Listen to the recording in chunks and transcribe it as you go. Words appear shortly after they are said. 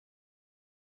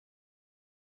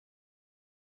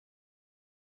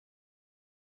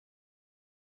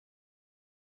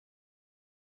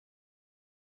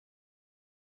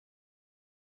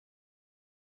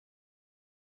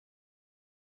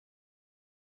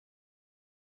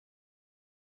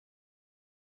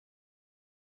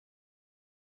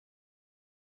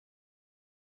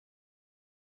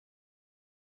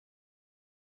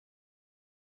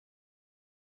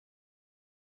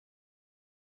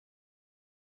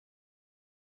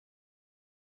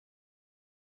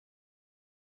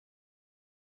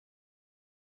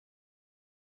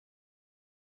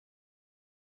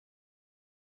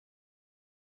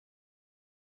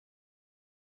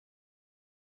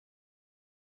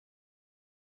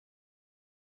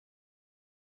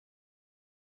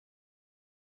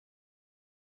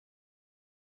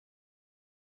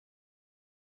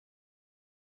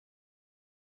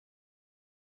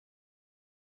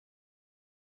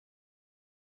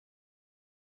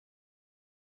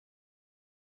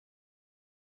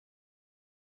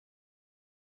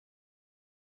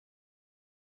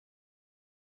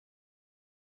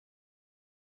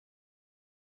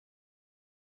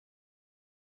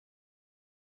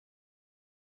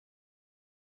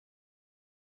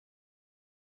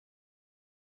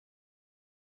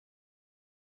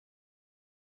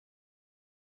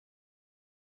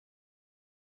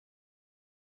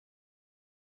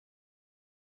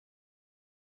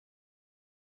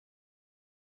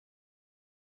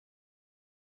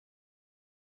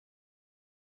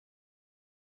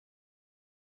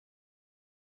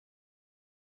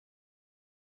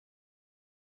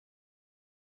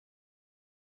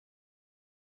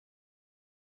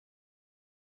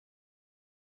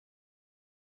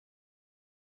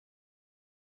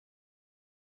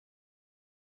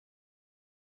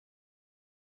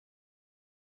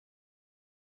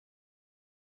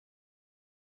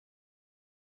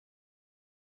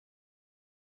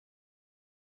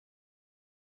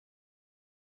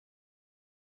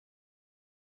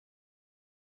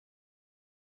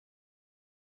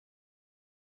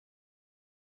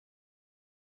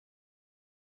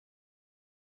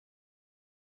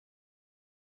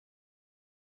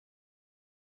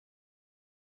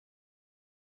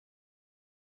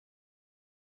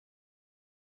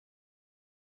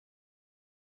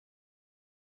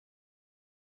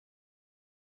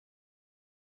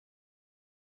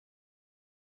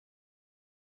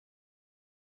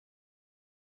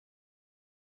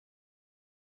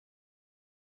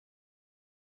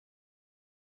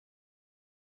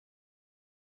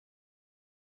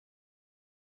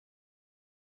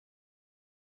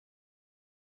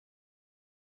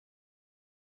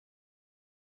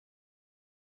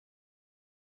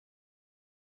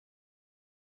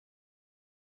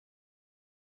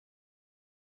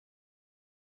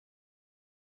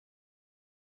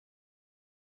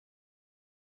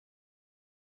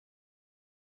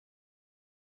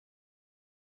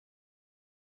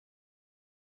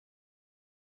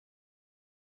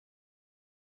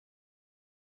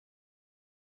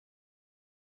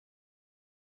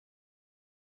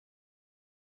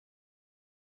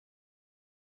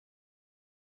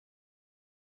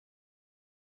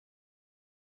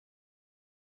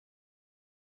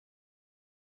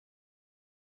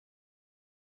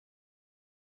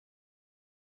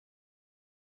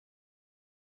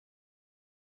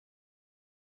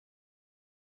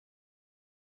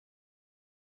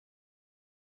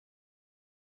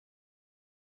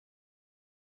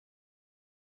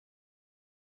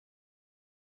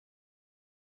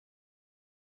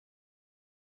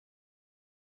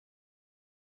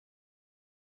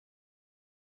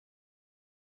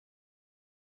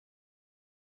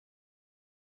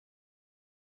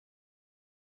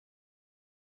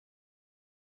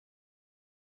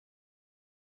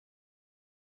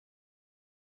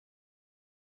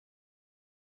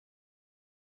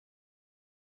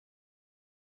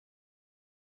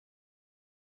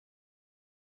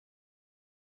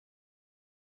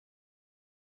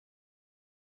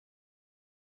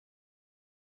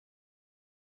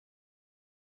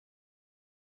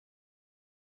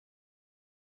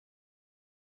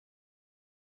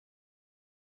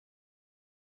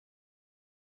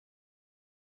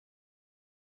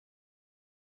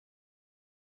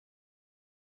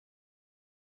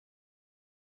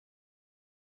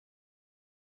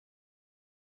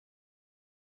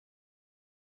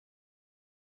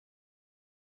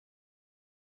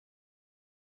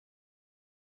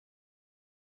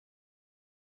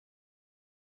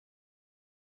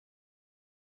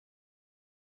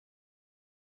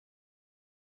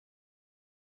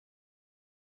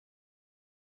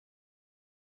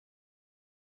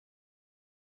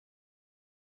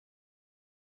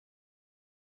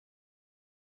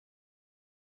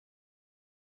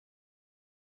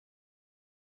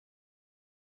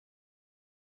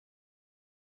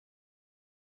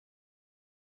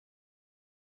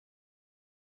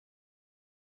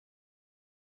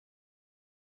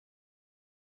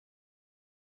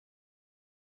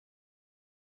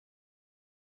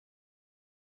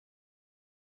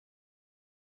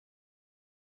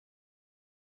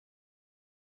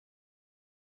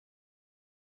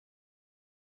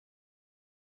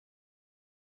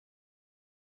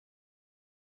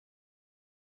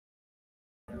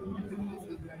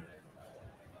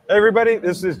Hey everybody,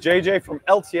 this is JJ from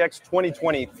LTX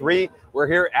 2023. We're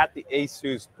here at the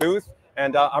ASUS booth,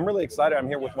 and I'm really excited. I'm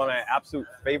here with one of my absolute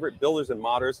favorite builders and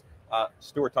modders,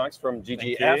 Stuart Tonks from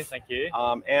GGF. Thank you.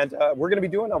 And we're going to be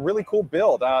doing a really cool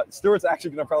build. Stuart's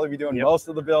actually going to probably be doing most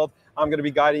of the build. I'm going to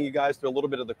be guiding you guys through a little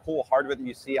bit of the cool hardware that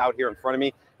you see out here in front of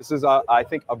me. This is, I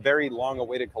think, a very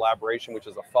long-awaited collaboration, which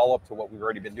is a follow-up to what we've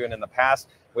already been doing in the past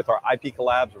with our IP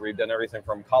collabs, where we've done everything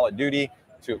from Call of Duty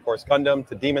to, of course, Gundam,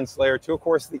 to Demon Slayer, to, of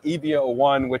course, the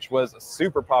EVA-01, which was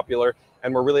super popular.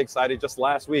 And we're really excited. Just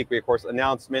last week, we, of course,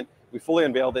 we fully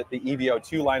unveiled it, the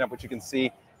EVA-02 lineup, which you can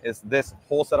see is this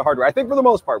whole set of hardware. I think for the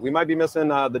most part, we might be missing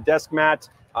the desk mat.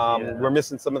 We're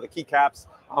missing some of the keycaps.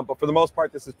 But for the most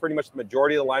part, this is pretty much the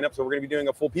majority of the lineup. So we're going to be doing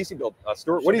a full PC build.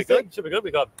 Stuart, what do you think? Should be good.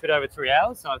 We've got a bit over 3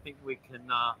 hours, so I think we can,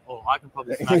 or I can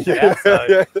probably smash it out.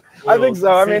 So I think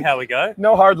so. I mean, how we go.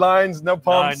 No hard lines, no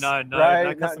pumps. No,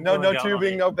 right? No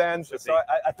tubing, no bends. So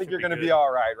I think you're going to be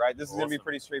all right, right? This is going to be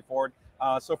pretty straightforward.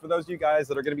 So for those of you guys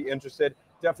that are going to be interested,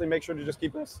 definitely make sure to just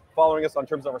keep following us on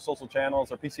terms of our social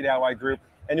channels, our PCDIY group,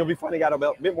 and you'll be finding out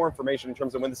about a bit more information in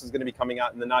terms of when this is going to be coming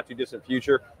out in the not too distant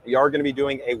future. We are going to be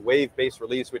doing a wave-based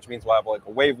release, which means we'll have like a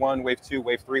wave 1, wave 2,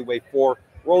 wave 3, wave 4,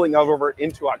 rolling over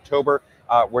into October,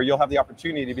 where you'll have the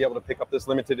opportunity to be able to pick up this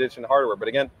limited edition hardware. But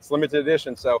again, it's limited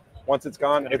edition, so once it's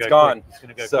gone, it's gone. It's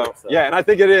gonna go quick, so yeah, and I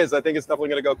think it is. I think it's definitely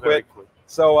going to go quick.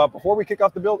 So before we kick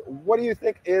off the build, what do you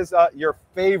think is your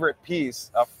favorite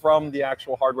piece from the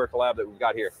actual hardware collab that we've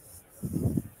got here?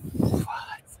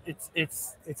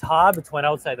 It's hard between, I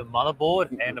would say, the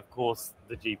motherboard and, of course,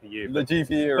 the GPU. The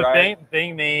GPU, but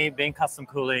right? Being custom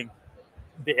cooling,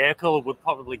 the air cooler would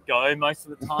probably go most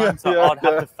of the time, so I'd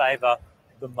have to favor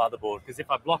the motherboard, because if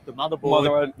I block the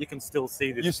motherboard, you can still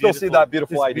see this. You still see that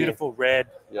beautiful idea. Beautiful red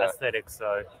aesthetic,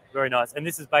 so very nice. And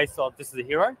this is based on, this is a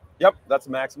Hero? Yep, that's a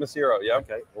MAXIMUS Hero. Yeah.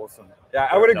 Okay, awesome. Yeah,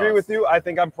 I would agree with you. I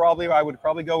think I would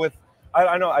probably go with.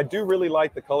 I know. I do really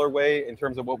like the colorway in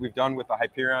terms of what we've done with the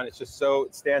HYPERION. It's just so,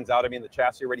 it stands out. I mean, the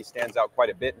chassis already stands out quite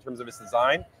a bit in terms of its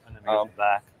design. And then we got the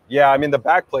back. Yeah, I mean, the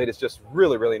back plate is just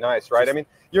really, really nice, right? I mean,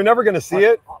 you're never going to see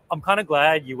it. I'm kind of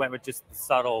glad you went with just the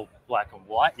subtle black and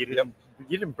white. You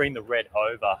didn't bring the red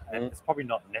over, and it's probably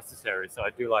not necessary. So I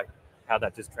do like how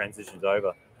that just transitions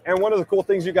over. And one of the cool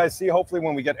things you guys see, hopefully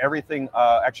when we get everything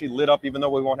actually lit up, even though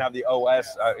we won't have the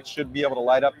OS, it should be able to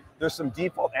light up. There's some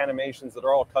default animations that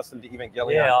are all custom to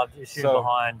Evangelion. Yeah, I've just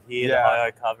behind here, the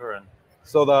IO cover. And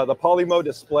so the Polymo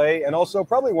display, and also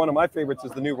probably one of my favorites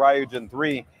is the new RYUJIN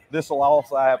 3. This will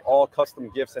also have all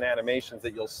custom GIFs and animations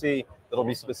that you'll see that'll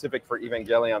be specific for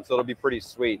Evangelion, so it'll be pretty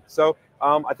sweet. So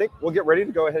I think we'll get ready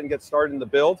to go ahead and get started in the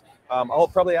build. I'll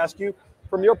probably ask you,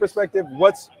 from your perspective,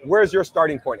 where's your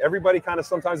starting point? Everybody kind of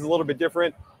sometimes is a little bit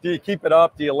different. Do you keep it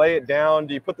up? Do you lay it down?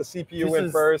 Do you put the CPU in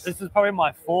first? This is probably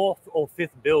my 4th or 5th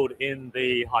build in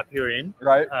the HYPERION.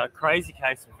 Right. Crazy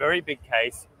case, very big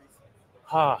case.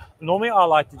 Normally I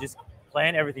like to just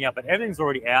plan everything up, but everything's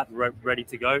already out, ready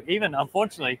to go. Even,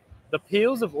 unfortunately, the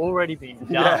peels have already been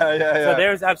done. So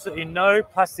there is absolutely no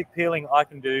plastic peeling I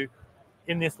can do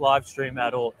in this live stream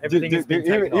at all. Everything has been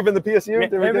taken off. Even the PSU?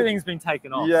 Yeah, everything's been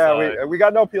taken off. Yeah, so we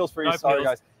got no peels for you. No Sorry, peels.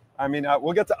 guys. I mean,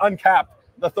 we'll get to uncap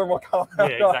the thermal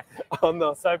compound. Yeah, exactly.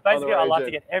 So basically, I like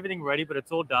to get get everything ready, but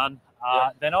it's all done.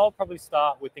 Then I'll probably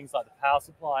start with things like the power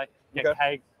supply,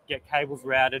 get cables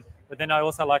routed. But then I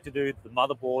also like to do the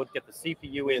motherboard, get the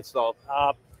CPU installed.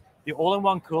 The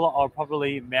all-in-one cooler, I'll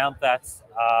probably mount that.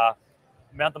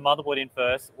 Mount the motherboard in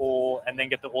first, and then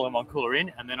get the all-in-one cooler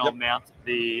in, and then I'll mount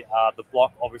the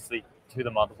block obviously to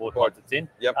the motherboard once it's in.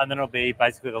 And then it'll be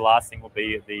basically the last thing will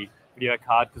be the video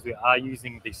card, because we are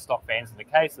using the stock fans in the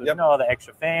case, so there's no other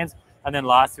extra fans. And then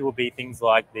lastly will be things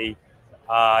like the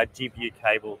GPU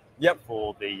cable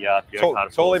for the video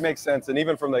card. Totally makes sense. And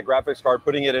even from the graphics card,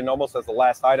 putting it in almost as the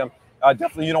last item,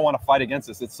 definitely you don't want to fight against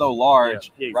this. It's so large,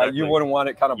 right? You wouldn't want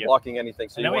it kind of blocking anything,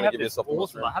 so you want to give yourself a little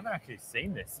room. I haven't actually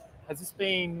seen this. Has this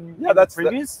been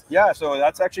previous? So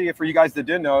that's actually, for you guys that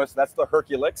didn't know, that's the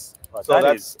Herculx. So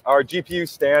that's our GPU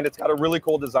stand. It's got a really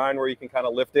cool design where you can kind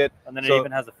of lift it. And then it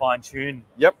even has a fine-tune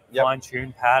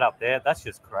pad up there. That's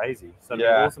just crazy. So it'd be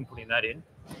awesome putting that in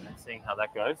and seeing how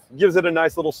that goes. Gives it a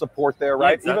nice little support there,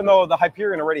 right? Even though the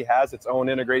HYPERION already has its own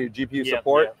integrated GPU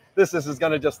support, this is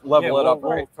going to just level it up,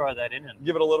 right? We'll throw that in and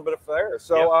give it a little bit of flair.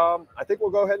 So I think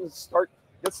we'll go ahead and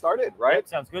get started, right?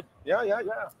 Sounds good. Yeah.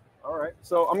 All right,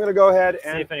 so I'm gonna go ahead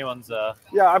and see if anyone's.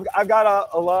 I've got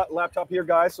a laptop here,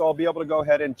 guys, so I'll be able to go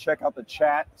ahead and check out the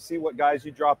chat, see what guys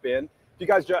you drop in. If you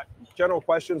guys general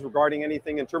questions regarding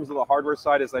anything in terms of the hardware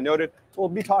side, as I noted, we'll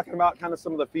be talking about kind of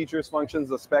some of the features, functions,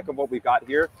 the spec of what we've got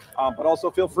here. But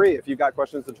also feel free if you've got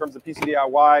questions in terms of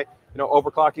PCDIY,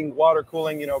 overclocking, water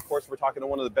cooling. Of course, we're talking to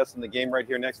one of the best in the game right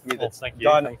here next to me that's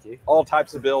done all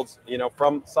types of builds,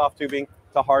 from soft tubing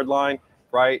to hardline,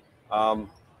 right? And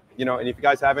if you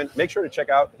guys haven't, make sure to check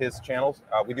out his channels.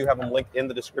 We do have them linked in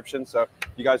the description. So if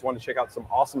you guys want to check out some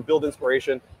awesome build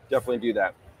inspiration, definitely do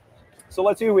that. So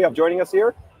let's see who we have joining us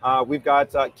here. We've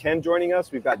got Ken joining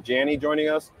us. We've got Janny joining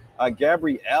us.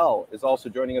 Gabrielle is also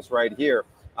joining us right here.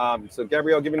 So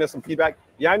Gabrielle giving us some feedback.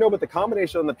 Yeah, I know, but the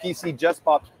combination on the PC just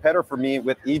pops better for me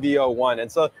with EVA-01.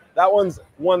 And so that one's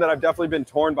one that I've definitely been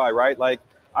torn by, right? Like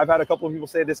I've had a couple of people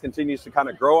say this continues to kind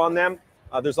of grow on them.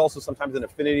 There's also sometimes an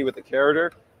affinity with the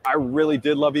character. I really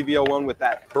did love EVA-01 with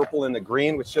that purple and the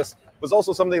green, which just was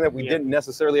also something that we didn't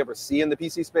necessarily ever see in the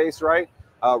PC space, right?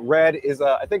 Red is,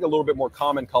 I think, a little bit more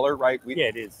common color, right?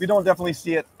 It is. We don't definitely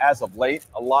see it as of late.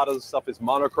 A lot of the stuff is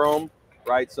monochrome,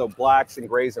 right? So blacks and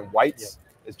grays and whites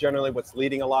is generally what's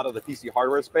leading a lot of the PC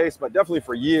hardware space. But definitely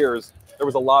for years, there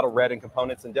was a lot of red in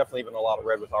components and definitely even a lot of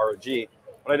red with ROG.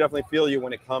 But I definitely feel you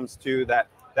when it comes to that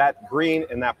green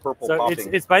and that purple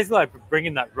popping. It's basically like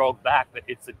bringing that ROG back, but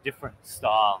it's a different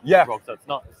style ROG. So it's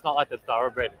not like the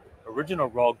thoroughbred original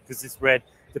ROG, because this red,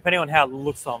 depending on how it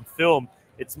looks on film,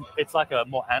 it's like a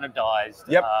more anodized,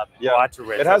 brighter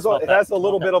red. It has a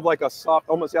little bit of like a soft,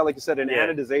 almost like you said, an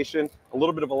anodization, a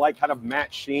little bit of a light kind of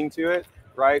matte sheen to it,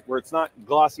 right? Where it's not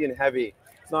glossy and heavy.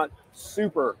 It's not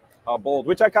super bold,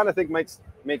 which I kind of think makes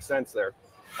sense there.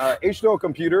 H2O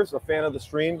Computers, a fan of the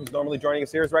stream, who's normally joining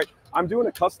us here, is right. I'm doing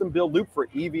a custom build loop for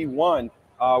EV1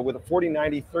 with a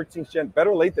 4090 13th gen.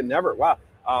 Better late than never. Wow.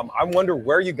 I wonder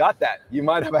where you got that. You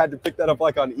might have had to pick that up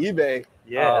like on eBay.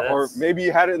 Or maybe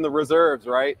you had it in the reserves,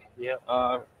 right? Yeah.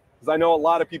 Because I know a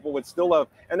lot of people would still love,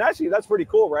 and actually that's pretty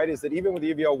cool, right? Is that even with the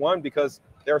EVA-01, because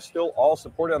they're still all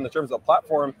supported on the terms of the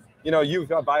platform, you've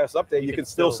got BIOS update, you can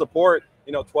still support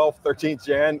 12th, 13th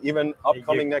gen, even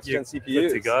upcoming next gen CPUs. Good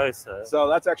to go, so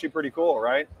that's actually pretty cool,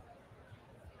 right?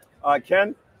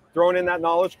 Ken, throwing in that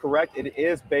knowledge, correct. It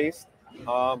is based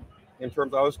in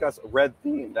terms of, I always got a red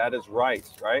theme. That is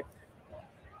right?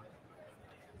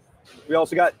 We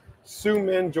also got Sue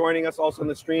Min joining us also in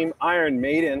the stream. Iron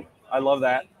Maiden, I love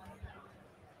that.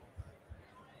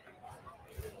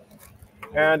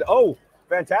 And oh,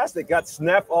 fantastic, got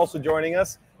Snef also joining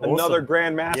us. Awesome. Another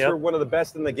Grandmaster, one of the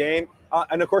best in the game.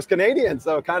 And of course, Canadian.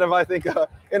 So kind of, I think,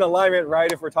 in alignment,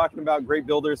 right? If we're talking about great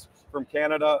builders from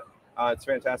Canada, it's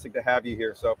fantastic to have you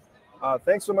here. So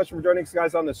thanks so much for joining us,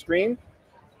 guys, on the stream.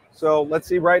 So let's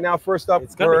see right now, first up.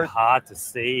 It's going to be hard to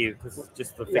see because it's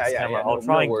just the fixed camera. I'll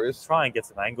try and get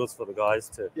some angles for the guys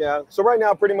to. Yeah, so right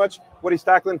now, pretty much what he's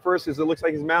tackling first is it looks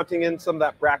like he's mounting in some of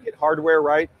that bracket hardware,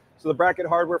 right? So the bracket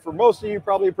hardware, for most of you,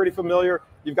 probably pretty familiar.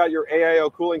 You've got your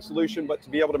AIO cooling solution, but to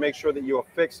be able to make sure that you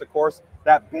affix, of course,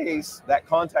 that base, that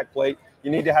contact plate, you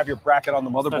need to have your bracket on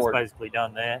the motherboard. That's basically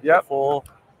done there. Yep.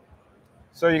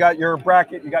 So you got your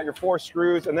bracket, you got your 4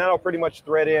 screws, and that'll pretty much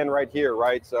thread in right here,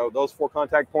 right? So those 4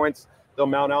 contact points, they'll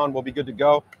mount on, we'll be good to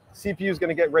go. CPU is going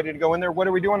to get ready to go in there. What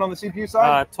are we doing on the CPU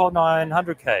side?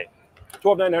 12900K.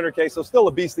 12900K, so still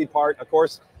a beastly part. Of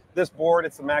course, this board,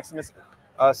 it's the Maximus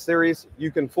series. You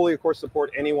can fully, of course,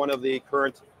 support any one of the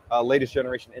current latest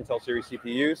generation Intel series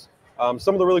CPUs.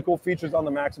 Some of the really cool features on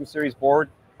the Maximus series board,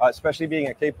 especially being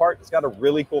a K part, it's got a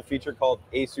really cool feature called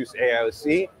ASUS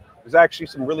AIOC. There's actually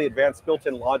some really advanced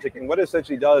built-in logic, and what it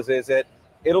essentially does is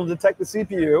it'll detect the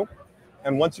CPU,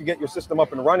 and once you get your system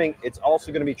up and running, it's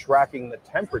also going to be tracking the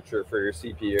temperature for your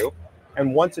CPU,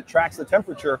 and once it tracks the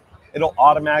temperature, it'll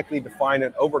automatically define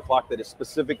an overclock that is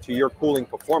specific to your cooling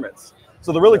performance.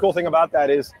 So the really cool thing about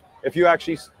that is if you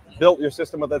actually built your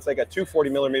system with, let's say, a 240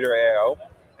 millimeter AIO,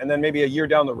 and then maybe a year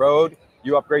down the road,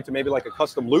 you upgrade to maybe like a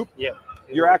custom loop,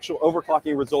 your actual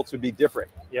overclocking results would be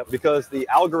different because the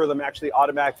algorithm actually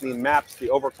automatically maps the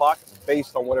overclock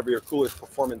based on whatever your cooler's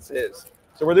performance is.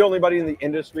 So we're the only body in the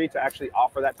industry to actually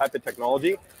offer that type of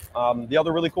technology. The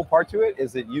other really cool part to it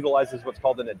is it utilizes what's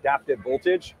called an adaptive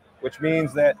voltage, which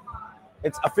means that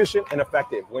it's efficient and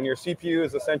effective. When your CPU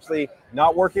is essentially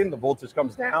not working, the voltage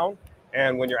comes down.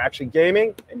 And when you're actually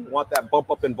gaming and you want that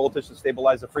bump up in voltage to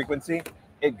stabilize the frequency,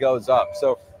 it goes up.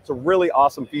 So it's a really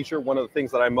awesome feature. One of the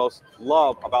things that I most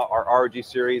love about our ROG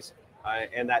series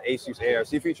and that ASUS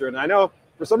AIOC feature. And I know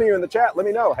for some of you in the chat, let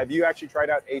me know, have you actually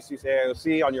tried out ASUS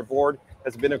AIOC on your board?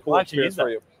 Has it been a cool experience for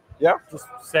you? Yeah? Just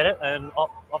set it and off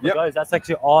it goes. That's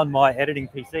actually on my editing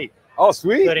PC. Oh,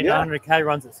 sweet. 3900K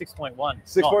runs at 6.1.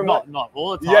 6.1. Not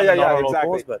all the time. Yeah, exactly.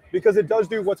 Course, but because it does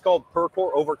do what's called per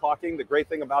core overclocking. The great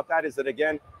thing about that is that,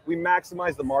 again, we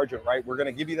maximize the margin, right? We're going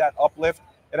to give you that uplift.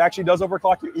 It actually does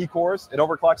overclock your E cores. It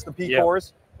overclocks the P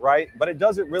cores, right? But it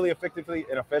does it really effectively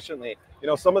and efficiently. You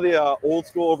know, some of the old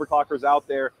school overclockers out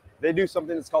there, they do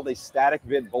something that's called a static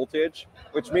vid voltage,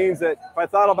 which means that if I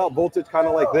thought about voltage kind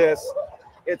of like this,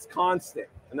 it's constant.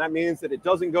 And that means that it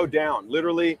doesn't go down.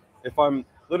 Literally, if I'm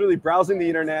literally browsing the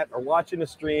internet or watching a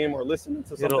stream or listening to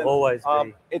something, it'll always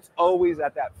be. It's always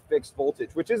at that fixed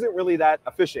voltage, which isn't really that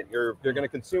efficient. You're going to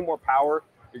consume more power.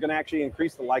 You're going to actually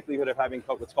increase the likelihood of having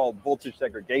what's called voltage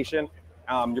degradation.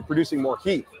 You're producing more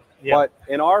heat. But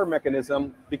in our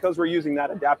mechanism, because we're using that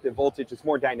adaptive voltage, it's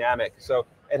more dynamic. So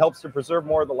it helps to preserve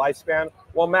more of the lifespan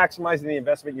while maximizing the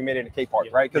investment you made in a K part,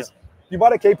 right? Because if you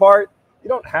bought a K part, you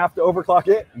don't have to overclock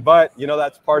it, but you know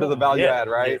that's part of the value add,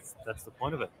 right? Yes, that's the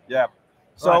point of it. Yeah.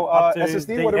 So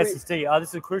SSD, what do we? SSD. This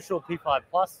is a Crucial P5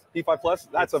 Plus. P5 Plus.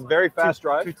 That's a very fast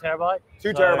drive. 2 terabyte.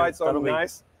 2 terabytes. So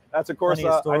nice. That's of course.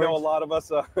 I know a lot of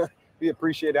us. We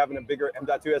appreciate having a bigger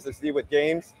M.2 SSD with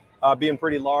games being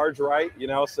pretty large, right? You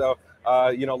know, so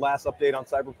you know, last update on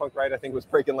Cyberpunk, right? I think was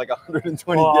breaking like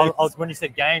 120 games. When you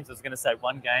said games, I was going to say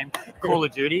one game, Call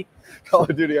of Duty. Call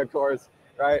of Duty, of course.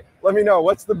 Right. Let me know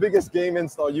what's the biggest game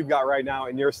install you've got right now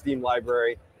in your Steam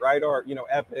library, right? Or you know,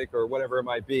 Epic or whatever it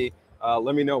might be.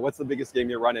 Let me know what's the biggest game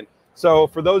you're running. So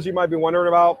for those you might be wondering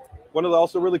about, one of the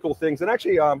also really cool things, and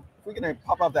actually, if we can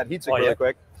pop off that heatsink really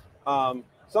quick,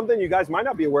 something you guys might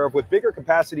not be aware of with bigger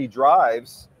capacity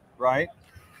drives, right?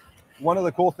 One of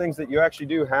the cool things that you actually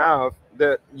do have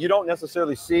that you don't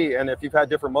necessarily see, and if you've had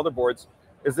different motherboards,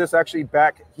 is this actually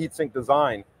back heatsink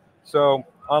design. So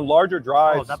on larger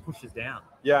drives, that pushes down.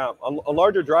 Yeah, on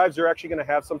larger drives, you're actually going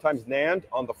to have sometimes NAND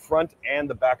on the front and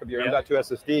the back of your M.2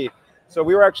 SSD. So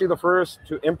we were actually the first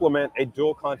to implement a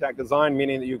dual contact design,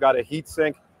 meaning that you've got a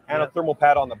heatsink and a thermal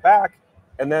pad on the back,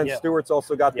 and then Stuart's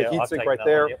also got the heatsink right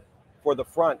there for the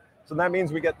front. So that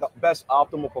means we get the best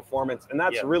optimal performance, and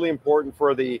that's really important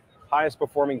for the highest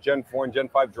performing Gen 4 and Gen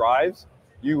 5 drives.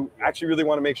 You actually really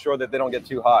want to make sure that they don't get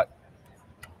too hot.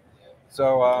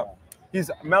 So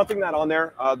he's mounting that on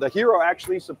there. The Hero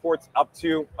actually supports up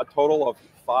to a total of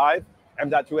 5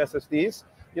 M.2 SSDs.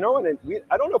 You know, and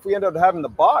I don't know if we ended up having the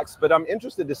box, but I'm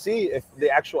interested to see if the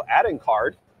actual add-in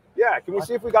card. Yeah, can we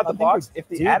see if we got the box? If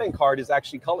the add-in card is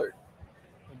actually colored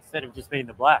instead of just being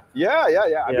the black. Yeah.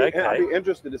 I'd be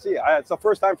interested to see. It's the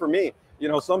first time for me. You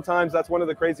know, sometimes that's one of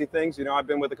the crazy things. You know, I've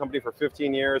been with the company for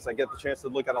 15 years. I get the chance to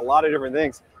look at a lot of different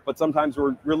things, but sometimes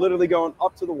we're literally going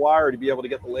up to the wire to be able to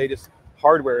get the latest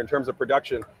hardware in terms of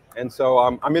production. And so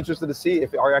I'm interested to see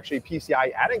if our actually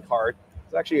PCI add-in card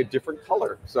is actually a different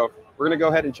color. So we're going to go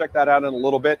ahead and check that out in a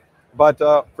little bit. But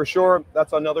for sure,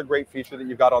 that's another great feature that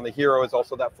you've got on the Hero is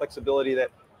also that flexibility that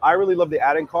I really love the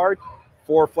add-in card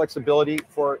for flexibility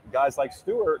for guys like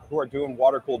Stuart who are doing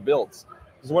water-cooled builds.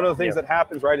 This is one of the things that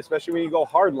happens, right? Especially when you go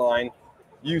hardline,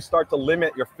 you start to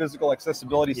limit your physical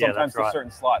accessibility sometimes to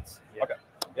certain slots. Okay.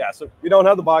 Yeah, so we don't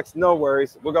have the box, no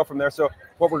worries. We'll go from there. So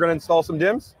what, we're going to install some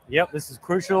DIMMs? Yep, this is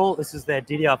Crucial. This is their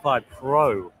DDR5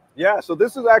 Pro. Yeah, so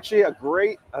this is actually a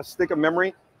great stick of memory.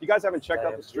 If you guys haven't checked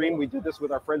out the stream, we did this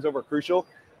with our friends over at Crucial.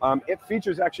 It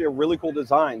features actually a really cool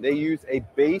design. They use a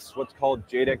base, what's called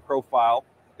JEDEC profile,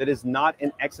 that is not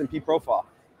an XMP profile.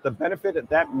 The benefit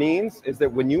that means is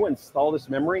that when you install this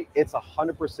memory, it's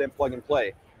 100% plug and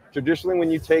play. Traditionally, when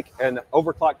you take an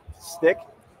overclocked stick,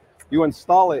 you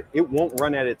install it, it won't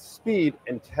run at its speed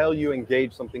until you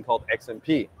engage something called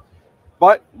XMP.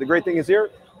 But the great thing is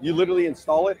here, you literally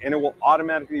install it and it will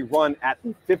automatically run at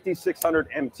 5600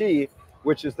 MT,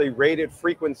 which is the rated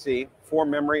frequency for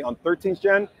memory on 13th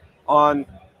gen. On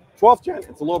 12th gen,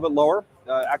 it's a little bit lower.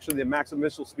 Actually, the maximum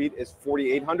initial speed is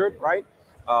 4800, right?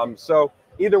 So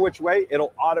either which way,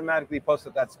 it'll automatically post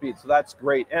at that speed. So that's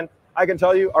great. And I can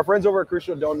tell you, our friends over at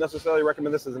Crucial don't necessarily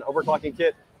recommend this as an overclocking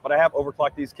kit, but I have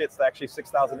overclocked these kits to actually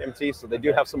 6000 MT, so they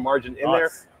do have some margin in there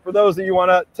for those that you want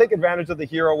to take advantage of the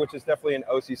Hero, which is definitely an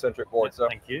OC-centric board. So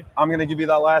thank you. I'm going to give you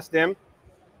that last DIMM,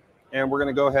 and we're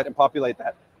going to go ahead and populate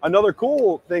that. Another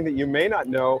cool thing that you may not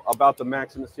know about the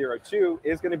Maximus Hero 2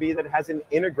 is going to be that it has an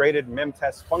integrated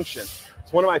memtest function.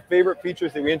 It's one of my favorite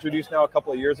features that we introduced now a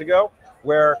couple of years ago,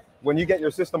 where when you get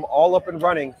your system all up and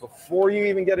running, before you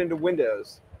even get into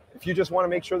Windows, if you just want to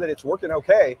make sure that it's working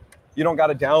okay, you don't got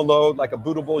to download like a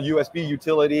bootable USB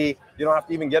utility. You don't have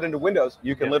to even get into Windows.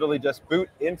 You can literally just boot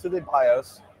into the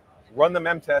BIOS, run the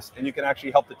memtest, and you can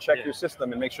actually help to check your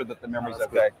system and make sure that the memory's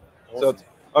okay. Awesome. So it's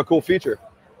a cool feature.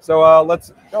 So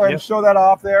let's go ahead and show that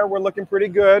off there. We're looking pretty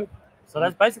good. So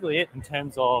that's basically it in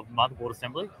terms of motherboard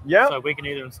assembly. Yeah. So we can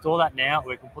either install that now, or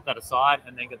we can put that aside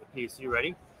and then get the PSU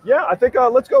ready. Yeah, I think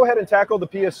let's go ahead and tackle the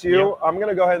PSU. Yeah. I'm going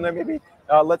to go ahead and then maybe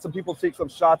let some people take some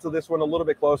shots of this one a little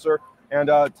bit closer and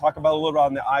talk about a little bit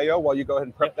on the I/O while you go ahead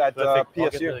and prep that PSU.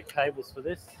 I'll get the cables for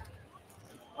this.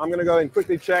 I'm going to go ahead and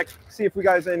quickly check, see if we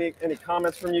guys any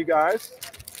comments from you guys.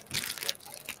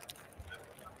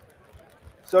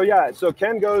 So yeah, so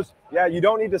Ken goes, yeah, you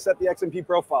don't need to set the XMP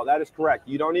profile. That is correct.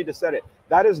 You don't need to set it.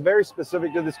 That is very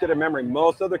specific to this kit of memory.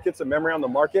 Most other kits of memory on the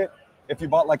market, if you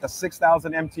bought like a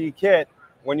 6000 MT kit,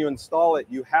 when you install it,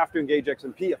 you have to engage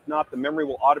XMP. If not, the memory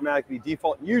will automatically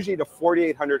default, usually to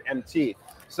 4800 MT.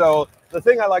 So the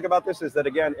thing I like about this is that,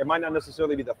 again, it might not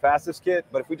necessarily be the fastest kit,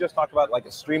 but if we just talk about like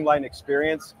a streamlined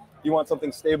experience, you want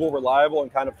something stable, reliable,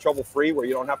 and kind of trouble-free where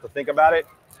you don't have to think about it,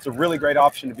 it's a really great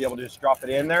option to be able to just drop it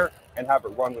in there and have it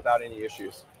run without any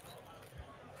issues.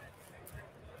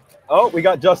 Oh, we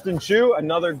got Justin Chu,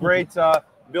 another great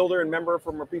builder and member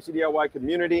from our PCDIY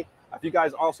community. If you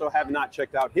guys also have not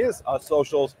checked out his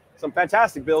socials, some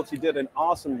fantastic builds. He did an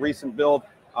awesome recent build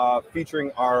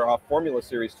featuring our Formula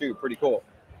series too. Pretty cool.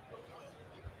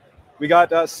 We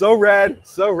got so rad.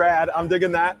 I'm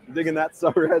digging that.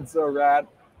 So rad.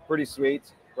 Pretty sweet,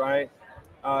 right?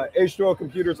 H2O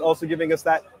Computers also giving us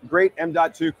that great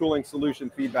M.2 cooling solution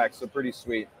feedback. So pretty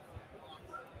sweet.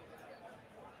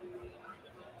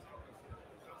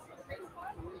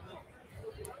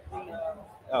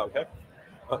 Oh, okay.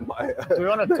 Do we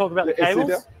want to talk about the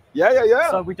cables?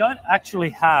 Yeah. So we don't actually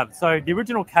have, so the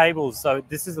original cables, so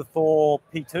this is the Thor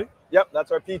P2. Yep,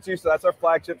 that's our P2, so that's our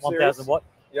flagship series. 1000 watt.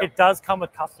 Yep. It does come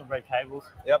with custom red cables.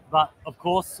 Yep. But of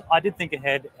course, I did think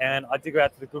ahead and I did go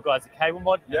out to the good guys at Cable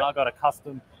Mod and I got a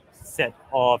custom set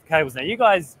of cables. Now you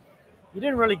guys, you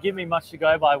didn't really give me much to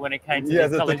go by when it came to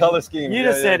the color scheme. You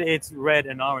just said it's red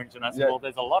and orange, and I said, well,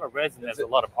 there's a lot of reds and there's a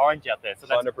lot of orange out there, so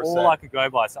that's 100%. All I could go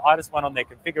by. So I just went on their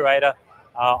configurator.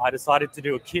 I decided to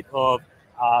do a kit of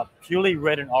purely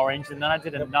red and orange, and then I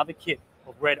did another kit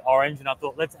of red, orange, and I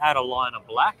thought, let's add a line of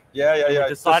black. Yeah.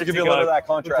 Just to give you a little of that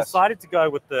contrast. We decided to go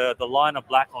with the line of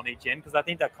black on each end because I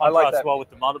think that contrasts well with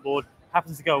the motherboard.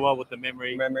 Happens to go well with the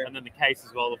memory, and then the case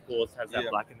as well, of course, has that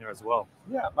black in there as well.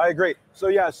 Yeah, I agree.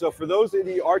 So for those of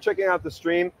you who are checking out the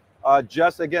stream,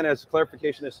 just again, as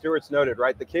clarification, as Stuart's noted,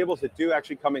 right, the cables that do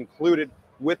actually come included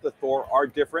with the Thor are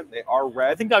different. They are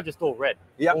red. I think they're just all red.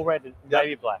 Yep. All red and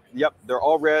maybe black. Yep, they're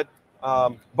all red.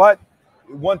 But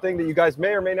one thing that you guys may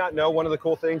or may not know, one of the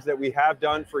cool things that we have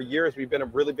done for years, we've been a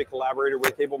really big collaborator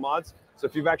with Cable Mods. So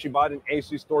if you've actually bought an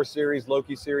ASUS Thor series,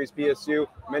 Loki series, PSU,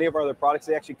 many of our other products,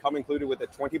 they actually come included with a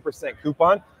 20%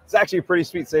 coupon. It's actually a pretty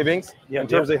sweet savings in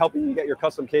terms of helping you get your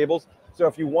custom cables. So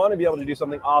if you want to be able to do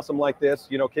something awesome like this,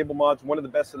 you know, Cable Mods, one of the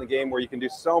best in the game where you can do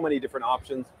so many different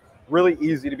options. Really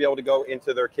easy to be able to go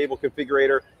into their cable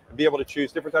configurator and be able to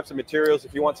choose different types of materials.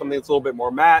 If you want something that's a little bit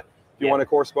more matte, if you want to, of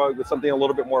course, go with something a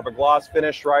little bit more of a gloss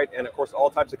finish, right? And of course, all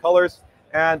types of colors.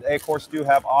 And of course, do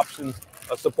have options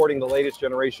of supporting the latest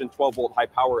generation 12-volt high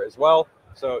power as well.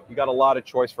 So you got a lot of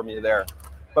choice from you there.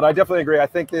 But I definitely agree. I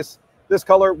think this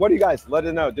color, what do you guys let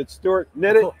it know? Did Stuart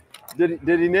knit it?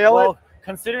 Did he nail it?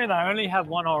 Considering I only have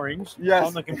one orange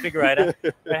on the configurator,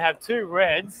 they have two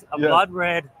reds, a blood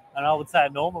red, and I would say a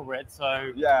normal red. So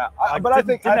I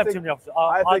think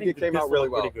it came out really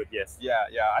well. Pretty good, yes. Yeah.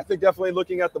 I think definitely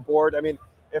looking at the board. I mean,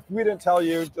 if we didn't tell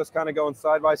you, just kind of going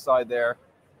side by side there,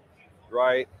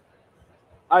 right?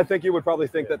 I think you would probably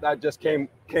think that just came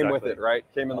with it, right?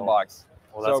 Came in the box.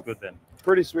 Well, that's good then.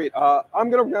 Pretty sweet. I'm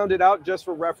going to round it out just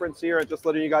for reference here and just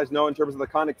letting you guys know in terms of the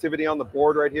connectivity on the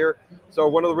board right here. So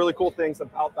one of the really cool things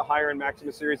about the higher end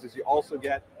Maximus series is you also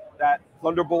get that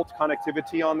Thunderbolt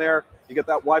connectivity on there. You get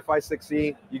that Wi-Fi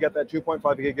 6E, you get that 2.5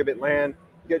 gigabit LAN,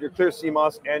 you get your clear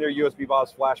CMOS and your USB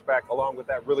BOS flashback, along with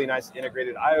that really nice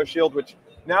integrated IO shield, which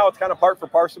now it's kind of part for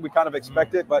parcel. We kind of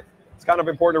expect it, but it's kind of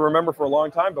important to remember for a long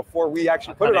time before we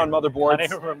actually put it on motherboards. I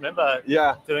don't remember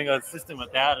doing a system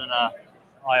without an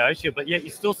IO shield, but yet you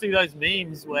still see those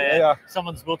memes where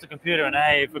someone's built a computer and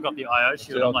hey, forgot the IO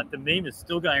shield. I'm like, the meme is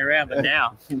still going around, but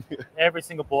now every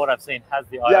single board I've seen has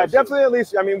the IO shield. Definitely. At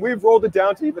least, I mean, we've rolled it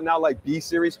down to even now like B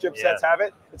series chipsets have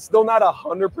it. It's still not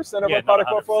 100% of our product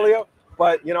portfolio,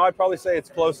 but you know, I'd probably say it's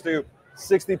close to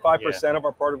 65% of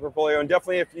our product portfolio. And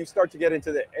definitely, if you start to get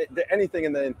into anything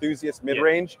in the enthusiast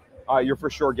mid-range, you're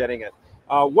for sure getting it.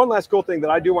 One last cool thing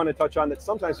that I do want to touch on that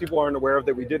sometimes people aren't aware of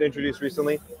that we did introduce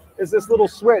recently is this little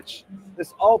switch,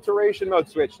 this alteration mode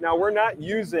switch. Now, we're not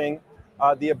using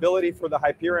the ability for the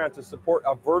Hyperion to support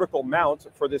a vertical mount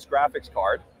for this graphics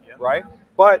card, right?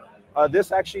 But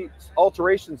this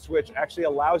alteration switch actually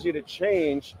allows you to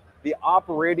change the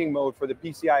operating mode for the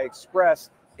PCI Express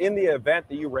in the event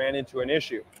that you ran into an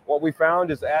issue. What we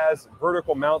found is as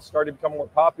vertical mounts started to become more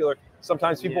popular,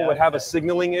 sometimes people would have a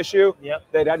signaling issue.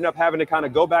 They'd end up having to kind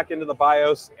of go back into the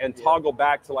BIOS and toggle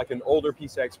back to like an older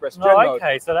PCI Express Gen mode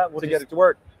so that would to get it to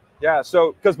work. Yeah,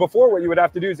 so because before what you would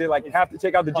have to do is they like have to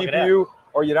take out the GPU,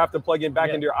 or you'd have to plug in back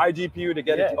into your iGPU to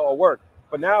get it to all work.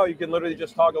 But now you can literally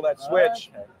just toggle that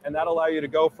switch, and that'll allow you to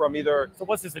go from either. So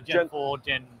what's this, a Gen 4,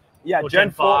 Gen? Yeah, Gen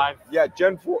 5. Yeah,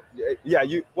 Gen 4. Yeah,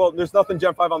 well, there's nothing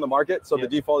Gen 5 on the market, so the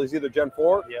default is either Gen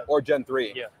 4 or Gen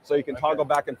 3. So you can toggle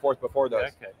back and forth before those.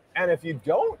 And if you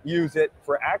don't use it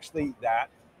for actually that,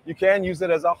 you can use it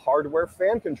as a hardware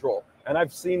fan control. And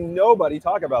I've seen nobody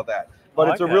talk about that, but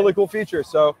it's a really cool feature.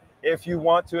 So if you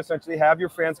want to essentially have your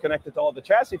fans connected to all the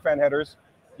chassis fan headers,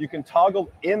 you can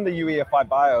toggle in the UEFI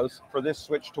BIOS for this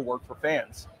switch to work for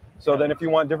fans. So then if you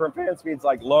want different fan speeds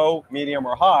like low, medium,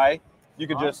 or high, you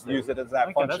could just use it as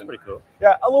that function. That's pretty cool.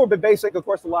 Yeah, a little bit basic. Of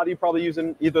course, a lot of you probably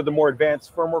using either the more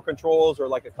advanced firmware controls or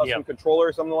like a custom controller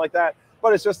or something like that.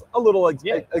 But it's just a little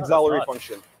auxiliary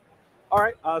function. All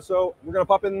right, so we're going to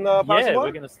pop in the power supply?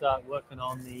 We're going to start working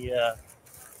on the...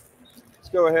 let's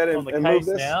go ahead and move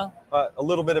this. Now. A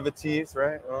little bit of a tease,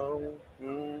 right? So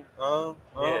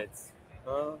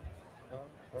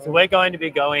we're going to be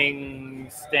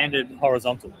going standard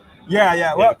horizontal.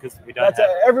 Yeah. Well, we don't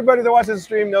everybody that watches the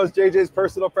stream knows JJ's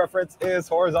personal preference is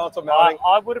horizontal mounting.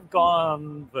 I would have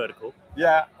gone vertical.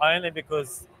 Yeah. Only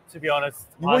because, to be honest,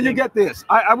 well, you get this.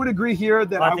 I would agree here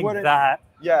that I wouldn't.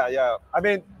 Yeah. I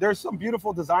mean, there's some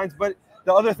beautiful designs, but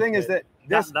the other thing is that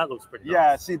that looks pretty nice.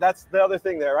 Yeah, see, that's the other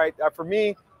thing there, right? For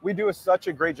me, we do such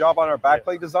a great job on our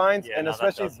backplate designs, and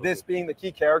especially this being the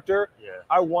key character,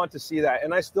 I want to see that.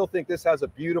 And I still think this has a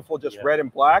beautiful just red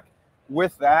and black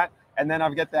with that. And then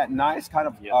I've got that nice kind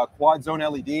of quad zone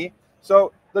LED.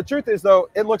 So the truth is, though,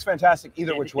 it looks fantastic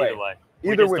either which way.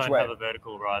 Either which way. We just don't have a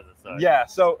vertical riser.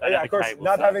 So of course,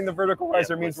 not having the vertical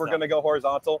riser means we're going to go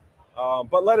horizontal.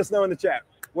 But let us know in the chat.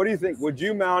 What do you think? Would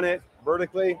you mount it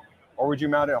vertically or would you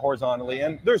mount it horizontally?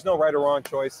 And there's no right or wrong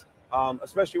choice,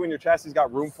 especially when your chassis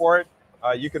got room for it.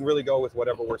 You can really go with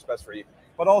whatever works best for you.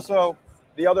 But also,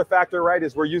 the other factor, right,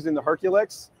 is we're using the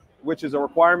Herculx, which is a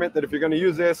requirement that if you're going to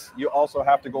use this, you also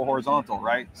have to go horizontal,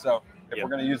 right? So if we're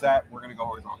going to use that, we're going to go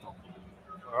horizontal.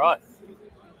 All right.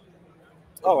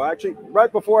 Oh, actually,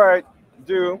 right before I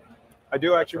do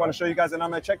actually want to show you guys, and I'm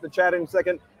going to check the chat in a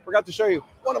second. Forgot to show you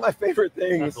one of my favorite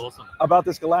things about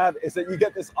this collab is that you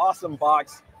get this awesome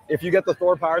box. If you get the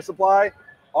Thor power supply,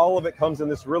 all of it comes in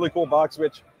this really cool box,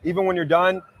 which even when you're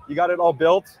done, you got it all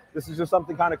built. This is just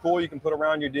something kind of cool you can put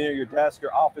around your desk,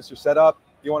 your office, your setup.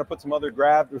 You want to put some other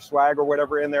grab or swag or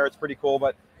whatever in there, it's pretty cool,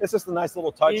 but it's just a nice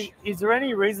little touch. Is there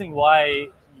any reason why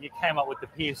you came up with the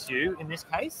PSU in this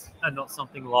case and not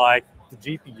something like the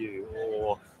GPU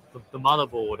or the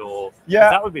motherboard? Or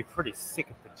that would be pretty sick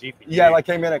if the GPU. Yeah, like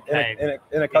came in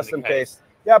a custom case.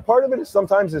 Yeah, part of it is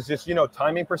sometimes is just,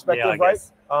 timing perspective, right?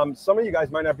 Some of you guys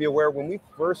might not be aware, when we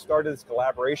first started this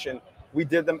collaboration, we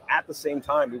did them at the same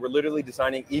time. We were literally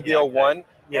designing EVA-01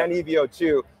 and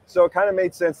EVA-02. So it kind of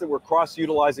made sense that we're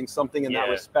cross-utilizing something in that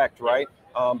respect, right?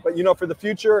 But, for the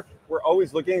future, we're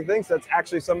always looking at things. That's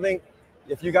actually something,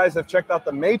 if you guys have checked out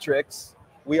the Matrix,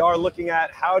 we are looking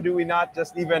at how do we not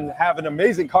just even have an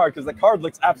amazing card, because the card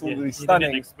looks absolutely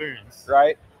stunning, experience,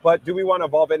 right? But do we want to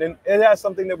evolve it? And it has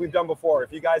something that we've done before.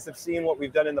 If you guys have seen what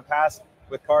we've done in the past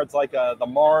with cards like the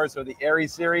Mars or the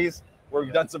Ares series, where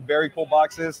we've done some very cool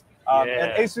boxes.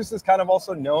 And ASUS is kind of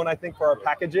also known, I think, for our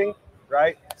packaging,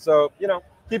 right? So,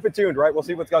 keep it tuned, right? We'll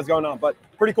see what's going on, but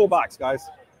pretty cool box, guys.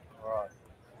 All right.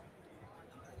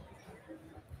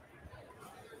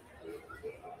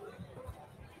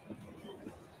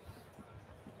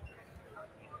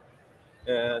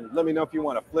 And let me know if you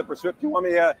want to flip or swip. Do you want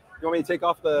me to take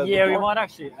off the? Yeah, we might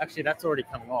actually. Actually, that's already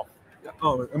coming off.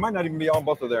 Oh, it might not even be on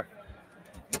both of there.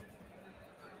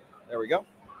 There we go.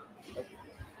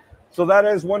 So that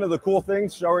is one of the cool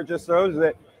things Stuart just shows,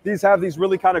 that these have these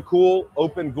really kind of cool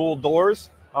open gold doors,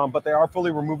 but they are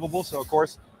fully removable. So of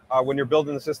course, when you're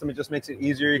building the system, it just makes it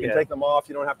easier. You can take them off.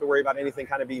 You don't have to worry about anything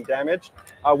kind of being damaged.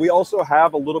 We also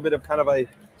have a little bit of kind of a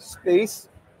space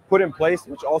put in place,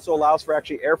 which also allows for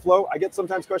actually airflow. I get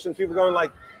sometimes questions, people going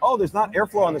like, oh, there's not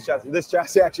airflow on this chassis. This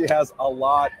chassis actually has a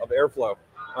lot of airflow.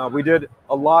 We did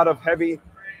a lot of heavy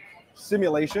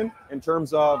simulation in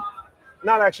terms of,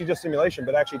 not actually just simulation,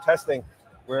 but actually testing,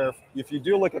 where if you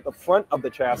do look at the front of the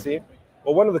chassis,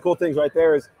 well, one of the cool things right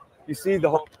there is you see the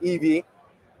whole EV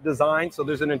design. So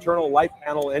there's an internal light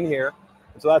panel in here.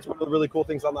 And so that's one of the really cool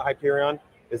things on the Hyperion,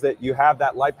 is that you have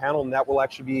that light panel, and that will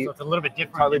actually be so it's a little bit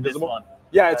different than visible. This one.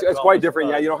 Yeah, it's quite different.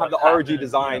 Yeah, you don't have the ROG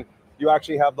design. you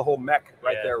actually have the whole mech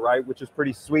right there, right? Which is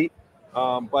pretty sweet.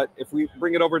 But if we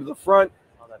bring it over to the front,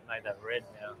 oh, that made that red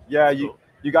now. Yeah, That's you cool.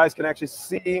 you guys can actually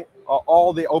see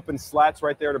all the open slats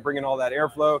right there to bring in all that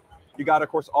airflow. You got, of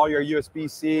course, all your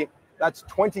USB-C. That's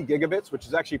 20 gigabits, which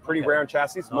is actually pretty rare in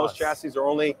chassis. Nice. Most chassis are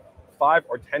only 5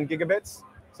 or 10 gigabits.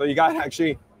 So you got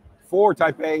actually 4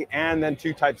 Type A and then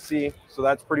 2 Type C. So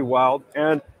that's pretty wild.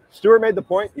 And Stuart made the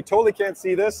point. You totally can't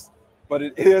see this, but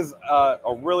it is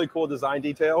a really cool design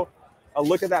detail.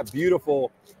 Look at that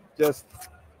beautiful, just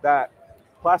that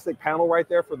plastic panel right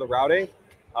there for the routing.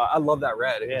 I love that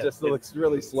red. It just looks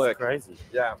really slick. Crazy.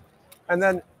 Yeah. And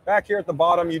then back here at the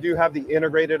bottom, you do have the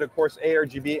integrated, of course,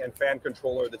 ARGB and fan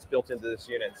controller that's built into this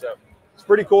unit. So it's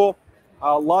pretty cool.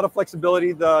 A lot of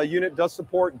flexibility. The unit does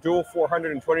support dual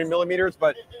 420 millimeters,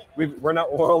 but we're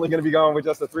only going to be going with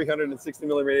just a 360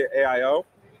 millimeter AIO.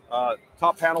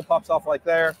 Top panel pops off like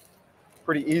there.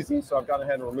 Pretty easy. So I've gone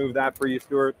ahead and removed that for you,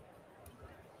 Stuart.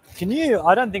 Can you?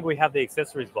 I don't think we have the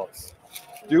accessories box.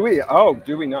 Do we? Oh,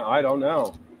 do we not? I don't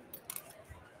know.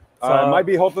 It might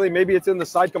be, hopefully, maybe it's in the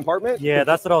side compartment. Yeah,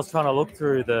 that's what I was trying to look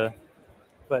through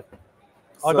but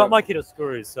I got my kit of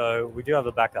screws, so we do have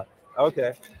a backup.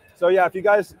 Okay. So yeah, if you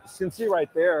guys can see right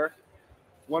there,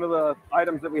 one of the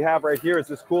items that we have right here is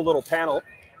this cool little panel.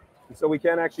 And so we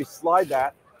can actually slide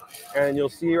that, and you'll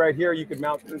see right here, you could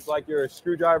mount things like your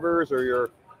screwdrivers or your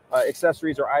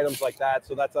accessories or items like that.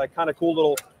 So that's a kind of cool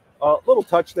little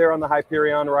touch there on the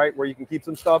Hyperion, right, where you can keep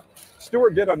some stuff.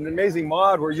 Stuart did an amazing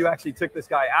mod where you actually took this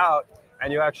guy out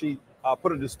and you actually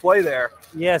put a display there.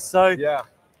 Yeah, so yeah,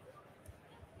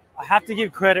 I have to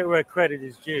give credit where credit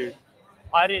is due.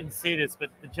 I didn't see this, but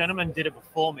the gentleman did it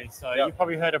before me. So you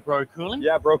probably heard of Bro Cooling.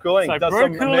 Yeah, Bro Cooling. So does Bro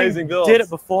some Cooling amazing builds. did it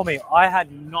before me. I had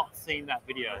not seen that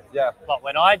video. Yeah. But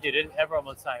when I did it, everyone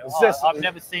was saying, I've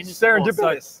never seen this serendipitous.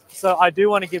 before. So I do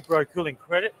want to give Bro Cooling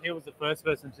credit. He was the first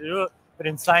person to do it. But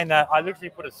in saying that, I literally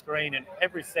put a screen in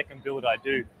every second build I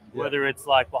do, whether it's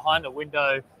like behind the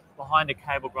window, behind a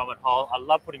cable grommet hole. I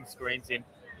love putting screens in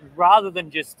rather than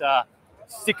just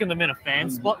sticking them in a fan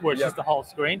spot where it's just the whole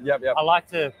screen. I like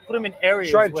to put them in areas.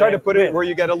 Try to put it where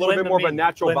you get a little bit more of a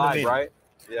natural vibe, right?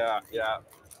 Yeah, yeah.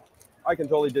 I can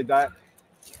totally dig that.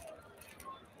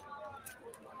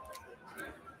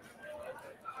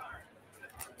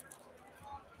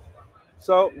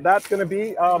 So that's going to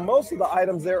be most of the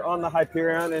items there on the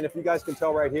Hyperion. And if you guys can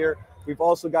tell right here, we've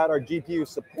also got our GPU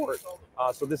support.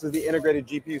 So this is the integrated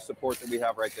GPU support that we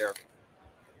have right there.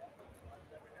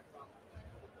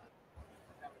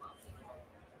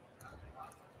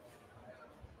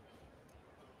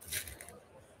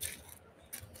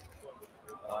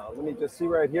 Let me just see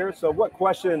right here. So what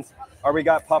questions are we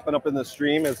got popping up in the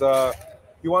stream? Is do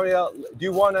you want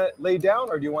to lay down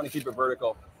or do you want to keep it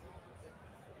vertical?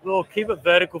 We'll keep it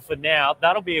vertical for now.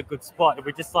 That'll be a good spot. If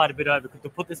we just slide a bit over, because to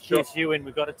put this PSU in,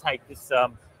 we've got to take this.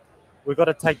 We've got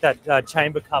to take that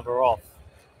chamber cover off.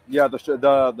 Yeah,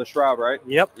 the shroud, right?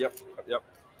 Yep.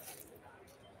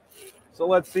 So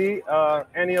let's see.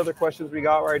 Any other questions we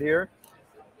got right here?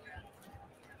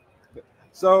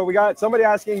 So we got somebody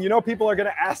asking. People are going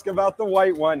to ask about the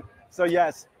white one. So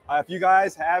yes, if you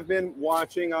guys have been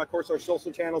watching, of course, our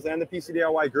social channels and the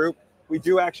PCDIY group, we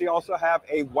do actually also have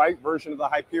a white version of the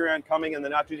Hyperion coming in the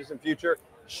not too distant future.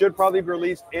 Should probably be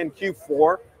released in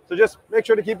Q4. So just make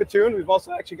sure to keep it tuned. We've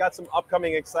also actually got some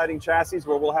upcoming exciting chassis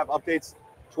where we'll have updates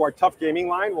to our Tough Gaming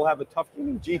line. We'll have a Tough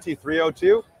Gaming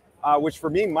GT302, which for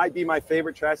me might be my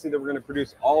favorite chassis that we're going to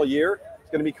produce all year. It's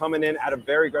going to be coming in at a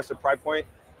very aggressive price point,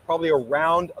 probably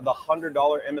around the $100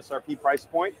 MSRP price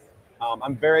point.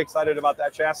 I'm very excited about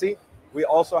that chassis. We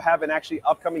also have an actually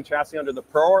upcoming chassis under the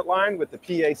ProArt line with the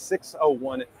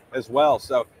PA601 as well.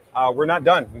 So we're not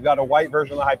done. We've got a white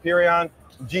version of the Hyperion,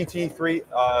 GT3,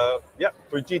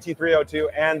 for GT302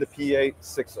 and the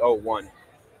PA601.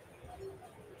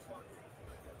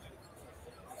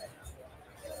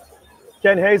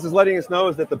 Ken Hayes is letting us know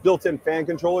is that the built-in fan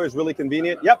controller is really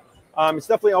convenient. Yep. It's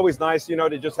definitely always nice,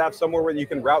 to just have somewhere where you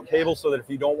can route cables so that if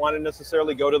you don't want to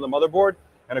necessarily go to the motherboard,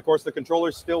 and of course the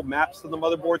controller still maps to the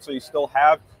motherboard, so you still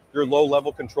have your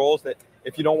low-level controls that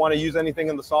if you don't want to use anything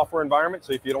in the software environment,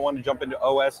 so if you don't want to jump into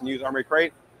OS and use Armory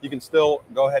Crate, you can still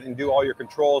go ahead and do all your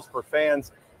controls for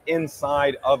fans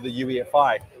inside of the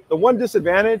UEFI. The one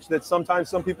disadvantage that sometimes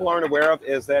some people aren't aware of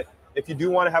is that if you do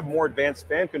want to have more advanced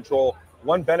fan control,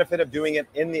 one benefit of doing it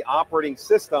in the operating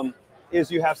system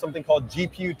is you have something called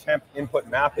GPU temp input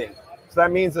mapping. So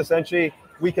that means essentially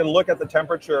we can look at the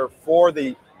temperature for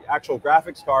the actual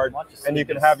graphics card and you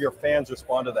can have your fans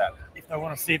respond to that. If they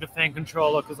want to see the fan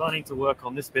controller, because I need to work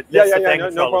on this bit. No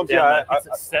problem. Yeah, is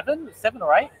it 7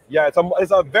 or 8? Yeah,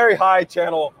 it's a very high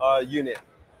channel unit.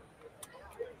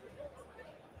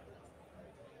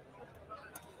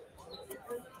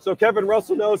 So Kevin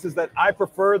Russell knows is that I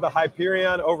prefer the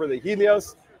Hyperion over the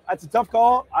Helios. That's a tough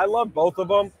call. I love both of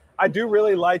them. I do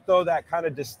really like, though, that kind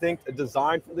of distinct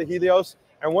design for the Helios.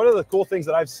 And one of the cool things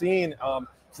that I've seen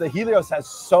is the Helios has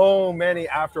so many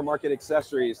aftermarket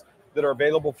accessories that are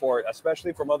available for it,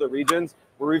 especially from other regions,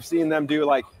 where we've seen them do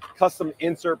like custom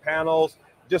insert panels,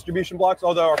 distribution blocks,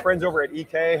 although our friends over at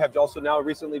EK have also now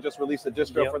recently just released a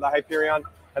distro for the Hyperion,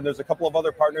 and there's a couple of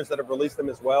other partners that have released them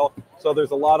as well. So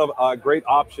there's a lot of great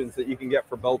options that you can get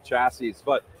for both chassis.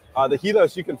 But the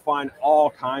Helios, you can find all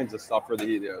kinds of stuff for the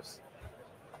Helios.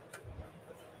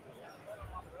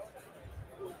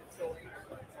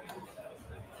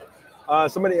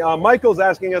 Michael's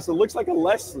asking us, it looks like a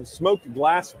less smoked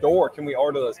glass door. Can we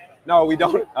order this? No, we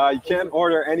don't. You can't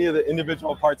order any of the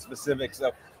individual part specifics.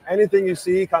 So anything you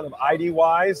see kind of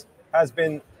ID-wise has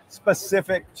been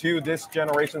specific to this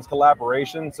generation's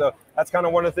collaboration. So that's kind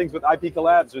of one of the things with IP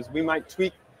collabs is we might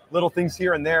tweak little things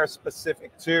here and there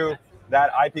specific to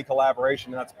that IP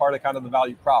collaboration. And that's part of kind of the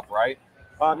value prop, right?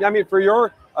 I mean, for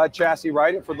your chassis,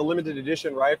 right, for the limited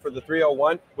edition, right, for the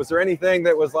 301, was there anything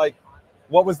that was like,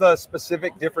 what was the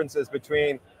specific differences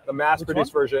between the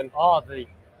mass-produced version? Oh,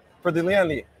 for the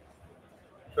Lianli.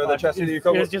 For the chassis that you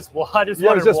come with? It was just white. It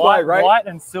was just white, right? White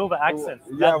and silver accents.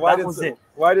 Yeah, that was it.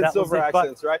 White and silver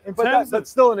accents, right? But that's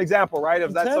still an example, right?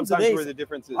 Of that sometimes where the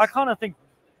difference is. I kind of think,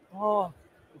 oh,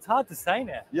 it's hard to say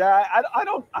now. Yeah,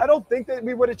 I don't think that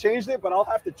we would have changed it, but I'll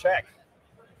have to check.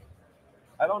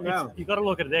 I don't know. You got to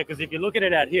look at it there, because if you look at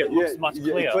it out here, it looks much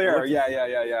clearer.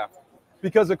 Yeah.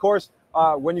 Because of course,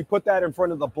 when you put that in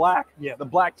front of the black, the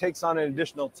black takes on an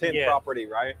additional tint property,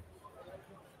 right?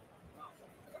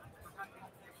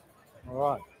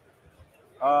 All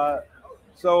right.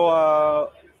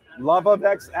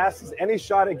 LavaVex asks, any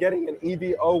shot at getting an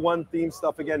EVA-01 theme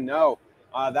stuff again? No.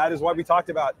 That is what we talked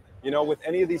about. You know, with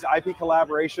any of these IP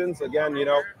collaborations, again, you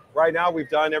know, right now we've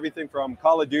done everything from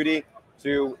Call of Duty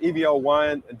to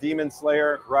EVA-01, Demon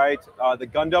Slayer, right? The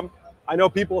Gundam. I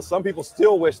know some people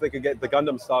still wish they could get the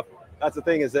Gundam stuff. That's the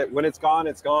thing, is that when it's gone,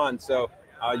 it's gone. So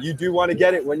you do want to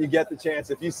get it when you get the chance.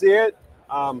 If you see it,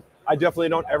 I definitely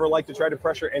don't ever like to try to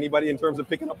pressure anybody in terms of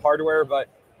picking up hardware, but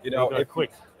you know,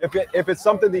 if it's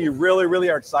something that you really, really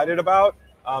are excited about,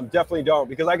 definitely don't,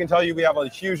 because I can tell you we have a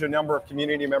huge number of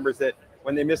community members that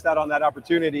when they missed out on that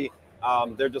opportunity,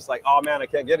 they're just like, oh man, I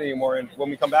can't get it anymore. And when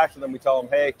we come back to them, we tell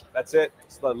them, hey, that's it.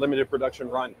 It's the limited production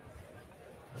run.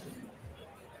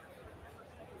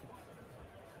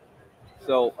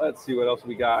 So let's see what else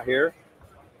we got here.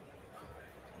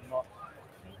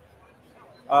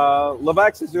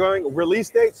 Levex is doing release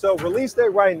date. So release date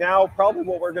right now, probably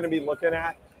what we're going to be looking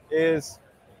at is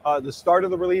the start of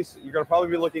the release. You're going to probably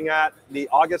be looking at the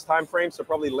August timeframe, so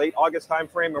probably late August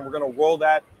timeframe, and we're going to roll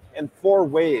that in 4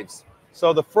 waves.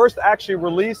 So the first actually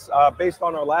release, based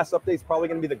on our last update, is probably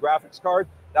going to be the graphics card.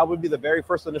 That would be the very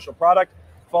first initial product,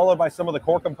 followed by some of the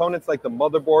core components like the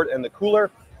motherboard and the cooler.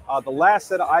 The last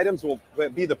set of items will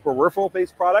be the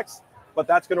peripheral-based products, but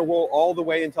that's going to roll all the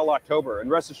way until October.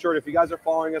 And rest assured, if you guys are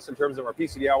following us in terms of our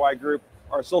PCDIY group,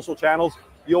 our social channels,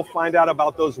 you'll find out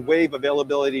about those wave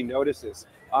availability notices.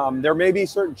 There may be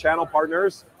certain channel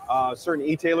partners, certain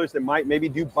e-tailers that might maybe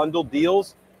do bundled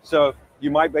deals. So you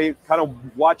might be kind of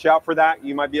watch out for that.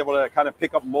 You might be able to kind of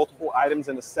pick up multiple items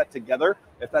in a set together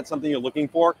if that's something you're looking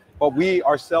for. But we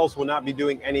ourselves will not be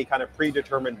doing any kind of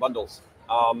predetermined bundles.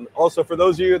 Also, for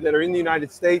those of you that are in the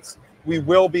United States, we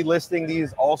will be listing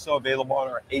these also available on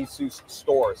our ASUS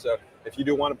store. So if you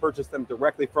do want to purchase them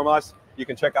directly from us, you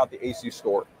can check out the ASUS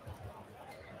store.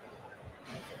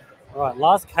 All right,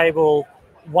 last cable.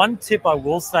 One tip I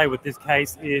will say with this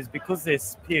case is because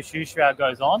this PSU shroud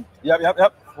goes on,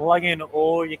 plug in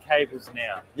all your cables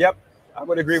now. Yep, I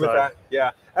would agree with that.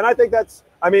 Yeah, and I think that's,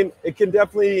 I mean, it can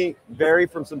definitely vary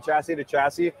from some chassis to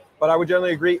chassis, but I would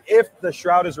generally agree if the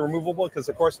shroud is removable, because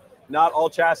of course, not all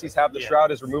chassis have the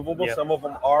shroud is removable. Some of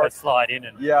them are. They slide in.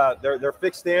 And they're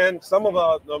fixed in. Some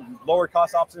of the lower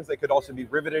cost options, they could also be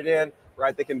riveted in,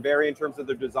 right? They can vary in terms of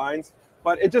their designs,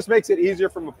 but it just makes it easier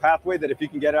from a pathway that if you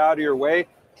can get it out of your way,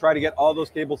 try to get all those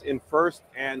cables in first,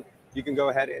 and you can go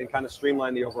ahead and kind of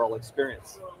streamline the overall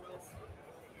experience.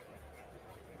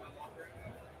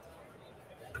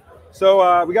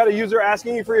 So we got a user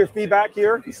asking you for your feedback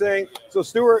here. He's saying, so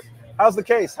Stuart, how's the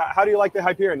case? How do you like the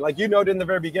Hyperion? Like you noted in the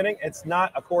very beginning, it's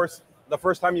not, of course, the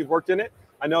first time you've worked in it.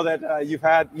 I know that you've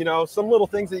had, you know, some little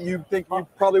things that you think you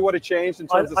probably would have changed in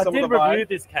terms of some of the I did review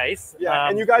this case. Yeah,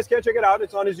 and you guys can check it out.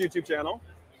 It's on his YouTube channel.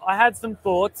 I had some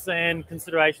thoughts and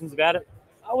considerations about it.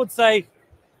 I would say,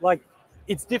 like,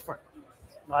 it's different.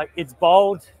 Like, it's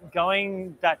bold,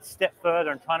 going that step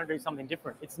further and trying to do something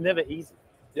different. It's never easy.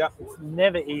 Yeah. It's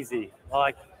never easy.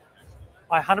 Like,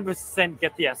 I 100%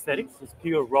 get the aesthetics. It's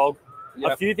pure ROG.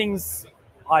 Yep. A few things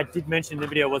I did mention in the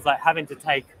video was like having to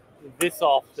take this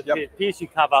off, the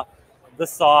PSU cover, the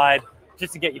side,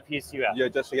 just to get your PSU out. Yeah,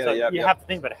 just to get so it. You have to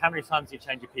think about it. How many times you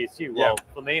change your PSU? Well,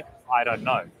 for me, I don't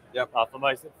know. Yep. For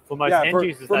most end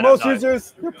users, for most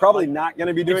users, they're probably not going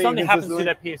to be doing. If something happens to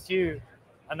their PSU,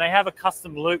 and they have a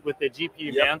custom loop with their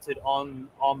GPU mounted on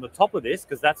the top of this,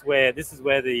 because this is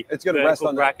where the it's going to rest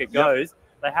on bracket goes.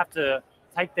 They have to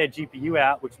take their GPU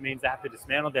out, which means they have to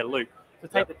dismantle their loop to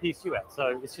take the PSU out.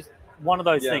 So it's just one of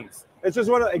those things. It's just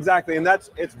exactly, and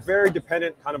it's very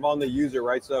dependent kind of on the user,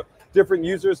 right? So different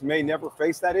users may never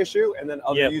face that issue, and then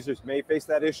other users may face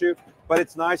that issue. But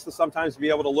it's nice to sometimes be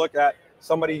able to look at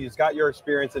somebody who's got your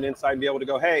experience and insight and be able to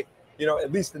go, hey, you know,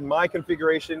 at least in my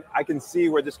configuration, I can see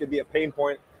where this could be a pain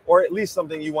point, or at least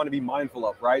something you want to be mindful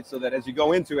of, right? So that as you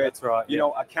go into it, you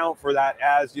know, account for that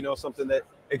as, you know, something that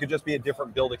it could just be a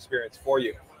different build experience for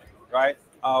you, right?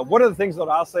 One of the things that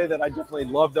I'll say that I definitely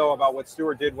love, though, about what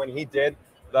Stuart did when he did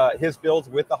his builds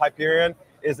with the HYPERION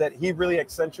is that he really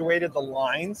accentuated the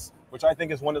lines, which I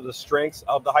think is one of the strengths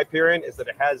of the HYPERION, is that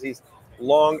it has these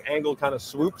long angle kind of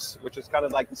swoops, which is kind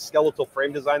of like the skeletal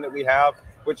frame design that we have,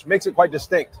 which makes it quite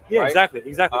distinct. Yeah, right? exactly.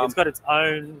 It's got its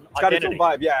own identity. Got its own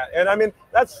vibe, yeah. And I mean,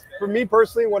 that's, for me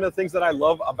personally, one of the things that I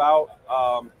love about,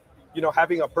 you know,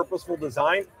 having a purposeful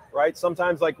design, right?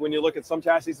 Sometimes, like when you look at some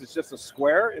chassis, it's just a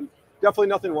square, and definitely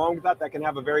nothing wrong with that. That can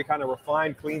have a very kind of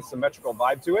refined, clean, symmetrical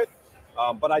vibe to it.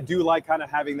 But I do like kind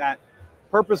of having that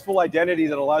purposeful identity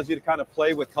that allows you to kind of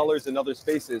play with colors in other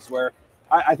spaces, where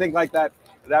I think like that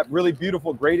really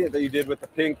beautiful gradient that you did with the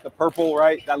pink, the purple,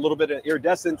 right? That little bit of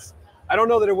iridescence. I don't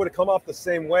know that it would have come off the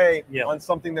same way on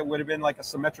something that would have been like a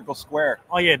symmetrical square.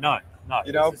 Oh yeah, no.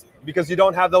 You know, because you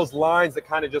don't have those lines that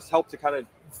kind of just help to kind of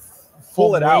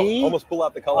pull it out, almost pull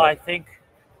out the color. I think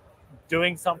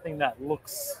doing something that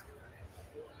looks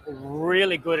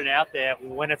really good and out there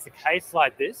when it's a case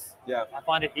like this, I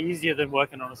find it easier than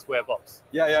working on a square box.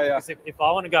 Because if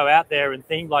I want to go out there and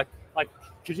think like,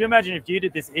 could you imagine if you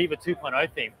did this EVA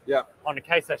 2.0 theme on a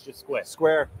case that's just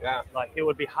square? Like it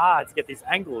would be hard to get these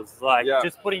angles. Like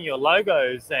just putting your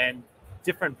logos and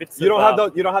different bits. You don't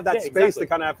have that space to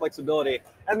kind of have flexibility.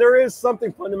 And there is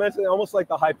something fundamentally almost like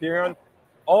the HYPERION,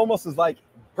 almost is like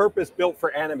purpose built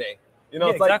for anime. You know,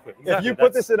 it's like if you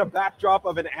put this in a backdrop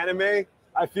of an anime,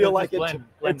 I feel like it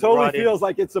totally feels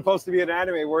like it's supposed to be an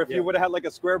anime, where if you would have had like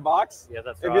a square box,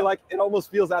 it'd be like, it almost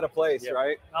feels out of place,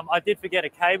 right? I did forget a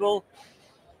cable.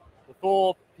 The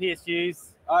Thor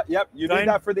PSUs. You need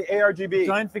that for the ARGB.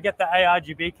 Don't forget the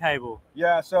ARGB cable.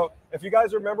 Yeah, so if you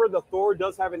guys remember, the Thor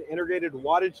does have an integrated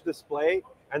wattage display,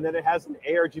 and then it has an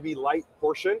ARGB light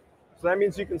portion. So that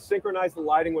means you can synchronize the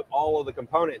lighting with all of the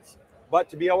components. But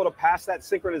to be able to pass that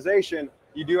synchronization,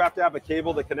 you do have to have a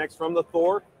cable that connects from the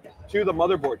Thor to the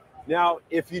motherboard. Now,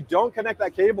 if you don't connect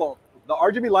that cable, the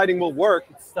RGB lighting will work,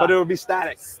 but it will be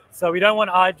static. So we don't want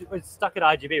it's stuck at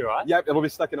RGB, right? Yep, it'll be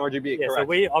stuck in RGB, correct. So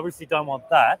we obviously don't want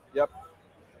that. Yep.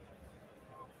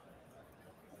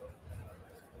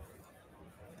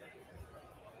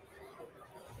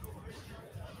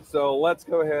 So let's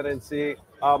go ahead and see.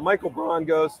 Michael Braun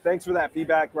goes, thanks for that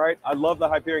feedback, right? I love the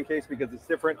HYPERION case because it's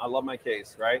different. I love my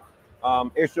case, right?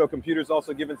 Astro Computers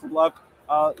also giving some love.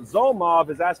 Zolmov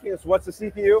is asking us, what's the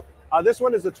CPU? This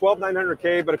one is a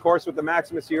 12900K, but of course with the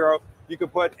Maximus Hero, you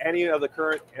could put any of the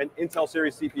current Intel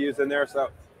series CPUs in there. So,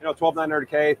 you know,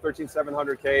 12900K,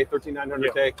 13700K,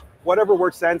 13900K, whatever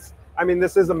works sense. I mean,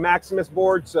 this is a Maximus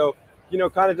board, so, you know,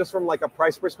 kind of just from like a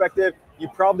price perspective, you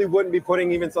probably wouldn't be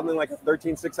putting even something like a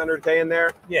 13600K in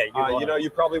there. Yeah, you know, you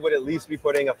probably would at least be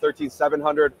putting a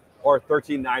 13700 or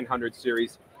 13900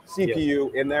 series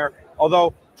CPU in there.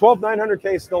 Although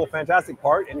 12900K is still a fantastic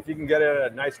part, and if you can get it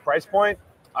at a nice price point,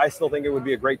 I still think it would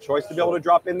be a great choice to be able to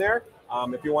drop in there.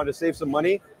 If you want to save some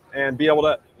money and be able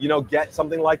to, you know, get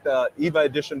something like the EVA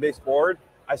edition based board,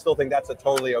 I still think that's a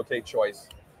totally okay choice.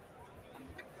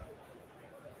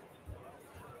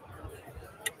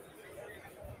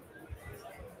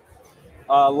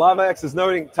 Lava X is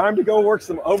noting, time to go work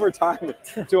some overtime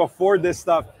to afford this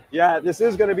stuff. Yeah, this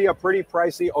is going to be a pretty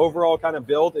pricey overall kind of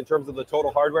build in terms of the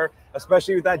total hardware,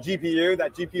 especially with that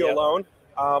GPU alone.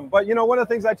 But, you know, one of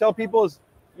the things I tell people is,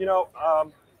 you know,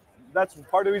 that's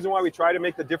part of the reason why we try to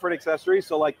make the different accessories.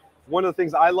 So, like, one of the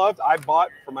things I bought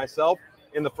for myself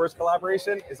in the first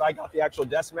collaboration is I got the actual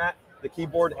desk mat, the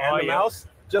keyboard, and the mouse,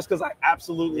 just because I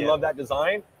absolutely love that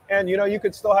design. And, you know, you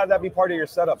could still have that be part of your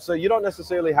setup. So you don't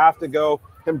necessarily have to go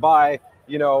and buy,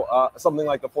 you know, something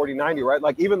like the 4090, right?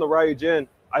 Like even the RYUJIN,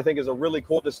 I think is a really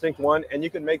cool, distinct one. And you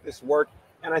can make this work.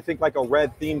 And I think like a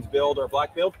red themed build or a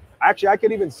black build. Actually, I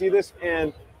could even see this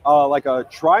in like a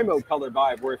tri-mode color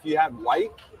vibe, where if you had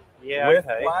white with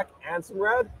okay. black and some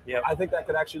red, Yep. I think that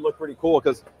could actually look pretty cool,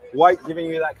 because white giving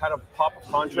you that kind of pop of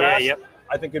contrast, yep.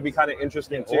 I think could be kind of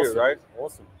interesting too, Awesome. right?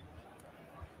 Awesome.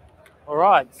 All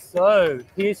right, so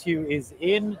PSU is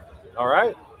in. All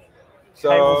right. So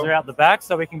Cables are out the back,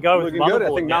 so we can go with looking good. I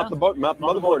motherboard think now. mount the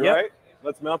motherboard, yep. right?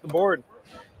 Let's mount the board.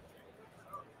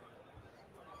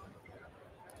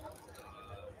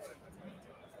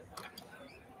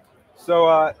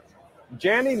 So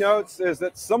Janny notes is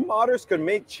that some modders could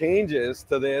make changes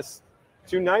to this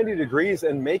to 90 degrees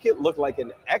and make it look like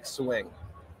an X-Wing.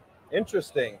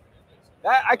 Interesting.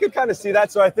 I could kind of see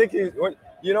that. So I think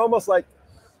you'd almost like,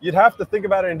 you'd have to think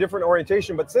about it in different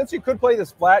orientation. But since you could play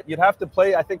this flat, you'd have to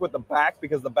play, I think, with the back,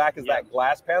 because the back is that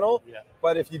glass panel. Yeah.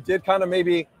 But if you did kind of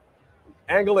maybe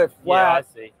angle it flat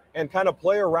and kind of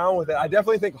play around with it, I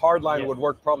definitely think hardline would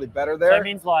work probably better there. So that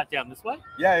means light down this way?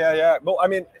 Yeah. Well, I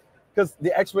mean, because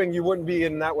the X-Wing, you wouldn't be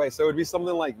in that way. So it would be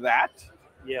something like that.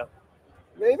 Yeah.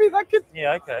 Maybe that could.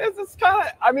 Yeah, okay. It's kind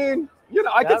of, I mean, you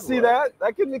know, I could see that.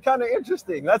 That could be kind of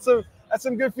interesting. That's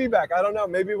some good feedback. I don't know.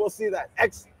 Maybe we'll see that.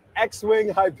 X-Wing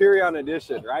Hyperion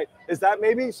Edition, right? Is that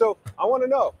maybe? So I want to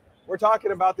know. We're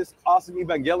talking about this awesome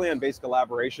Evangelion-based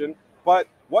collaboration, but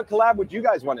what collab would you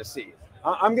guys want to see?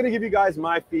 I'm going to give you guys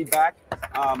my feedback.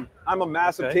 I'm a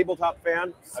massive tabletop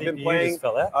fan. I've been playing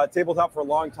tabletop for a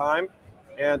long time.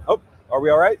 And, oh, are we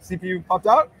all right? CPU popped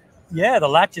out? Yeah, the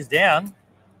latch is down.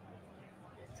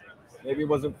 Maybe it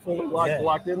wasn't fully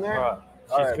locked in there. All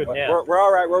right. Good now. We're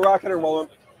all right. We're rocking and rolling.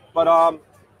 But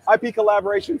IP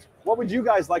collaborations, what would you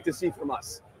guys like to see from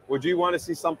us? Would you want to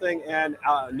see something in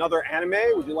another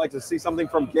anime? Would you like to see something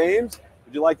from games?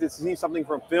 Would you like to see something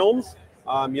from films?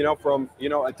 You know, from, you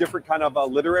know, a different kind of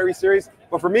literary series?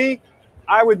 But for me,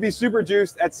 I would be super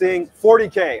juiced at seeing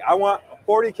 40K. I want a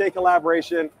 40K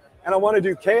collaboration, and I want to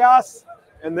do Chaos,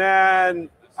 and then,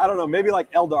 I don't know, maybe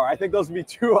like Eldar. I think those would be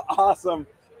two awesome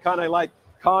kind of like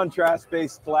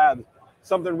contrast-based collabs.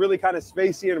 Something really kind of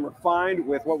spacey and refined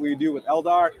with what we do with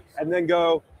Eldar, and then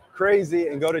go crazy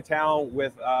and go to town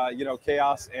with, you know,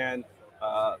 Chaos and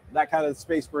that kind of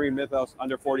Space Marine mythos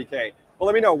under 40K. Well,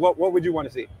 let me know, what would you want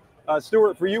to see?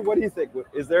 Stuart, for you, what do you think?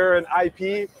 Is there an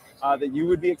IP that you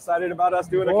would be excited about us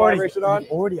doing a collaboration on? You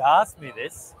already asked me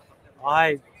this.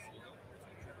 I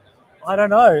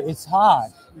don't know. It's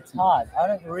hard. I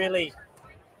don't really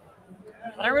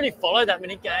follow that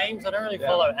many games. I don't really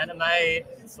follow anime.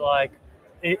 It's like,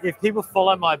 if people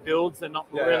follow my builds, they're not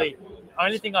really. The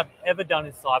only thing I've ever done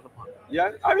is Cyberpunk.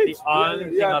 Yeah, I mean, the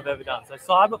only thing I've ever done. So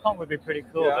Cyberpunk would be pretty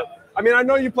cool. Yeah. But I mean, I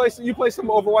know you play some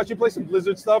Overwatch, you play some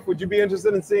Blizzard stuff. Would you be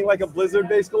interested in seeing like a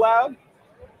Blizzard-based collab?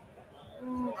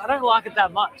 I don't like it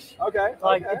that much. Okay.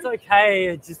 Like, it's okay.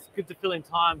 It's just good to fill in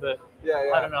time, but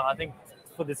yeah. I don't know. I think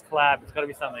for this collab, it's got to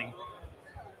be something.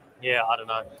 Yeah, I don't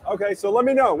know. Okay, so let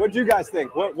me know. What do you guys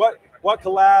think? What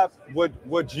collab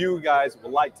would you guys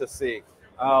like to see?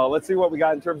 Let's see what we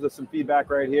got in terms of some feedback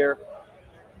right here.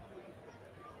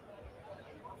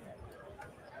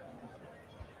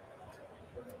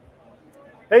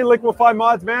 Hey, Liquefy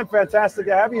Mods, man. Fantastic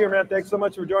to have you here, man. Thanks so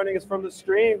much for joining us from the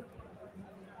stream.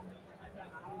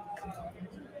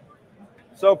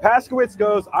 So Paskowitz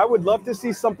goes, I would love to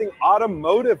see something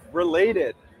automotive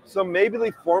related. So maybe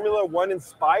like Formula One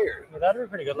inspired. Yeah, that'd be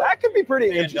pretty good. That could be pretty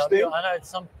BMW. interesting. I know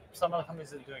some other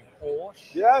companies are doing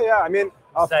Porsche. Yeah. I mean,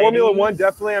 Formula One,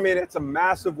 definitely. I mean, it's a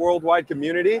massive worldwide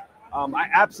community. I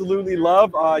absolutely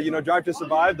love, you know, Drive to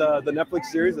Survive, the Netflix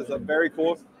series. It's a very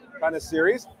cool kind of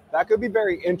series. That could be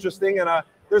very interesting. And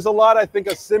there's a lot, I think,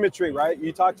 of symmetry, right?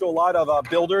 You talk to a lot of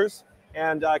builders,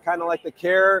 and kind of like the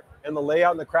care and the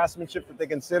layout and the craftsmanship that they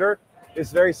consider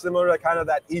is very similar to kind of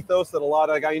that ethos that a lot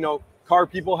of, you know, car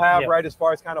people have, right? As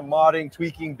far as kind of modding,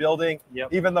 tweaking, building,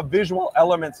 even the visual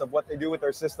elements of what they do with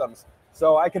their systems.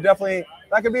 So I could definitely,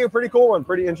 that could be a pretty cool one,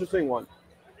 pretty interesting one.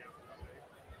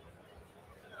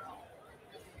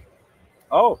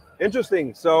 Oh,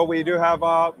 interesting. So we do have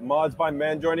Mods by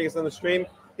Men joining us on the stream.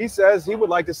 He says he would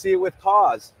like to see it with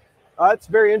Cause. It's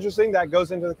very interesting. That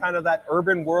goes into the kind of that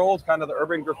urban world, kind of the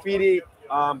urban graffiti,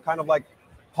 kind of like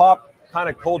pop kind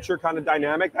of culture kind of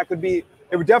dynamic. That could be,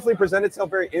 it would definitely present itself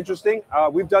very interesting.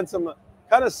 We've done some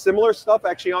kind of similar stuff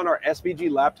actually on our SVG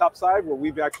laptop side, where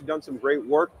we've actually done some great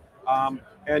work.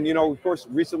 And, you know, of course,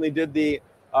 recently did the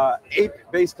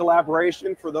ape-based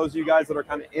collaboration for those of you guys that are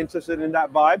kind of interested in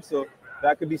that vibe. So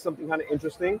that could be something kind of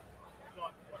interesting.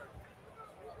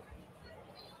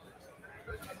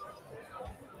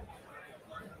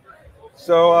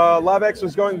 So LoveX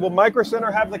was going, will Micro Center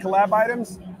have the collab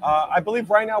items? I believe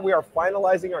right now we are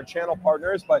finalizing our channel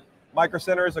partners, but Micro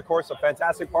Center is, of course, a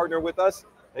fantastic partner with us.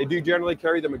 They do generally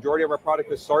carry the majority of our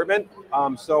product assortment,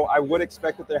 so I would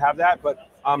expect that they have that, but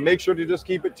make sure to just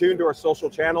keep it tuned to our social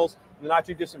channels. In the not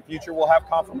too distant future, we'll have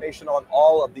confirmation on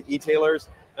all of the e-tailers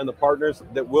and the partners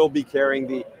that will be carrying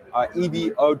the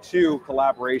EVA-02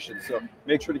 collaboration, so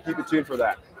make sure to keep it tuned for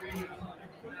that.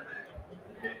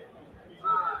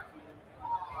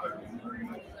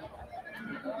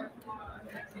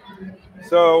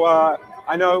 So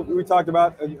I know we talked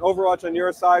about Overwatch on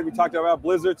your side. We talked about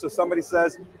Blizzard. So somebody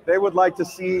says they would like to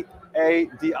see a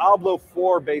Diablo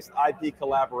 4 based IP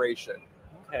collaboration.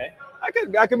 Okay.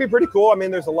 That could be pretty cool. I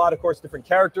mean, there's a lot, of course, different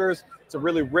characters. It's a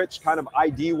really rich kind of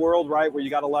ID world, right, where you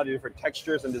got a lot of different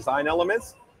textures and design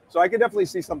elements. So I could definitely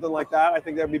see something like that. I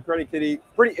think that would be pretty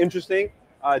interesting,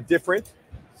 different.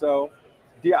 So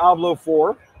Diablo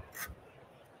 4.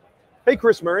 Hey,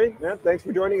 Chris Murray. Yeah, thanks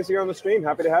for joining us here on the stream.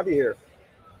 Happy to have you here.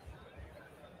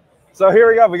 So here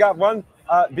we go. We got one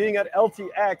being at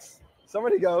LTX.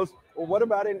 Somebody goes, well, what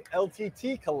about an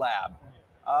LTT collab?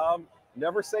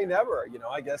 Never say never. You know,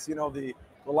 I guess, you know, the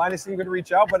Linus team could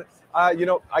reach out, but you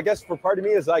know, I guess for part of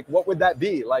me is like, what would that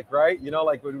be? Like, right? You know,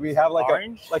 like, would we have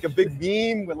like a big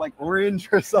beam with like orange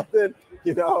or something?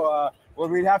 You know, would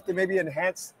we have to maybe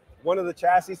enhance one of the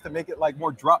chassis to make it like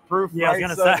more drop proof? Yeah, right? I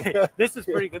was gonna say this is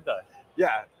pretty good though.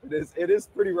 Yeah, it is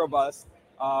pretty robust.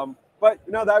 But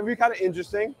you know, that would be kind of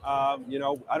interesting. You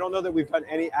know, I don't know that we've done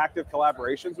any active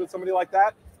collaborations with somebody like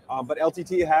that, but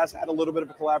LTT has had a little bit of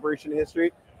a collaboration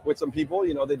history with some people.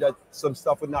 You know, they did some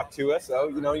stuff with Noctua, so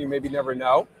you know, you maybe never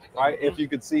know, right? If you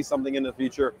could see something in the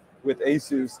future with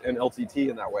ASUS and LTT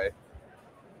in that way.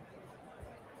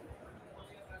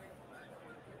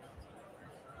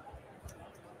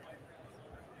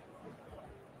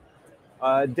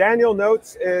 Daniel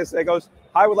notes it goes,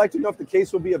 I would like to know if the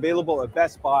case will be available at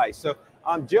Best Buy. So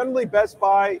generally Best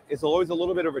Buy is always a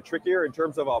little bit of a trickier in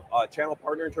terms of a channel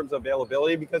partner in terms of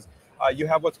availability, because you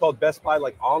have what's called Best Buy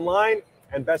like online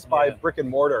and Best Buy brick and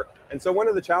mortar. And so one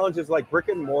of the challenges, like brick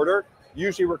and mortar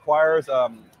usually requires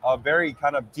a very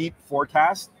kind of deep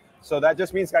forecast. So that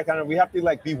just means we have to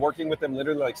like be working with them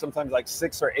literally like sometimes like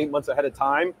 6 or 8 months ahead of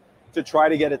time to try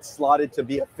to get it slotted to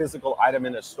be a physical item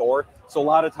in a store. So a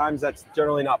lot of times that's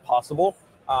generally not possible.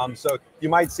 So you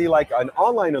might see like an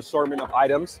online assortment of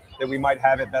items that we might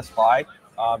have at Best Buy.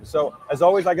 So as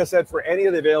always, like I said, for any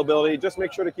of the availability, just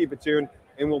make sure to keep it tuned,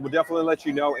 and we'll definitely let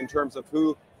you know in terms of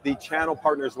who the channel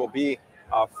partners will be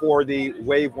for the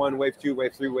Wave 1, Wave 2,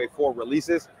 Wave 3, Wave 4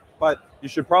 releases. But you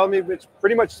should probably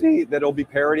pretty much see that it'll be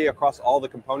parity across all the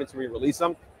components when we release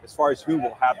them as far as who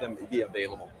will have them be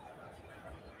available.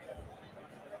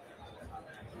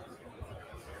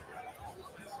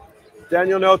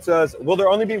 Daniel notes says, will there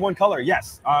only be one color?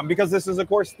 Yes, because this is, of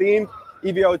course, themed.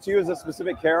 EVA-02 is a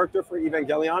specific character for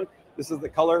Evangelion. This is the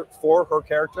color for her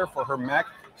character, for her mech.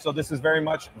 So this is very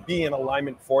much be in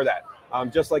alignment for that.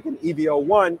 Just like in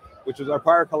EVA-01, which was our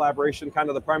prior collaboration, kind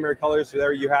of the primary colors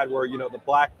there you had were, you know, the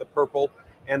black, the purple,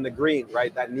 and the green,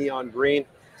 right? That neon green.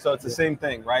 So it's the same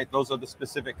thing, right? Those are the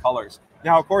specific colors.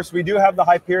 Now, of course, we do have the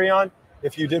HYPERION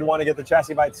if you did want to get the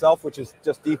chassis by itself, which is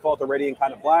just default already in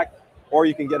kind of black. Or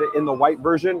you can get it in the white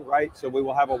version, right? So we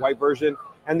will have a white version.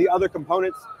 And the other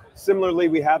components, similarly,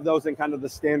 we have those in kind of the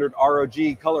standard ROG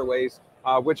colorways,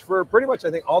 which for pretty much,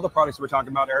 I think, all the products we're talking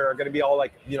about are going to be all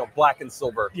like, you know, black and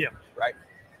silver. Yeah. Right?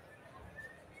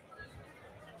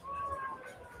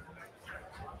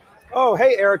 Oh,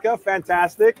 hey, Erica.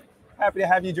 Fantastic. Happy to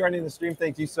have you joining the stream.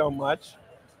 Thank you so much.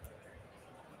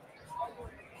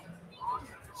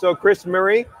 So Chris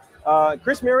Murray,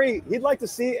 he'd like to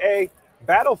see a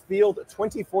Battlefield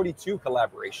 2042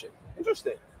 collaboration.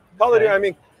 Interesting. Call of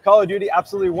Duty,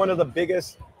 absolutely one of the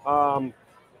biggest, Battlefield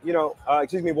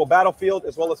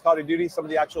as well as Call of Duty, some of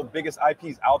the actual biggest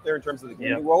IPs out there in terms of the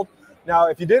gaming world. Now,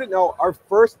 if you didn't know, our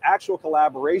first actual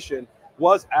collaboration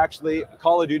was actually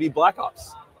Call of Duty Black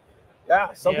Ops.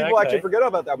 Yeah, some people actually forget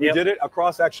about that. We did it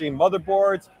across actually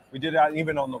motherboards. We did that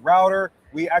even on the router.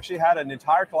 We actually had an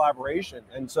entire collaboration.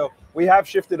 And so we have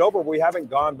shifted over. We haven't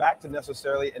gone back to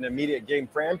necessarily an immediate game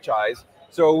franchise.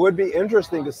 So it would be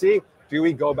interesting to see, do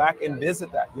we go back and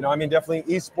visit that? You know, I mean, definitely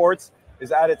esports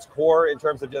is at its core in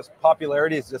terms of just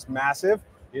popularity. It's just massive,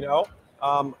 you know.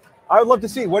 I would love to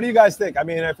see. What do you guys think? I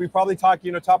mean, if we probably talk,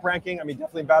 you know, top ranking, I mean,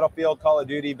 definitely Battlefield, Call of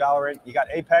Duty, Valorant. You got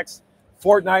Apex.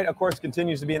 Fortnite, of course,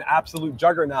 continues to be an absolute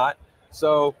juggernaut.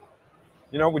 So,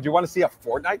 you know, would you want to see a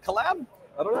Fortnite collab?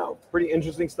 I don't know. Pretty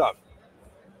interesting stuff.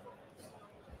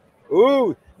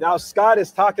 Ooh, now Scott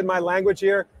is talking my language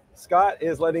here. Scott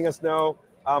is letting us know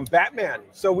Batman.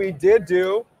 So we did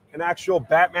do an actual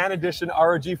Batman edition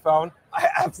ROG phone. I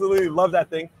absolutely love that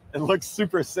thing. It looks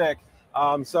super sick.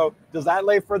 So does that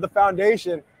lay for the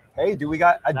foundation Hey, do we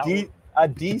got a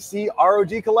DC ROG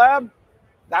collab?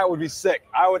 That would be sick.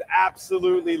 I would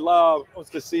absolutely love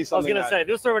to see something. I was gonna say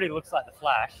this already looks like the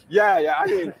Flash. Yeah, yeah.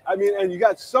 I mean, and you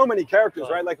got so many characters,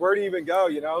 right? Like, where do you even go?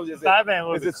 You know, is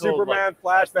it Superman, like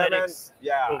Flash, Batman?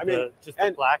 Yeah, I mean, just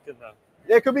the black and the.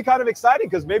 It could be kind of exciting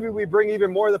because maybe we bring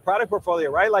even more of the product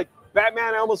portfolio, right? Like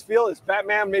Batman, I almost feel is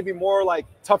Batman maybe more like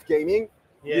tough gaming,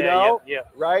 you know,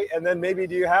 right? And then maybe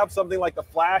do you have something like the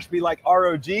Flash be like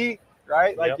ROG,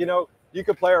 right? Like you know. You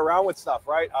could play around with stuff,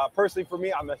 right? Personally, for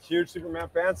me, I'm a huge Superman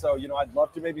fan, so you know I'd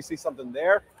love to maybe see something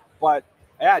there. But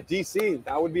yeah, DC,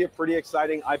 that would be a pretty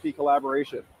exciting IP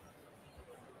collaboration.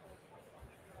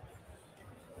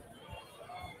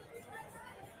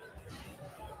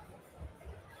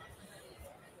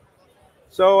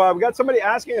 So we got somebody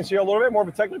asking us here a little bit more of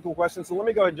a technical question, so let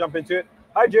me go ahead and jump into it.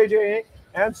 Hi, JJ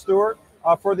and Stuart.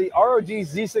 For the ROG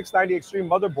Z690 Extreme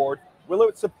motherboard, will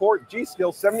it support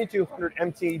G.Skill 7200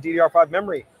 MT DDR5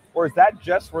 memory, or is that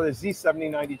just for the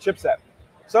Z7090 chipset?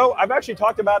 So I've actually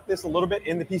talked about this a little bit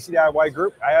in the PCDIY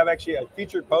group. I have actually a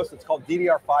featured post that's called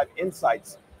DDR5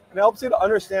 Insights, and it helps you to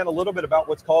understand a little bit about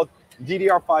what's called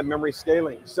DDR5 memory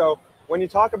scaling. So when you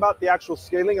talk about the actual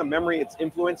scaling of memory, it's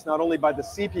influenced not only by the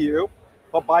CPU,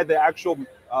 but by the actual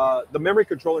the memory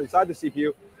controller inside the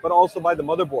CPU, but also by the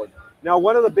motherboard. Now,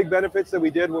 one of the big benefits that we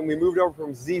did when we moved over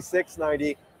from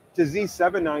Z690 to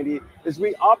Z790 is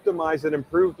we optimized and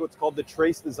improved what's called the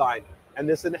trace design. And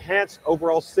this enhanced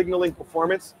overall signaling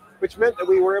performance, which meant that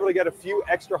we were able to get a few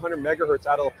extra 100 megahertz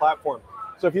out of the platform.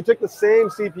 So if you took the same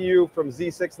CPU from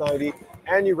Z690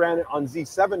 and you ran it on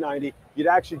Z790, you'd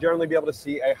actually generally be able to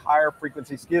see a higher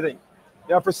frequency scaling.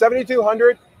 Now for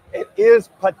 7200, it is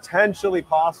potentially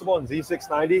possible in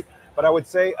Z690, but I would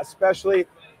say especially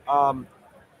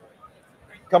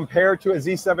compared to a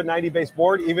Z790 based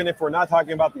board, even if we're not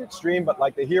talking about the Extreme, but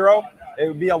like the Hero, it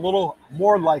would be a little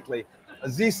more likely. A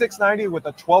Z690 with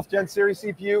a 12th gen series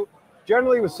CPU,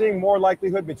 generally we're seeing more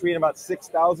likelihood between about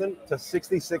 6,000 to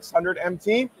 6,600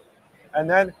 MT. And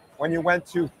then when you went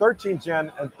to 13th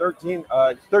gen and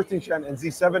 13th gen and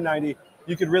Z790,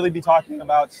 you could really be talking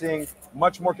about seeing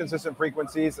much more consistent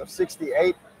frequencies of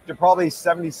 68 to probably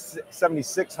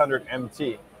 7,600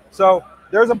 MT. So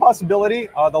there's a possibility.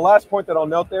 The last point that I'll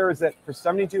note there is that for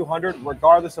 7200,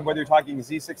 regardless of whether you're talking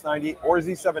Z690 or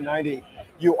Z790,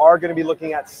 you are going to be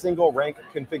looking at single rank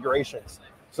configurations.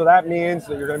 So that means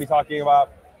that you're going to be talking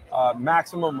about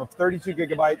maximum of 32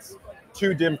 gigabytes,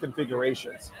 2 DIMM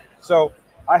configurations. So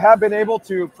I have been able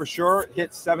to, for sure,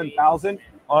 hit 7,000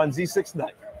 on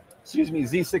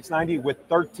Z690 with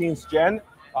 13th gen.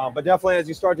 But definitely as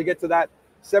you start to get to that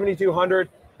 7200,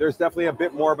 there's definitely a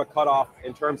bit more of a cutoff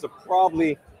in terms of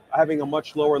probably having a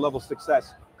much lower level of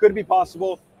success. Could be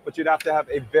possible, but you'd have to have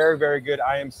a very, very good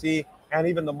IMC, and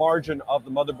even the margin of the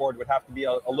motherboard would have to be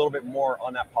a little bit more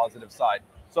on that positive side.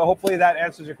 So hopefully that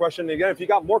answers your question. And again, if you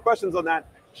got more questions on that,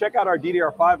 check out our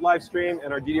DDR5 live stream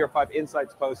and our DDR5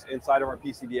 Insights post inside of our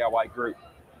PCDIY group.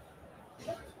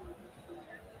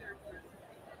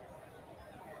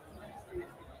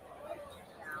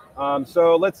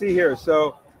 So let's see here.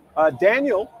 So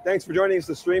Daniel, thanks for joining us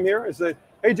to stream here. Is that,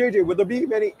 hey JJ, will there be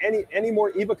any more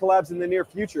EVA collabs in the near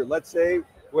future? Let's say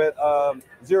with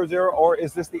 00, or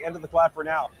is this the end of the collab for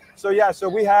now? So yeah, so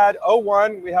we had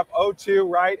 01, we have 02,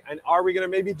 right? And are we going to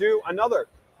maybe do another?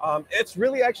 It's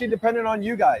really actually dependent on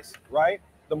you guys, right?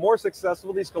 The more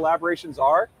successful these collaborations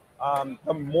are,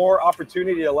 the more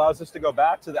opportunity it allows us to go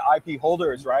back to the IP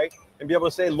holders, right? And be able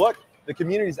to say, look, the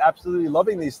community is absolutely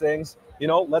loving these things. You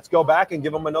know, let's go back and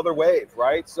give them another wave,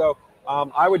 right? So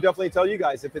I would definitely tell you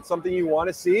guys, if it's something you want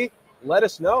to see, let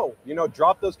us know. You know,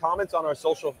 drop those comments on our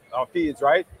social feeds,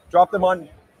 right? Drop them on,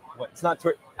 it's not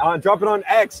Twitter, drop it on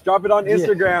X, drop it on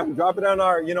Instagram, drop it on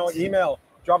our, you know, email,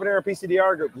 drop it in our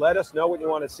PCDR group. Let us know what you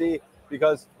want to see,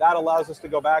 because that allows us to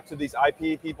go back to these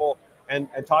IP people and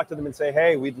talk to them and say,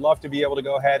 hey, we'd love to be able to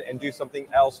go ahead and do something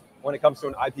else when it comes to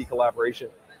an IP collaboration.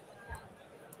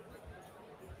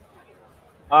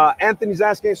 Anthony's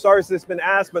asking, sorry if this has been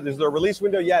asked, but is there a release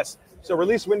window? Yes. So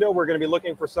release window, we're going to be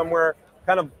looking for somewhere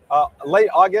kind of late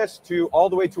August to all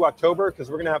the way to October,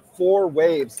 because we're going to have 4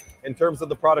 waves in terms of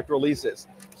the product releases.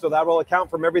 So that will account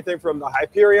from everything from the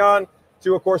HYPERION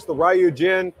to, of course, the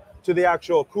RYUJIN, to the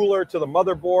actual cooler, to the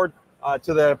motherboard,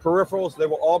 to the peripherals. They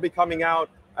will all be coming out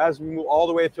as we move all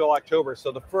the way until October.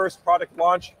 So the first product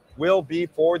launch will be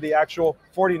for the actual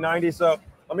 4090. So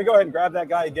let me go ahead and grab that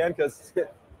guy again, because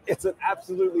it's an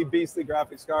absolutely beastly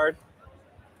graphics card.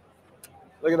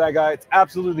 Look at that guy. It's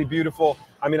absolutely beautiful.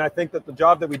 I mean, I think that the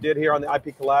job that we did here on the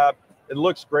IP collab, it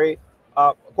looks great.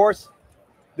 Of course,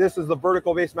 this is the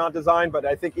vertical base mount design, but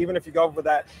I think even if you go for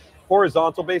that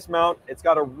horizontal base mount. It's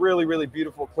got a really, really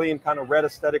beautiful, clean kind of red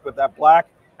aesthetic with that black.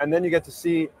 And then you get to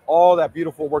see all that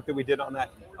beautiful work that we did on that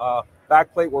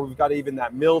back plate, where we've got even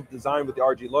that milled design with the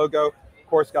RG logo. Of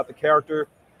course, got the character,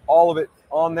 all of it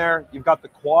on there. You've got the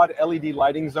quad LED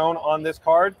lighting zone on this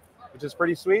card, which is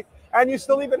pretty sweet. And you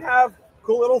still even have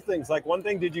cool little things. Like one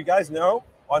thing, did you guys know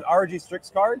on ROG Strix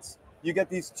cards, you get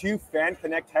these 2 fan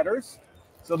connect headers?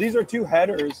 So these are 2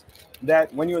 headers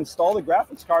that when you install the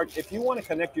graphics card, if you want to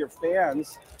connect your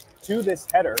fans to this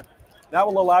header, that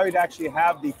will allow you to actually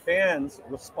have the fans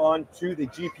respond to the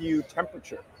GPU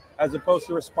temperature, as opposed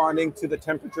to responding to the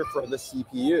temperature for the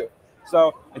CPU.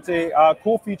 So it's a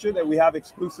cool feature that we have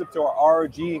exclusive to our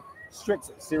ROG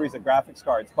Strix series of graphics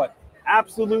cards, but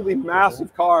absolutely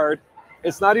massive card.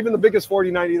 It's not even the biggest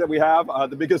 4090 that we have.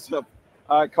 The biggest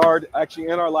card actually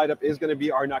in our lineup is going to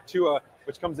be our Noctua,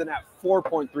 which comes in at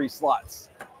 4.3 slots.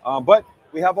 But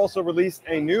we have also released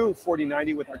a new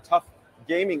 4090 with our Tough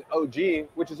Gaming OG,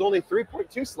 which is only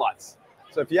 3.2 slots.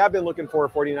 So if you have been looking for a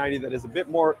 4090 that is a bit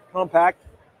more compact,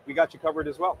 we got you covered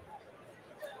as well.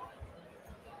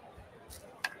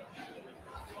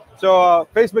 So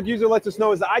Facebook user lets us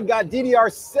know is I got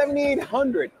DDR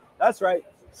 7800. That's right,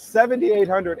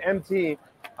 7800 MT,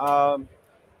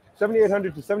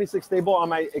 7800 to 76 stable on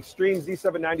my Extreme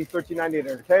Z790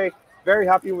 139800K. Very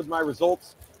happy with my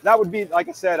results. That would be, like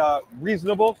I said,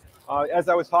 reasonable. As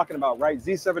I was talking about, right?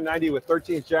 Z790 with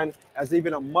 13th gen has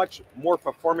even a much more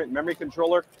performant memory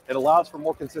controller. It allows for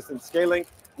more consistent scaling.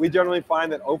 We generally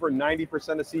find that over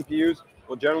 90% of CPUs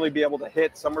will generally be able to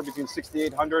hit somewhere between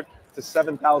 6,800 to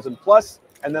 7,000 plus,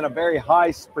 and then a very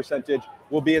high percentage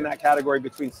will be in that category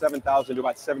between 7,000 to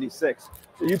about 76.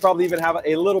 So you probably even have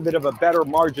a little bit of a better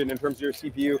margin in terms of your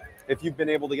CPU if you've been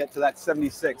able to get to that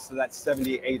 76 to that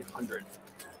 7,800.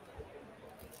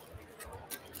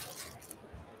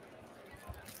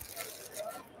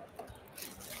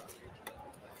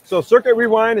 So Circuit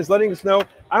Rewind is letting us know,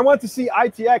 I want to see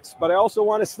ITX, but I also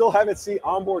want to still have it see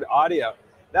onboard audio.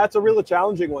 That's a really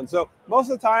challenging one. So most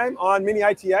of the time on Mini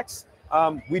ITX,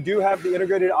 we do have the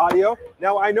integrated audio.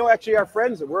 Now I know actually our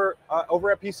friends that we're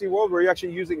over at PC World, we're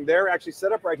actually using their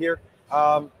setup right here.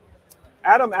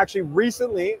 Adam actually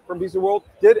recently from PC World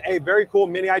did a very cool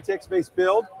Mini ITX based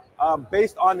build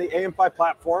based on the AM5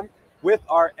 platform with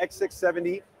our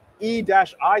X670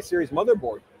 E-I series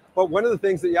motherboard. But one of the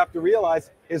things that you have to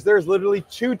realize is there's literally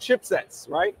 2 chipsets,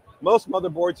 right? Most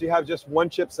motherboards, you have just 1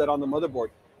 chipset on the motherboard.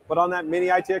 But on that Mini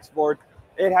ITX board,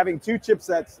 it having 2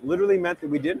 chipsets literally meant that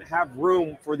we didn't have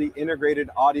room for the integrated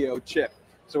audio chip.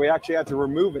 So we actually had to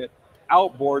remove it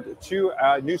outboard to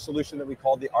a new solution that we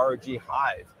called the ROG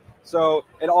Hive. So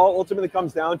it all ultimately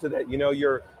comes down to that, you know,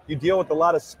 you deal with a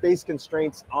lot of space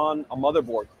constraints on a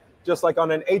motherboard. Just like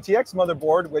on an ATX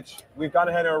motherboard, which we've gone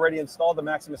ahead and already installed the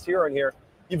Maximus Hero in here,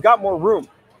 you've got more room.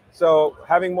 So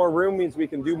having more room means we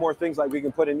can do more things, like we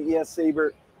can put an ESS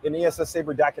Saber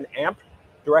DAC and amp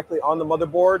directly on the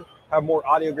motherboard, have more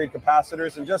audio grade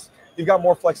capacitors, and just you've got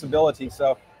more flexibility.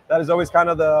 So that is always kind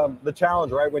of the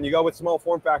challenge, right? When you go with small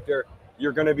form factor,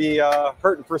 you're going to be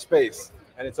hurting for space,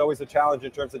 and it's always a challenge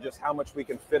in terms of just how much we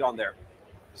can fit on there.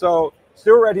 So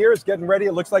Stuart right here is getting ready.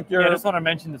 It looks like you're... Yeah, I just want to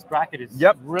mention this bracket is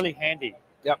really handy.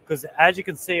 Yep. Because as you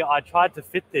can see, I tried to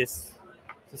fit this.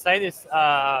 So say this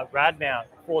rad mount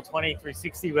 420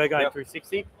 360, we're going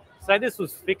 360. Say this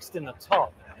was fixed in the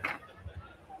top.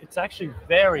 It's actually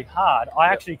very hard. I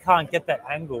actually can't get that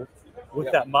angle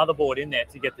with that motherboard in there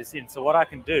to get this in. So what I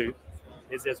can do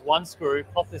is there's one screw,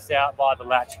 pop this out via the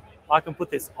latch. I can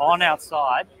put this on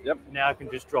outside. Now I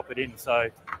can just drop it in. So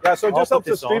yeah, so it just helps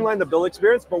to streamline the build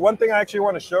experience. But one thing I actually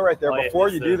want to show right there before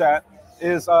you do that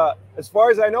is, as far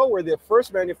as I know, we're the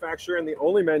first manufacturer and the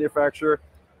only manufacturer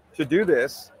to do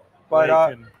this.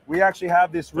 But we actually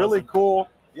have this really cool,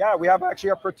 we have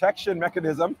actually a protection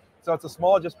mechanism. So it's a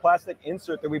small, just plastic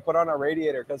insert that we put on our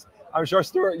radiator. Because I'm sure,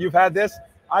 Stuart, you've had this.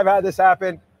 I've had this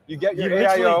happen. You get your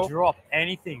AIO. You literally drop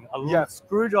anything, a little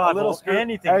screwdriver, a little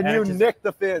anything, and you nick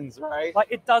the fins, right?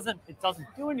 Like it doesn't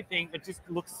do anything. It just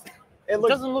looks. It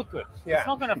doesn't look good. It's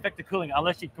not going to affect the cooling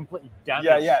unless you completely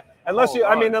damage. Unless you,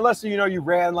 unless you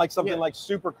ran like something like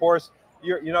super coarse.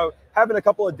 You're having a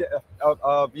couple of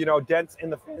dents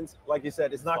in the fins, like you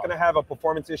said, it's not going to have a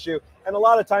performance issue. And a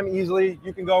lot of time, easily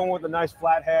you can go in with a nice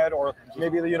flat head, or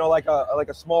maybe like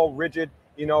a small rigid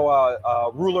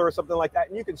ruler or something like that,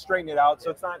 and you can straighten it out. So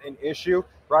it's not an issue,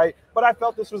 right? But I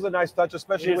felt this was a nice touch,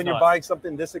 especially when you're buying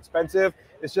something this expensive.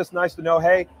 It's just nice to know,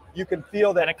 hey, you can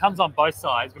feel that. And it comes on both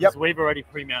sides because we've already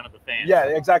pre-mounted the fan. Yeah,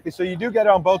 exactly. So you do get it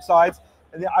on both sides.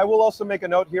 And I will also make a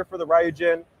note here for the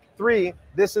RYUJIN 3.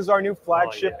 This is our new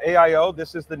flagship AIO.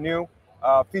 This is the new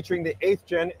featuring the 8th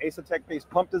gen ASUS-based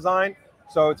pump design.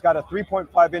 So it's got a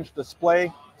 3.5-inch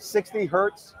display, 60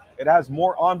 hertz. It has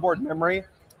more onboard memory.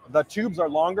 The tubes are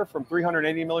longer, from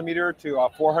 380 millimeter to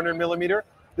 400 millimeter.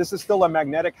 This is still a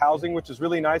magnetic housing, which is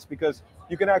really nice because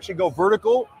you can actually go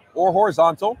vertical or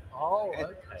horizontal. Oh,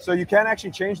 okay. So you can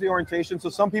actually change the orientation. So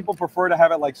some people prefer to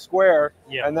have it like square,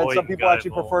 Yeah, and then some people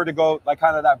actually prefer to go like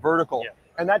kind of that vertical. Yeah.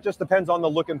 And that just depends on the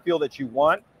look and feel that you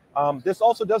want. This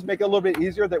also does make it a little bit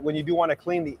easier that when you do want to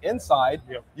clean the inside,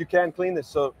 you can clean this.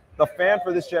 So the fan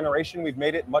for this generation, we've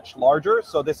made it much larger.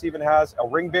 So this even has a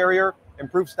ring barrier,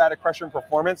 improved static pressure and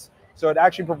performance. So it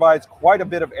actually provides quite a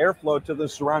bit of airflow to the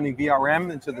surrounding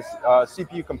VRM and to the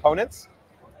CPU components.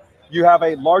 You have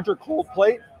a larger cold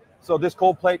plate. So this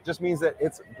cold plate just means that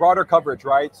it's broader coverage,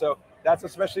 right? So that's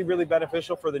especially really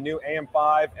beneficial for the new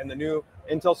AM5 and the new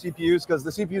Intel CPUs, because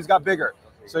the CPUs got bigger.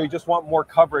 So you just want more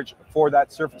coverage for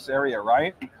that surface area,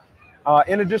 right?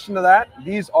 In addition to that,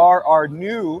 these are our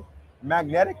new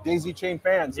magnetic daisy chain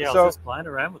fans. Yeah, so, I was just playing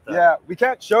around with that. Yeah, we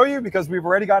can't show you because we've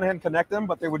already gone ahead and connect them,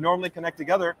 but they would normally connect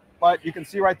together. But you can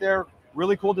see right there,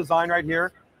 really cool design right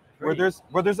here, where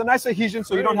there's a nice adhesion,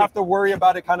 so you don't have to worry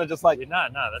about it kind of just like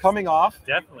that's coming off.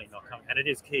 Definitely not coming, and it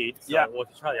is keyed. So, or if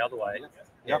you try the other way.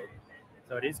 Yep.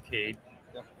 So it is keyed.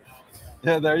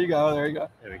 Yeah, there you go, there you go.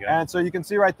 There we go. And so you can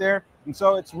see right there. And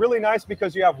so it's really nice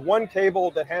because you have one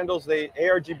cable that handles the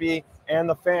ARGB and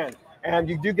the fan. And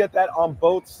you do get that on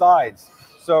both sides.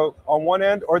 So on one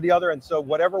end or the other. And so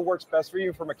whatever works best for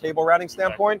you from a cable routing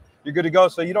standpoint, you're good to go.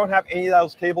 So you don't have any of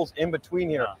those cables in between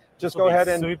here. No, just go ahead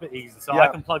and super easy. So I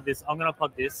can plug this. I'm going to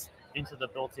plug this into the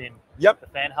built-in the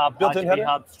fan hub, built-in RGB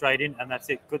hub straight in, and that's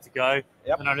it. Good to go.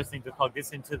 And I just need to plug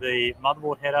this into the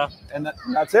motherboard header. And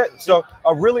that's it. So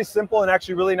a really simple and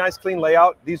actually really nice clean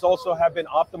layout. These also have been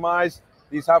optimized.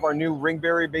 These have our new ring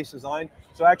barrier based design.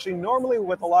 So actually normally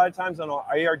with a lot of times on our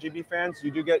ARGB fans, you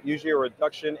do get usually a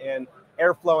reduction in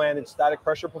airflow and in static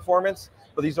pressure performance,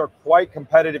 but these are quite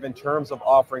competitive in terms of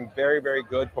offering very, very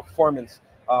good performance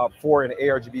for an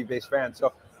ARGB based fan.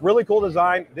 So really cool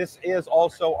design. This is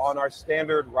also on our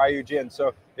standard RYUJIN.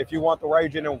 So if you want the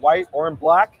RYUJIN in white or in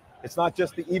black, it's not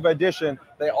just the EVA edition.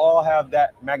 They all have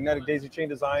that magnetic daisy chain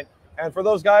design. And for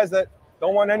those guys that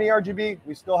don't want any RGB,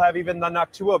 we still have even the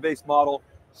Noctua based model.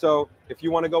 So if you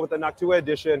want to go with the Noctua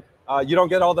edition, you don't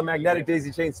get all the magnetic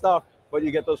daisy chain stuff, but you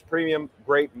get those premium,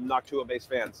 great Noctua based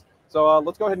fans. So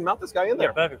let's go ahead and mount this guy in there.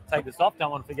 Yeah, perfect. Take this off.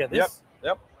 Don't want to forget this.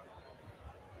 Yep.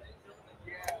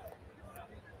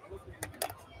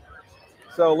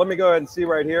 So let me go ahead and see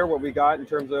right here what we got in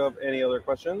terms of any other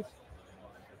questions.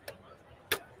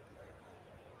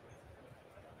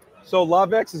 So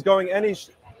LOVX is going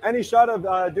any shot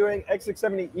of doing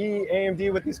X670E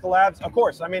AMD with these collabs? Of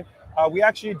course. I mean, we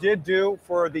actually did do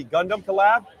for the Gundam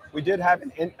collab. We did have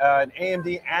an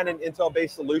AMD and an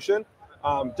Intel-based solution.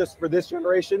 Just for this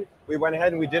generation, we went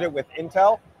ahead and we did it with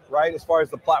Intel, right, as far as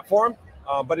the platform.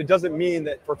 But it doesn't mean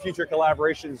that for future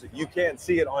collaborations, you can't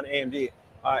see it on AMD.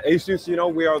 ASUS, you know,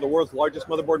 we are the world's largest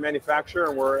motherboard manufacturer,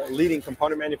 and we're a leading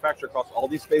component manufacturer across all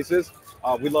these spaces.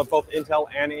 We love both Intel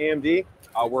and AMD.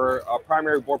 We're a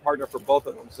primary board partner for both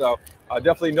of them. So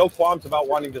definitely no qualms about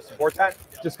wanting to support that.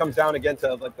 It just comes down again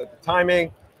to like the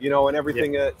timing, you know, and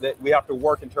everything that we have to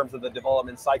work in terms of the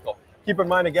development cycle. Keep in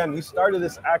mind, again, we started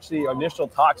this actually initial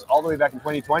talks all the way back in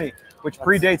 2020, which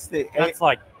predates the... That's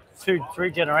like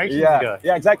 2-3 generations ago.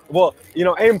 Yeah, exactly. Well, you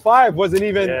know, AM5 wasn't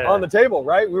even on the table,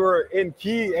 right? We were in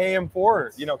key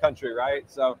AM4, you know, country, right?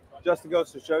 So just to go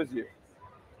to shows you.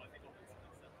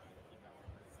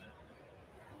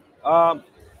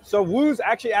 So Woo's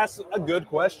actually asked a good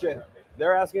question.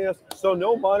 They're asking us, so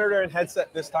no monitor and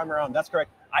headset this time around. That's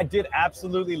correct. I did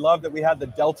absolutely love that we had the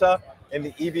Delta and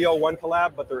the EVA-01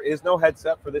 collab, but there is no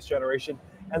headset for this generation.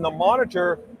 And the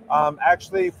monitor,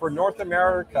 actually for North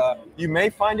America, you may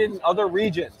find it in other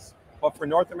regions, but for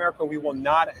North America, we will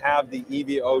not have the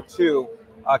EVA-02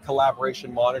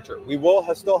 collaboration monitor. We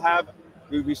will still have,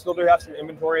 we still do have some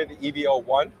inventory of the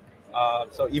EVA-01.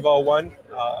 So EVA-01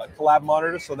 collab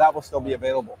monitor, so that will still be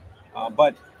available.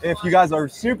 But if you guys are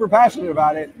super passionate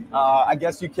about it, I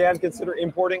guess you can consider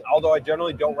importing, although I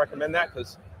generally don't recommend that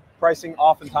because pricing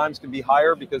oftentimes can be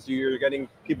higher because you're getting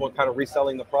people kind of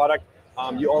reselling the product.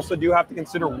 You also do have to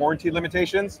consider warranty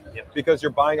limitations because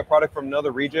you're buying a product from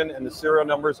another region and the serial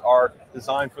numbers are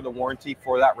designed for the warranty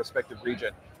for that respective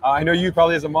region. I know you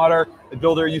probably as a modder, a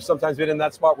builder, you've sometimes been in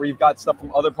that spot where you've got stuff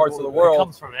from other parts of the world. It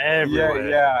comes from everywhere.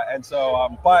 Yeah. And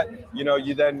so, but, you know,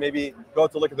 you then maybe go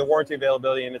to look at the warranty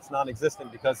availability and it's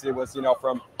non-existent because it was, you know,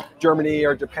 from Germany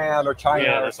or Japan or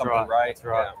China or something, right? That's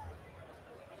right.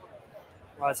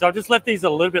 Right, so I've just left these a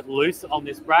little bit loose on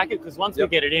this bracket because once we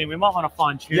get it in, we might want to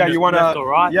fine tune. Yeah, you want to.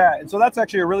 Right. Yeah, and so that's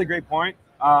actually a really great point.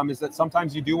 Is that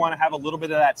sometimes you do want to have a little bit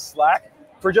of that slack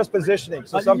for just positioning.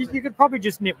 So you could probably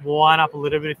just nip one up a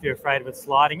little bit if you're afraid of it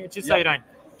sliding. It's just so you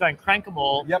don't crank them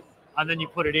all. Yep. And then you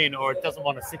put it in, or it doesn't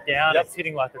want to sit down. It's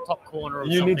hitting like the top corner.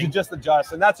 You need to just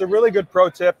adjust, and that's a really good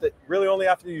pro tip. That really only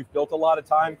after you've built a lot of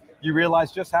time, you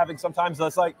realize just having sometimes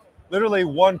that's like literally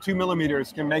 1-2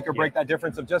 millimeters can make or break that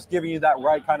difference of just giving you that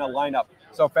right kind of lineup.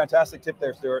 So fantastic tip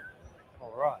there, Stuart.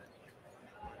 All right.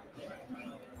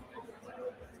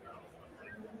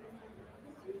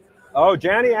 Oh,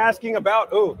 Janny asking about.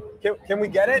 Oh, can we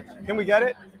get it? Can we get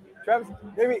it? Travis,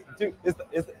 maybe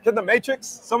can the Matrix?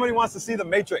 Somebody wants to see the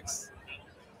Matrix.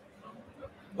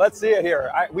 Let's see it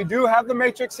here. We do have the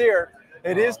Matrix here.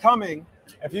 It is coming.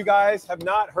 If you guys have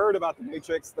not heard about the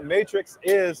Matrix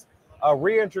is a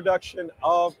reintroduction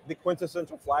of the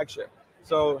quintessential flagship.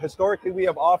 So historically, we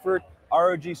have offered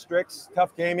ROG Strix,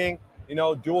 tough gaming,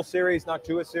 dual series,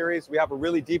 Noctua series. We have a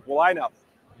really deep lineup,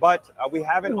 but we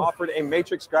haven't offered a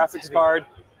Matrix graphics card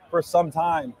for some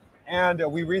time. And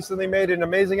we recently made an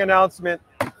amazing announcement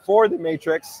for the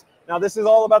Matrix. Now, this is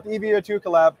all about the EVA-02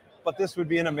 collab, but this would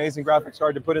be an amazing graphics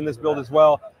card to put in this build as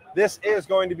well. This is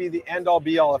going to be the end-all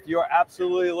be-all. If you are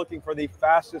absolutely looking for the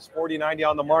fastest 4090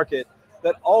 on the market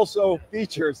that also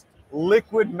features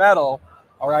liquid metal,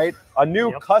 all right, a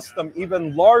new custom,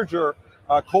 even larger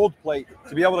cold plate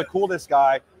to be able to cool this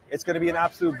guy, it's going to be an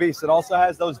absolute beast. It also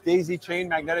has those daisy chain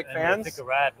magnetic fans. Thicker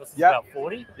rad. What's this, about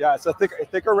 40? Yeah, it's a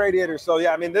thicker radiator. So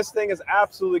yeah, I mean, this thing is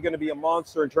absolutely going to be a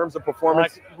monster in terms of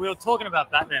performance. Like, we were talking about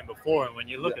Batman before, and when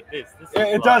you look at this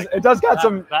it does got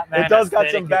some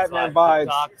Batman vibes.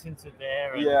 Dark tinted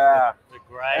there. And the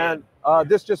gray. And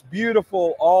this just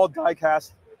beautiful all die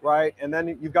cast, right? And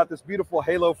then you've got this beautiful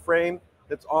halo frame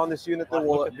that's on this unit that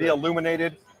will be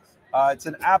illuminated. It's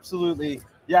an absolutely.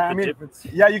 Yeah, I mean,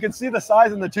 you can see the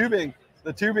size in the tubing.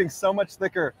 The tubing's so much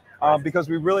thicker because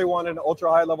we really wanted an ultra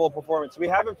high level of performance. We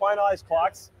haven't finalized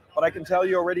clocks, but I can tell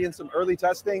you already in some early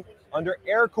testing under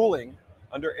air cooling,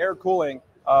 tweaking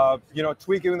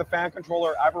the fan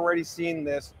controller, I've already seen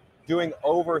this doing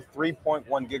over 3.1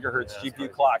 gigahertz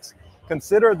GPU clocks.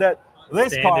 Consider that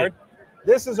this card,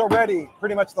 this is already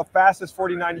pretty much the fastest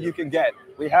 4090 you can get.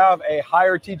 We have a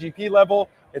higher TGP level.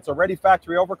 It's already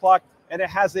factory overclocked. And it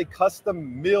has a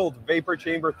custom milled vapor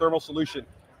chamber thermal solution.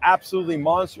 Absolutely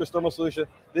monstrous thermal solution.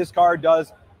 This card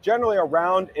does generally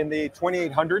around in the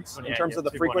 2800s in terms of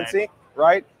the frequency,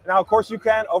 right? Now, of course, you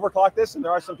can overclock this, and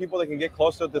there are some people that can get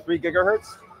closer to 3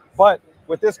 gigahertz. But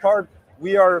with this card,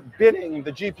 we are bidding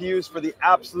the GPUs for the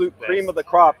absolute cream of the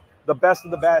crop, the best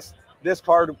of the best. This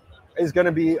card is going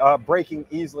to be breaking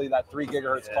easily that 3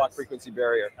 gigahertz clock frequency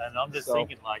barrier. And I'm just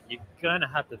thinking, like, you're going to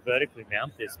have to vertically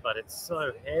mount this, but it's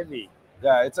so heavy.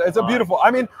 Yeah, it's a beautiful.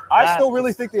 I mean, I still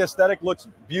really think the aesthetic looks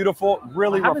beautiful,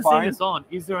 really refined. I haven't seen this on.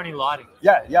 Is there any lighting?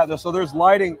 Yeah. So there's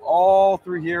lighting all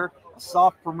through here, a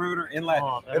soft perimeter inlet.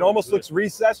 It almost looks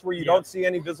recessed where you don't see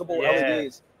any visible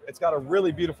LEDs. It's got a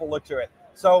really beautiful look to it.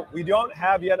 So we don't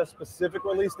have yet a specific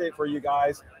release date for you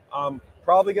guys.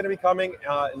 Probably going to be coming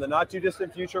in the not too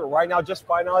distant future. Right now, just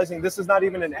finalizing. This is not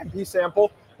even an MP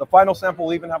sample. The final sample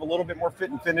will even have a little bit more fit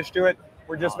and finish to it.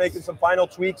 We're just making some final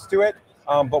tweaks to it.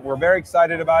 But we're very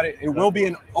excited about it. It will be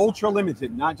an ultra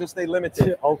limited, not just a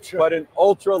limited, but an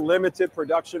ultra limited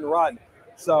production run.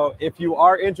 So if you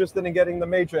are interested in getting the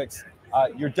Matrix,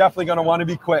 you're definitely going to want to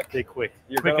be quick. Be quick.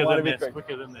 You're going to want to be quick.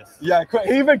 Quicker than this. Yeah,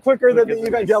 even quicker than the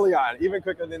Evangelion. Even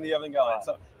quicker than the Evangelion.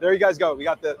 So there you guys go. We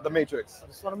got the Matrix. I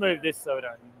just want to move this so we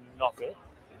don't knock it.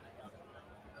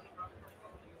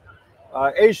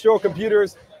 H2O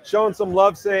Computers showing some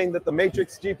love, saying that the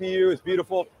Matrix GPU is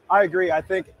beautiful. I agree. I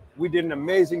think we did an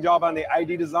amazing job on the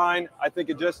ID design. I think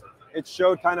it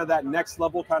showed kind of that next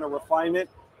level kind of refinement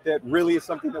that really is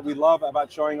something that we love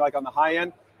about showing like on the high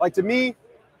end. Like to me,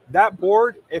 that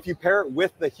board, if you pair it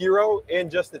with the Hero in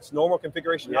just its normal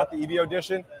configuration, not the EVA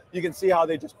edition, you can see how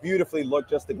they just beautifully look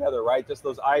just together, right? Just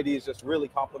those IDs just really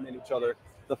complement each other,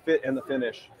 the fit and the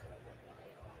finish.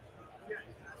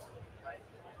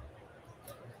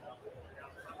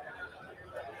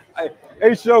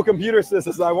 H2O Computer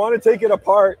says, I want to take it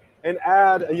apart and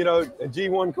add, a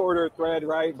G1 quarter thread,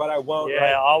 right? But I won't.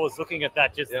 Yeah, right? I was looking at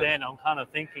that just then. I'm kind of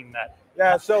thinking that.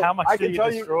 Yeah, so how much do you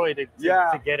destroy to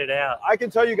get it out? I can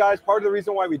tell you guys, part of the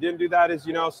reason why we didn't do that is,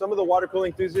 some of the water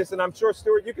cooling enthusiasts, and I'm sure,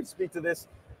 Stuart, you can speak to this.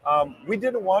 We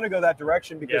didn't want to go that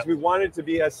direction because we wanted it to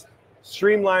be as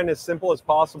streamlined, as simple as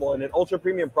possible. And an ultra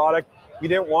premium product, we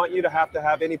didn't want you to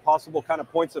have any possible kind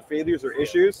of points of failures or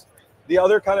issues. The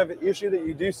other kind of issue that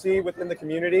you do see within the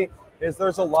community is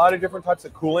there's a lot of different types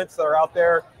of coolants that are out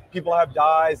there. people have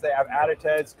dyes, they have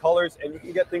additives, colors, and you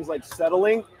can get things like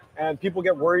settling, and people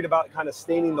get worried about kind of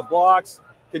staining the blocks.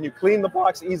 Can you clean the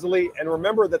blocks easily? And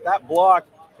remember that that block,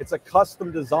 it's a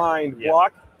custom designed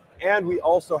block, and we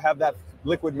also have that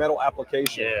liquid metal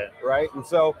application, right? And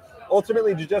so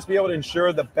ultimately, to just be able to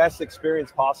ensure the best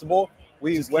experience possible,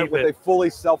 we went with a fully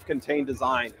self-contained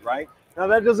design, right? Now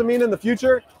that doesn't mean in the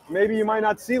future, maybe you might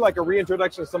not see like a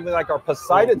reintroduction of something like our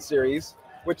Poseidon series,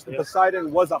 which the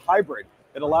Poseidon was a hybrid.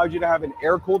 It allowed you to have an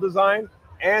air-cooled design,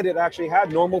 and it actually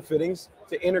had normal fittings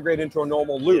to integrate into a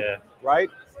normal loop, right?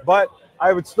 But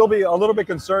I would still be a little bit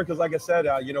concerned because, like I said,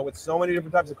 you know, with so many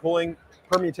different types of cooling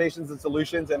permutations and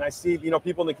solutions, and I see, you know,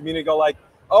 people in the community go like,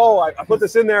 oh, I put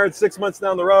this in there, it's 6 months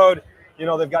down the road, you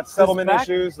know, they've got settlement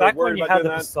issues. Back when you had the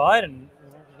Poseidon,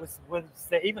 was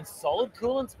there even solid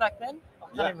coolants back then?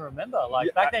 I can't even remember.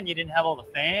 Like back then, you didn't have all the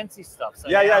fancy stuff. So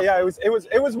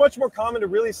It was much more common to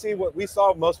really see what we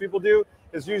saw most people do.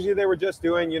 Is usually they were just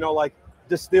doing, you know, like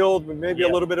distilled, maybe a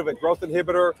little bit of a growth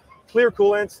inhibitor, clear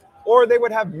coolants, or they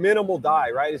would have minimal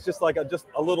dye, right? It's just like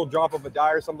a little drop of a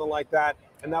dye or something like that,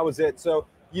 and that was it. So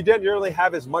you didn't really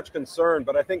have as much concern,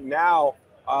 but I think now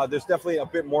there's definitely a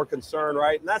bit more concern,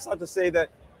 right? And that's not to say that,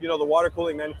 you know, the water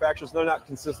cooling manufacturers, they're not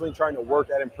consistently trying to work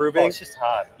at improving. Oh, it's just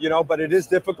hard. You know, but it is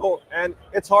difficult, and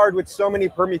it's hard with so many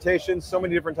permutations, so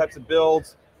many different types of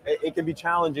builds. It can be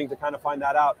challenging to kind of find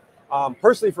that out.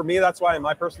 Personally, for me, that's why in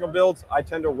my personal builds, I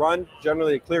tend to run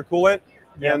generally a clear coolant.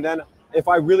 And then if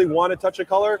I really want to touch a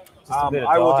color,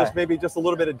 I will just maybe just a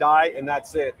little bit of dye, and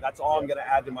that's it. That's all I'm going to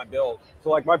add to my build.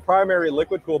 So like my primary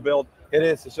liquid cool build,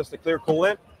 it's just a clear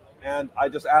coolant, and I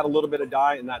just add a little bit of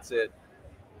dye, and that's it.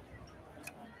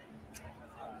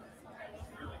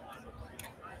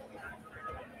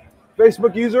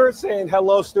 Facebook user saying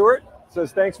hello, Stuart.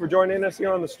 Says thanks for joining us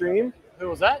here on the stream. Who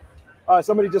was that?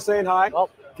 Somebody just saying hi. Oh,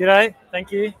 g'day.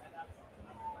 Thank you.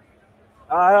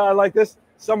 I like this.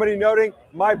 Somebody noting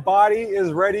my body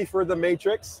is ready for the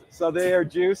Matrix. So they are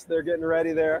juiced. They're getting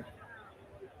ready there.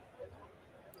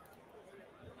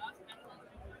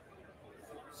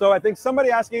 So I think somebody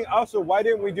asking also, why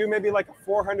didn't we do maybe like a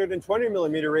 420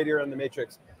 millimeter radiator on the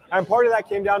Matrix? And part of that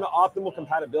came down to optimal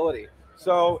compatibility.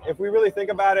 So if we really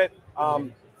think about it,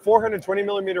 420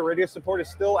 millimeter radius support is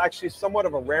still actually somewhat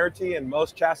of a rarity in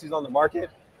most chassis on the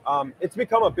market. It's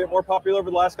become a bit more popular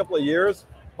over the last couple of years,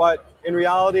 but in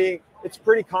reality, it's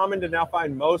pretty common to now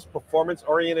find most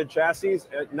performance-oriented chassis,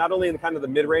 not only in kind of the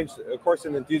mid-range, of course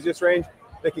in the enthusiast range,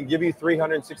 they can give you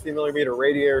 360 millimeter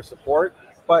radiator support,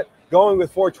 but going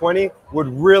with 420 would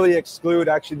really exclude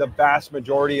actually the vast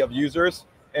majority of users,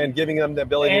 and giving them the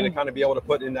ability to kind of be able to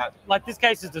put in that. Like this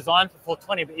case is designed for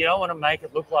 420, but you don't want to make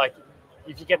it look like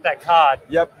if you get that card,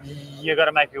 you got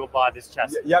to make people buy this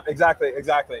chassis. Yep, exactly.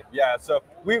 Yeah, so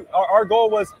our goal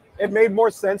was, it made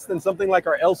more sense than something like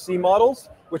our LC models,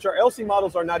 which our LC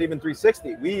models are not even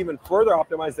 360. We even further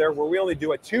optimize there where we only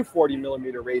do a 240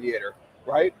 millimeter radiator,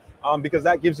 right? Because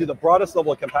that gives you the broadest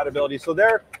level of compatibility. So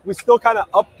there, we still kind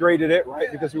of upgraded it, right?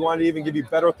 Because we wanted to even give you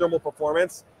better thermal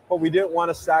performance, but we didn't want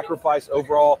to sacrifice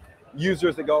overall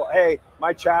users that go, hey,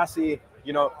 my chassis,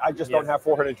 you know, I just don't have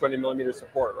 420 millimeter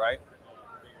support, right?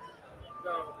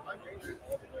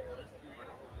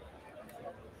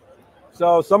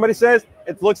 So somebody says,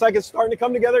 it looks like it's starting to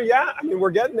come together. Yeah, I mean,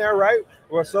 we're getting there, right?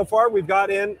 Well, so far, we've got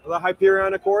in the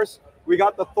HYPERION, of course. We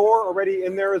got the Thor already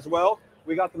in there as well.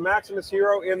 We got the MAXIMUS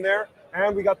Hero in there,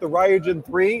 and we got the RYUJIN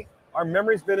 3. Our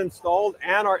memory's been installed,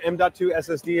 and our M.2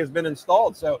 SSD has been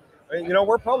installed. So, you know,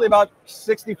 we're probably about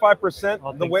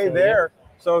 65% the way there.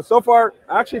 So far,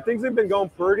 actually, things have been going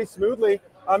pretty smoothly.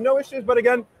 No issues, but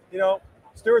again, you know,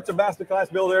 Stuart's a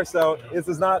masterclass builder, so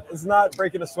it's not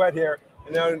breaking a sweat here.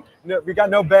 You know, we got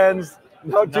no bends,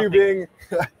 no tubing,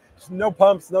 no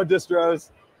pumps, no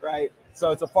distros, right?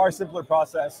 So it's a far simpler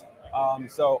process.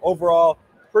 So overall,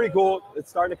 pretty cool. It's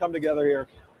starting to come together here.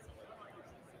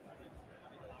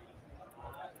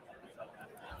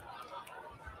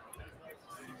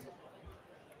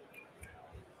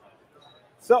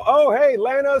 So, oh, hey,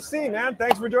 Lano C, man.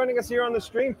 Thanks for joining us here on the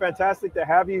stream. Fantastic to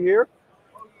have you here.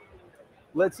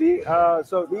 Let's see.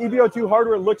 So the EVA-02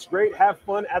 hardware looks great. Have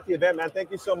fun at the event, man.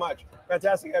 Thank you so much.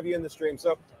 Fantastic to have you in the stream.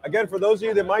 So again, for those of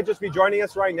you that might just be joining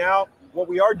us right now, what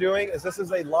we are doing is this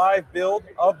is a live build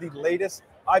of the latest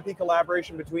IP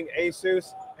collaboration between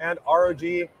ASUS and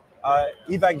ROG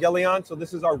Evangelion. So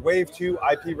this is our Wave 2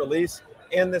 IP release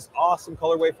in this awesome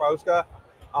colorway Fauska.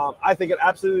 I think it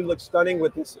absolutely looks stunning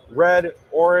with this red,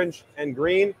 orange, and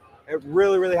green. It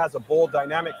really, really has a bold,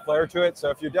 dynamic flair to it. So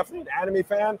if you're definitely an anime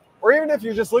fan, or even if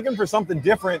you're just looking for something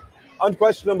different,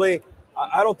 unquestionably,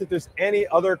 I don't think there's any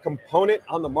other component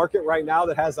on the market right now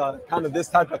that has a kind of this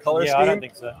type of color scheme. I don't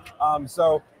think so.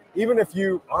 So even if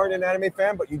you aren't an anime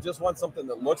fan, but you just want something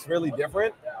that looks really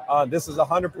different, this is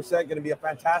 100% going to be a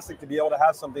fantastic to be able to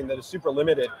have something that is super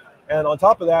limited. And on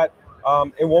top of that,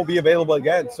 it won't be available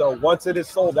again. So once it is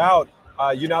sold out,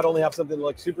 you not only have something that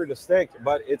looks super distinct,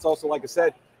 but it's also, like I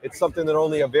said, it's something that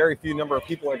only a very few number of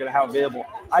people are going to have available.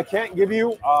 I can't give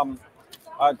you,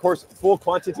 of course, full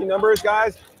quantity numbers,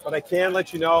 guys, but I can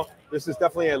let you know this is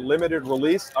definitely a limited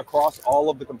release across all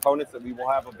of the components that we will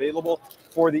have available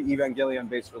for the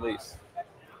Evangelion-based release.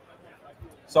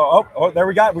 So, there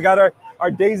we got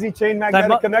our daisy chain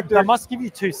magnetic connector. They must give you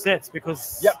 2 sets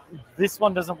because this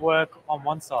one doesn't work on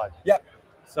one side. Yep.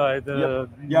 So the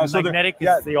magnetic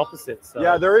is the opposite. So.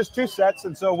 Yeah, there is 2 sets.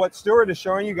 And so what Stuart is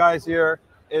showing you guys here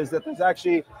is that there's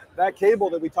actually that cable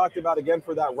that we talked about again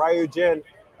for that RYUJIN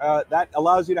that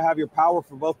allows you to have your power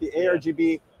for both the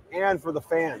ARGB and for the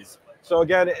fans. So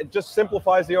again, it just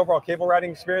simplifies the overall cable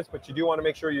routing experience, but you do want to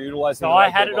make sure you're utilizing. So I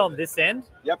had it on this end.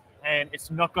 Yep. And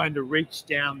it's not going to reach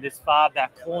down this far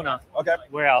back corner. Okay.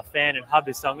 Where our fan and hub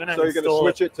is. So I'm going to. So you're going to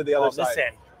switch it to the other side. This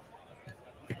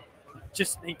end.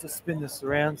 Just need to spin this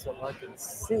around so I can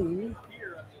see.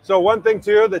 So one thing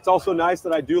too that's also nice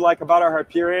that I do like about our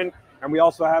Hyperion, and we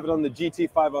also have it on the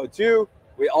GT502,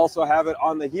 we also have it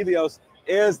on the Helios,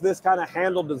 is this kind of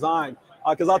handle design.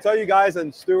 Because I'll tell you guys,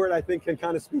 and Stuart I think can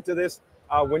kind of speak to this,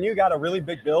 when you got a really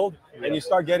big build and you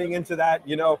start getting into that,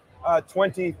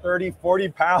 20, 30, 40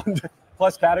 pound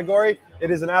plus category,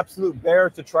 it is an absolute bear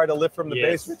to try to lift from the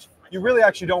base, which you really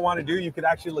actually don't want to do. You could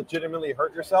actually legitimately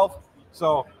hurt yourself.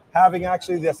 So having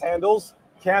actually this handles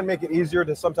can make it easier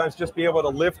to sometimes just be able to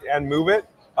lift and move it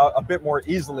a bit more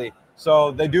easily.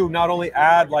 So they do not only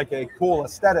add like a cool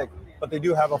aesthetic, but they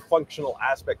do have a functional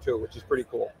aspect to it, which is pretty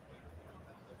cool.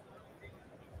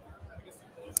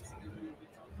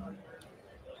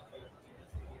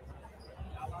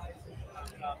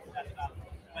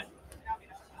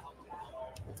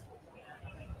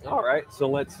 All right, so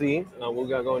let's see. We're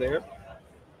gonna go in here.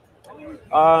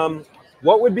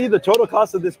 What would be the total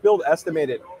cost of this build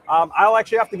estimated? I'll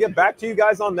actually have to get back to you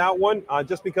guys on that one,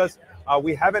 just because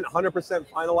we haven't 100%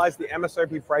 finalized the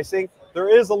MSRP pricing. There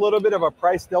is a little bit of a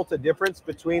price delta difference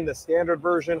between the standard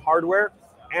version hardware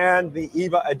and the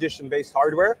EVA edition based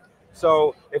hardware.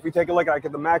 So if we take a look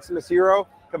at the Maximus Hero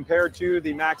compared to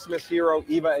the Maximus Hero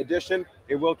EVA edition,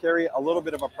 it will carry a little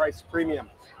bit of a price premium.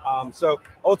 So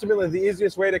ultimately, the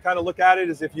easiest way to kind of look at it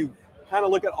is if you kind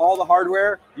of look at all the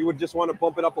hardware, you would just want to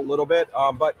bump it up a little bit,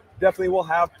 but definitely we'll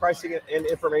have pricing and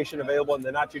information available in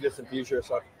the not too distant future.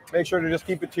 So make sure to just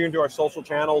keep it tuned to our social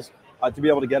channels to be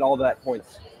able to get all that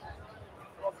points.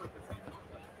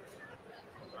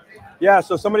 Yeah,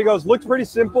 so somebody goes, looks pretty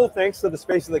simple thanks to the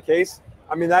space of the case.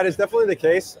 I mean, that is definitely the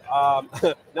case.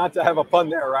 Not to have a pun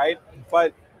there, right?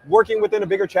 But working within a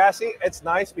bigger chassis, it's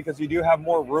nice because you do have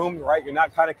more room, right? You're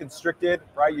not kind of constricted,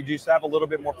 right? You just have a little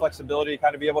bit more flexibility to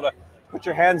kind of be able to put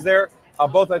your hands there.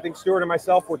 Both, I think, Stuart and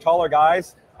myself, we're taller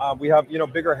guys. We have,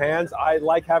 bigger hands. I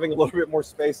like having a little bit more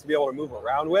space to be able to move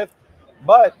around with.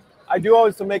 But I do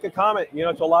always to make a comment,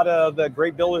 to a lot of the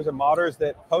great builders and modders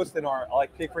that post in our,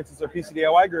 for instance, our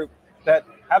PCDIY group, that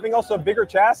having also a bigger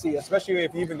chassis, especially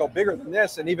if you even go bigger than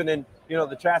this, and even in,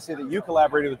 the chassis that you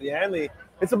collaborated with the Anley,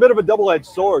 it's a bit of a double-edged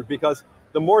sword because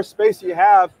the more space you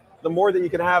have, the more that you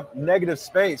can have negative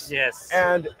space. Yes.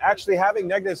 And actually having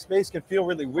negative space can feel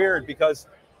really weird because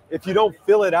if you don't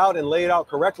fill it out and lay it out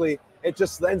correctly, it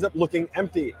just ends up looking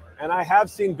empty. And I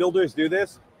have seen builders do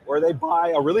this where they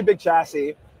buy a really big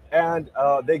chassis and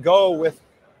they go with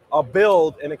a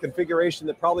build and a configuration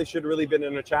that probably should have really been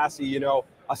in a chassis,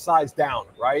 a size down,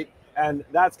 right? And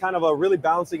that's kind of a really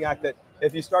balancing act that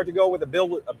if you start to go with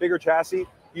a bigger chassis,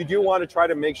 you do want to try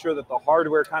to make sure that the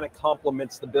hardware kind of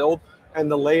complements the build and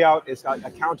the layout is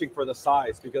accounting for the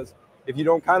size, because if you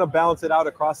don't kind of balance it out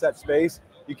across that space,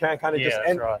 you can't kind of just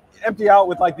empty out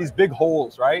with like these big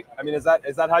holes, right? I mean, is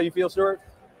that how you feel, Stuart?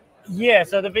 Yeah,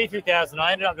 so the V3000,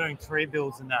 I ended up doing 3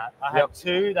 builds in that. I had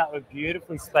 2 that were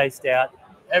beautifully spaced out.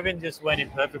 Everything just went in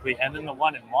perfectly. And then the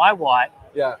one in my white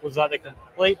was like the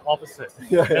complete opposite.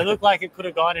 It looked like it could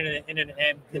have gone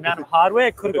the amount of hardware,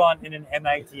 it could have gone in an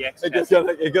M-ATX.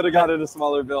 It could have got in a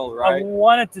smaller build, right? I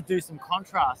wanted to do some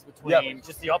contrast between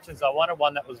just the options. I wanted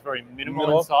one that was very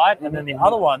minimal inside, and then the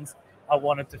other ones, I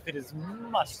wanted to fit as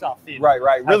much stuff in. Right.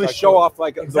 Really show off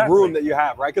like the room that you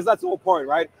have, right? Because that's the whole point,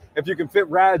 right? If you can fit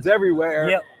rads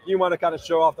everywhere, you want to kind of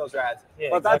show off those rads.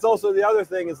 But that's also the other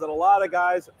thing is that a lot of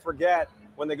guys forget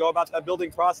when they go about that building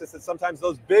process that sometimes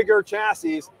those bigger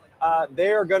chassis,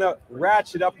 they are going to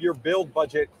ratchet up your build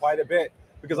budget quite a bit.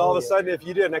 Because all of a sudden, if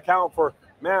you didn't account for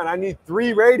man, I need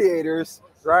 3 radiators,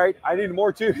 right? I need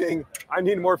more tubing. I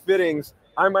need more fittings.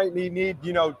 I might need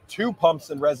you know, 2 pumps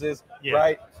and reses,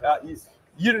 right?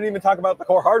 You didn't even talk about the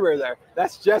core hardware there.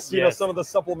 That's just, you know, some of the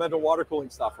supplemental water cooling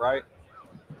stuff, right?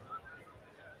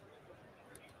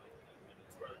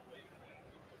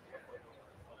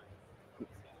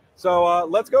 So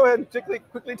let's go ahead and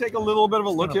quickly take a little bit of a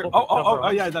look here. Oh,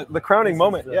 yeah, the crowning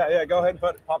moment. Yeah, go ahead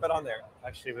and pop it on there.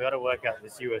 Actually, we got to work out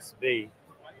this USB.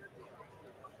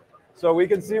 So we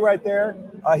can see right there,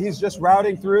 he's just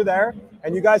routing through there.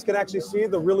 And you guys can actually see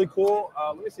the really cool,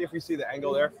 let me see if we see the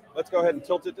angle there. Let's go ahead and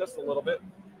tilt it just a little bit.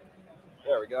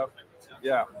 There we go.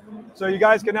 Yeah. So you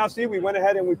guys can now see we went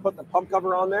ahead and we put the pump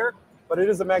cover on there, but it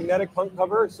is a magnetic pump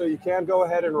cover, so you can go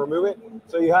ahead and remove it.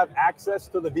 So you have access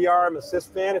to the VRM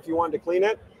assist fan if you wanted to clean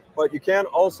it, but you can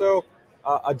also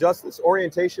adjust this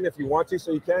orientation if you want to,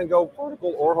 so you can go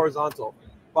vertical or horizontal.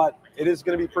 But it is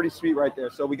going to be pretty sweet right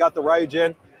there. So we got the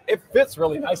RYUJIN. It fits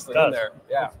really nicely in there.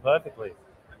 Yeah, perfectly.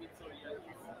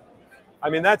 I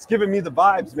mean, that's giving me the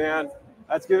vibes, man.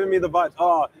 That's giving me the vibes.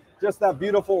 Oh, just that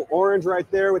beautiful orange right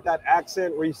there with that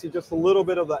accent where you see just a little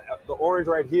bit of the orange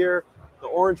right here, the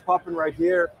orange popping right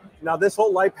here. Now, this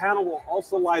whole light panel will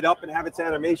also light up and have its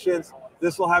animations.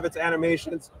 This will have its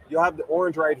animations. You'll have the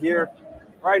orange right here.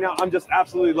 Right now, I'm just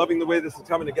absolutely loving the way this is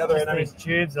coming together. Just and these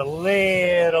tubes a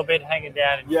little bit hanging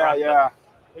down in front. Yeah.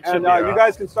 And you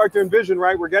guys can start to envision,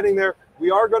 right? We're getting there. We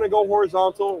are going to go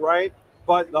horizontal, right?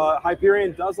 But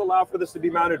HYPERION does allow for this to be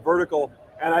mounted vertical.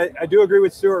 And I do agree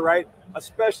with Stuart, right?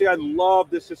 Especially, I love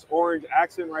this orange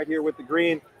accent right here with the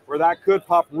green, where that could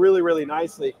pop really, really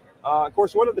nicely. Of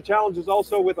course, one of the challenges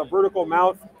also with a vertical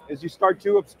mount is you start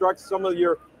to obstruct some of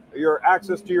your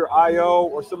access to your I/O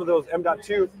or some of those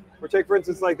M.2. Or take, for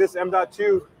instance, like this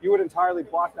M.2, you would entirely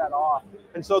block that off.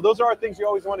 And so those are things you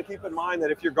always want to keep in mind,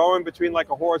 that if you're going between like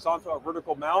a horizontal or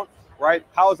vertical mount, right,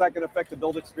 how is that going to affect the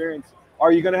build experience?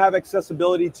 Are you going to have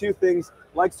accessibility to things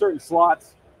like certain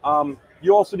slots?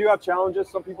 You also do have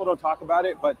challenges. Some people don't talk about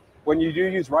it, but when you do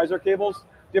use riser cables,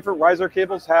 different riser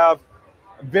cables have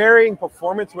varying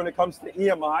performance when it comes to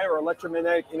EMI or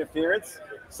electromagnetic interference.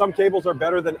 Some cables are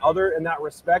better than other in that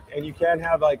respect, and you can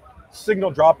have like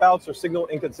signal dropouts or signal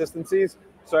inconsistencies.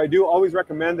 So I do always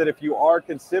recommend that if you are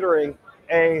considering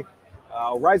a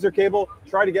riser cable,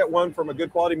 try to get one from a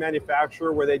good quality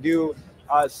manufacturer where they do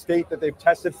state that they've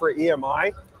tested for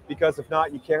EMI, because if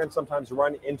not, you can sometimes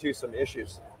run into some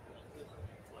issues.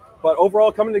 But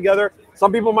overall, coming together,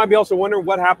 some people might be also wondering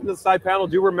what happened to the side panel.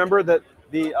 Do remember that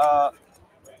the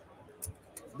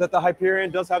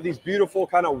HYPERION does have these beautiful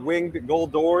kind of winged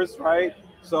gold doors, right?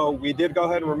 So we did go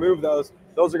ahead and remove those.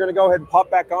 Those are going to go ahead and pop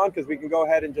back on, because we can go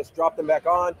ahead and just drop them back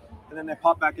on, and then they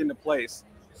pop back into place.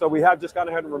 So we have just gone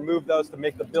ahead and removed those to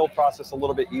make the build process a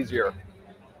little bit easier.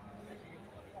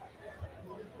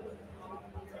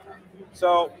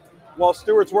 So while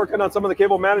Stuart's working on some of the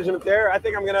cable management there, I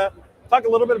think I'm going to talk a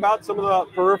little bit about some of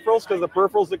the peripherals, because the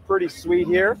peripherals look pretty sweet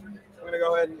here. I'm going to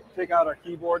go ahead and take out our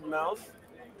keyboard and mouse.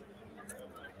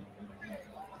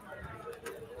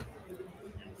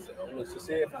 Let's just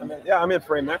see if I'm in. Yeah, I'm in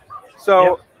frame there.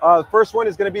 So the first one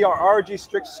is going to be our ROG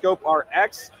Strix Scope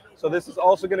RX. So this is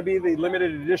also going to be the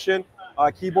limited edition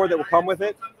keyboard that will come with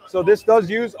it. So this does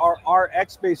use our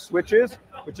RX-based switches,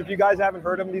 which if you guys haven't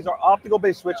heard of them, these are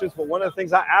optical-based switches. But one of the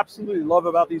things I absolutely love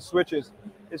about these switches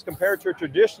is compared to a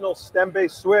traditional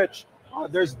stem-based switch,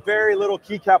 there's very little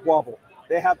keycap wobble.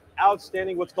 They have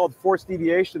outstanding what's called force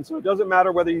deviation. So it doesn't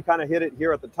matter whether you kind of hit it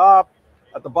here at the top,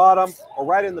 at the bottom, or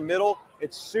right in the middle.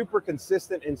 It's super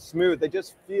consistent and smooth. They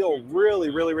just feel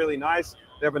really, really, really nice.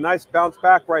 They have a nice bounce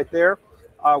back right there.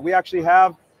 We actually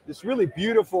have this really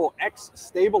beautiful X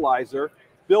stabilizer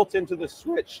built into the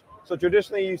switch. So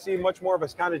traditionally you see much more of a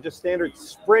kind of just standard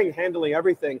spring handling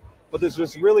everything, but there's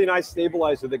this really nice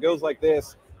stabilizer that goes like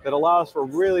this that allows for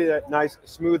really that nice,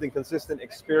 smooth and consistent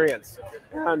experience.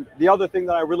 And the other thing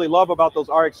that I really love about those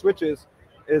RX switches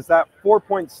is that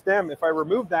 4-point stem. If I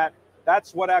remove that,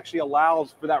 that's what actually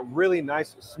allows for that really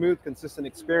nice, smooth, consistent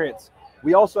experience.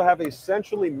 We also have a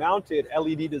centrally mounted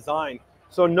LED design.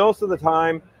 So most of the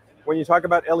time, when you talk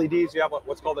about LEDs, you have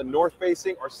what's called a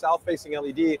north-facing or south-facing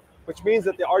LED, which means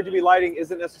that the RGB lighting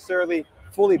isn't necessarily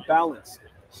fully balanced.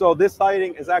 So this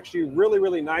lighting is actually really,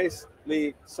 really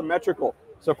nicely symmetrical.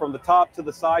 So from the top to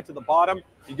the side to the bottom,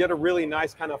 you get a really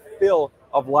nice kind of fill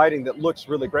of lighting that looks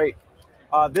really great.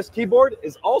 This keyboard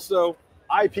is also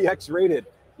IPX rated.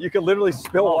 You can literally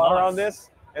spill water on this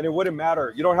and it wouldn't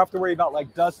matter. You don't have to worry about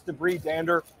like dust, debris,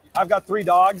 dander. I've got 3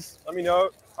 dogs. Let me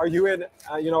know. Are you in,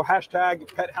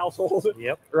 hashtag pet household?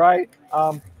 Yep. Right.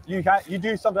 You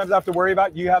do sometimes have to worry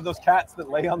about, you have those cats that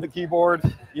lay on the keyboard.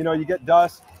 You get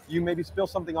dust. you maybe spill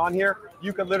something on here,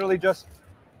 you could literally just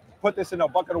put this in a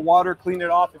bucket of water, clean it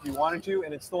off if you wanted to,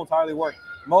 and it still entirely work.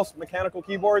 Most mechanical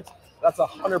keyboards, that's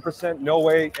 100% no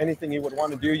way anything you would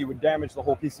want to do. You would damage the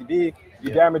whole PCB,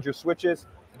 you damage your switches,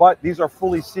 but these are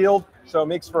fully sealed, so it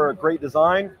makes for a great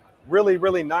design. Really,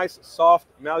 really nice, soft,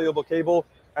 malleable cable.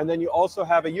 And then you also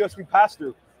have a USB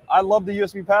pass-through. I love the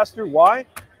USB pass-through. Why?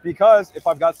 Because if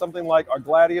I've got something like a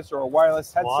Gladius or a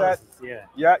wireless headset,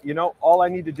 you know, all I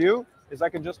need to do is I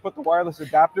can just put the wireless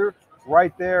adapter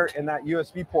right there in that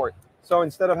USB port. So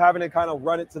instead of having to kind of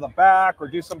run it to the back or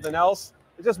do something else,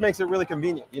 it just makes it really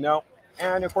convenient, you know?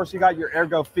 And of course you got your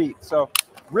Ergo feet. So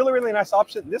really, really nice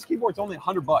option. This keyboard's only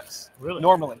 $100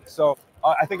 normally. So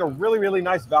I think a really, really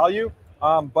nice value.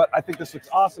 But I think this looks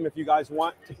awesome if you guys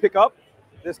want to pick up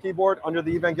this keyboard under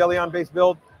the Evangelion based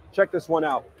build. Check this one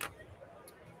out.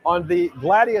 On the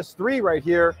Gladius 3 right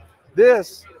here,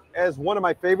 this is one of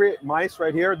my favorite mice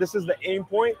right here. This is the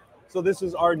AimPoint. So this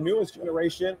is our newest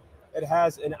generation. It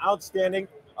has an outstanding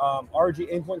ROG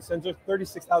AimPoint sensor,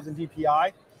 36,000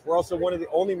 DPI. We're also one of the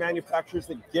only manufacturers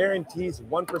that guarantees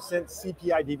 1%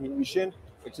 CPI deviation,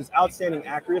 which is outstanding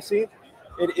accuracy.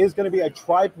 It is going to be a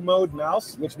tripe mode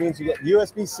mouse, which means you get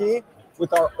USB-C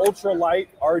with our ultra light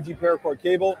ROG paracord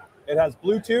cable. It has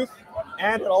Bluetooth,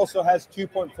 and it also has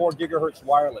 2.4 gigahertz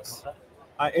wireless.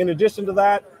 In addition to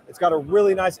that, it's got a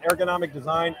really nice ergonomic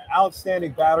design,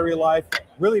 outstanding battery life,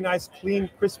 really nice, clean,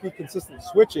 crispy, consistent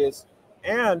switches.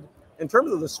 And in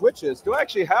terms of the switches, do I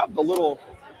actually have the little,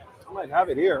 I might have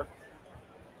it here.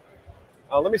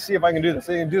 Let me see if I can do this.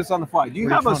 I can do this on the fly. Do you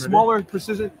have a smaller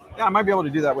precision? Yeah, I might be able to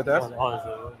do that with this.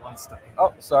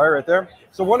 Oh, sorry, right there.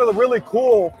 So one of the really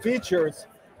cool features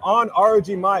on ROG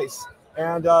mice,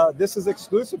 and this is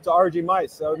exclusive to ROG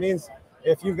mice. So it means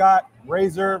if you've got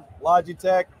Razer,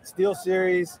 Logitech,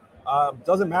 SteelSeries,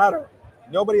 doesn't matter.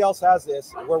 Nobody else has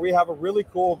this, where we have a really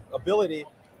cool ability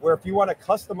where if you want to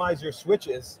customize your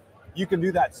switches, you can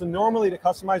do that. So normally to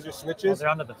customize your switches, they're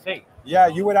under the feet. Yeah,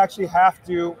 you would actually have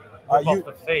to off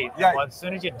the feet. Yeah. As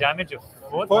soon as you damage your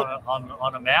foot.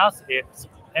 On a mouse, it's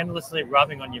endlessly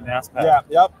rubbing on your mouse pad.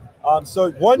 Yeah, yep.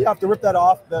 So one, you have to rip that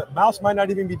off. The mouse might not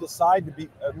even be designed to be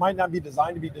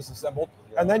disassembled.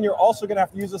 And then you're also going to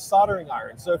have to use a soldering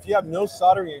iron. So if you have no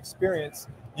soldering experience,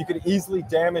 you could easily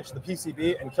damage the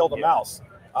PCB and kill the mouse.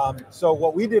 So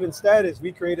what we did instead is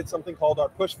we created something called our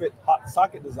push fit hot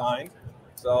socket design.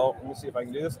 So let me see if I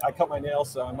can do this. I cut my nails,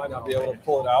 so I might not be able to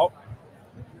pull it out.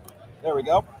 There we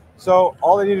go. So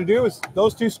all I need to do is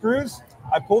those two screws,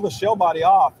 I pull the shell body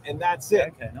off, and that's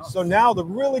it. Okay, nice. So now the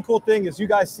really cool thing is you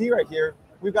guys see right here,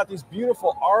 we've got these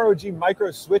beautiful ROG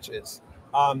micro switches.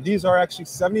 These are actually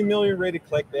 70 million rated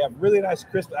click. They have really nice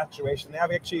crisp actuation. They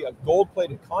have actually a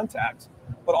gold-plated contact.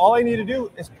 But all I need to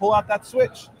do is pull out that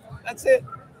switch. That's it.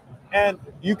 And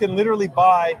you can literally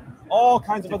buy all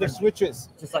kinds of other switches.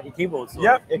 Just like your keyboards.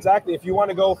 Yep, exactly. If you want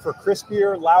to go for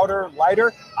crispier, louder,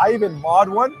 lighter, I even mod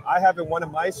one. I have in one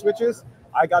of my switches.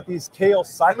 I got these KO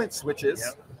silent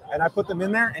switches, and I put them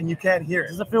in there, and you can't hear it.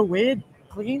 Does it feel weird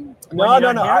clicking? No.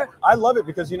 I love it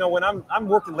because, you know, when I'm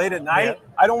working late at night,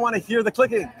 I don't want to hear the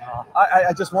clicking.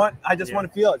 I just want to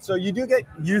feel it. So you do get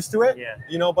used to it,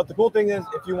 you know. But the cool thing is,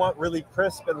 if you want really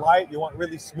crisp and light, you want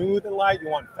really smooth and light, you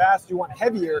want fast, you want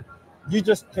heavier, you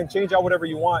just can change out whatever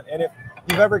you want. And if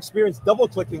you've ever experienced double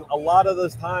clicking, a lot of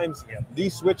those times,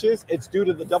 these switches, it's due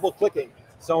to the double clicking.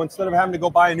 So instead of having to go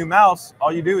buy a new mouse,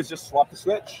 all you do is just swap the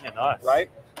switch, right?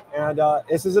 And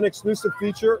this is an exclusive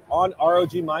feature on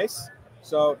ROG mice.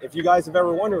 So if you guys have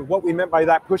ever wondered what we meant by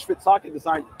that push fit socket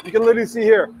design, you can literally see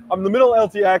here, I'm the middle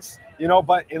LTX, you know,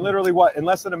 but in literally in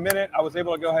less than a minute, I was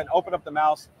able to go ahead and open up the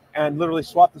mouse and literally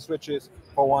swap the switches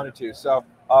if I wanted to. So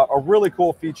a really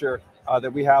cool feature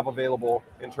that we have available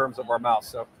in terms of our mouse.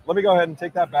 So let me go ahead and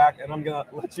take that back, and I'm going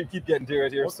to let you keep getting to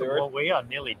it here, Stuart. Well, we are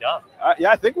nearly done.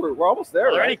 Yeah, I think we're almost there.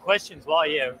 Are there any questions while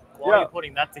you're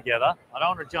putting that together? I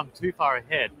don't want to jump too far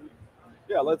ahead.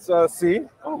 Yeah, let's see.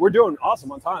 Oh, we're doing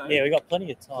awesome on time. Yeah, we got plenty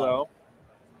of time. So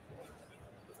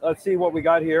let's see what we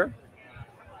got here.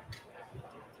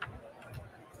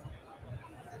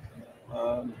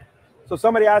 So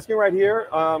somebody asking right here,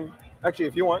 actually,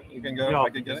 if you want, you can go. I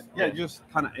can get it. Yeah, you just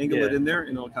kind of angle it in there,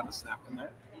 and it'll kind of snap in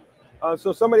there.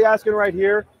 So somebody asking right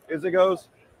here is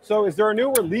so is there a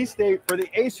new release date for the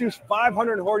ASUS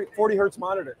 540 hertz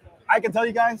monitor? I can tell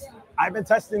you guys, I've been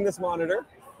testing this monitor.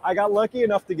 I got lucky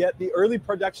enough to get the early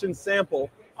production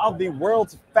sample of the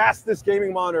world's fastest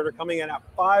gaming monitor coming in at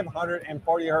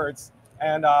 540 hertz.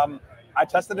 And I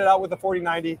tested it out with the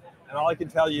 4090, and all I can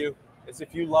tell you is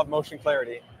if you love motion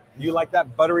clarity, you like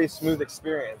that buttery smooth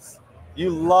experience, you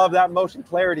love that motion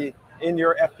clarity in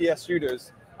your FPS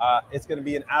shooters, it's going to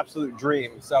be an absolute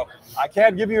dream. So I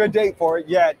can't give you a date for it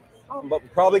yet, but we're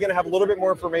probably going to have a little bit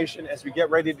more information as we get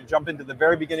ready to jump into the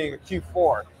very beginning of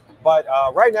Q4. But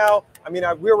right now, I mean,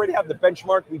 we already have the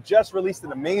benchmark. We just released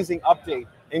an amazing update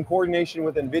in coordination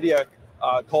with NVIDIA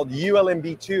called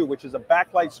ULMB2, which is a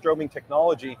backlight strobing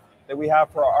technology that we have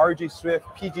for our ROG Swift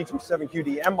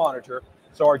PG27QDM monitor.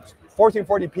 So our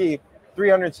 1440p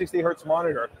 360 hertz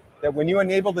monitor, that when you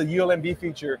enable the ULMB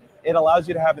feature, it allows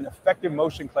you to have an effective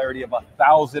motion clarity of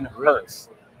 1,000 hertz.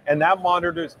 And that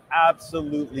monitor is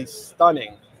absolutely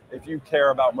stunning if you care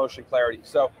about motion clarity.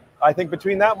 So I think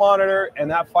between that monitor and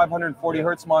that 540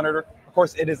 hertz monitor, of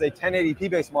course, it is a 1080p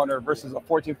based monitor versus a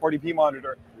 1440p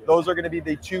monitor. Those are going to be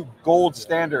the two gold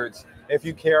standards if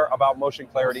you care about motion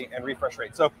clarity and refresh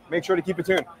rate. So make sure to keep it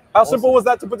tuned. How simple was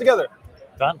that to put together?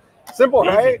 Done. Simple,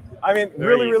 right? I mean, Very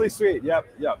really, easy. really sweet. Yep,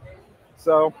 yep.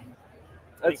 So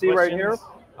let's see right here.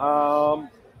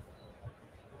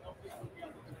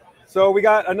 So we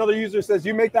got another user says,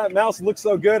 you make that mouse look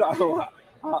so good.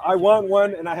 I want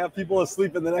one, and I have people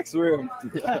asleep in the next room.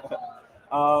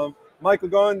 Michael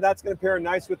going, that's going to pair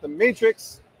nice with the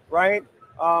Matrix, right?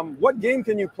 What game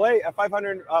can you play at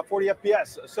 540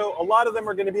 FPS? So a lot of them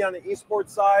are going to be on the esports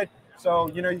side. So,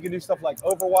 you know, you can do stuff like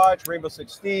Overwatch, Rainbow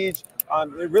Six Siege.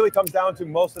 It really comes down to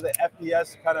most of the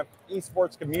FPS kind of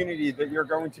esports community that you're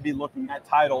going to be looking at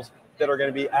titles that are going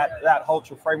to be at that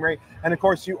ultra frame rate. And of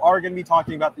course, you are going to be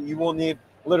talking about that you will need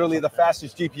literally the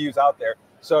fastest GPUs out there.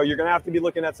 So you're going to have to be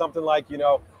looking at something like, you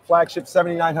know, flagship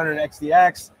 7900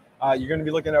 XTX. You're going to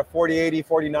be looking at 4080,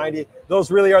 4090.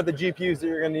 Those really are the GPUs that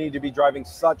you're going to need to be driving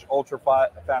such ultra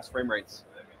fast frame rates.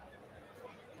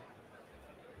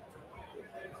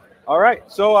 All right,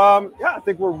 so yeah, I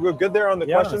think we're good there on the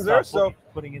questions there. So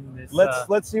putting in this,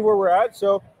 let's see where we're at.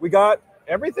 So we got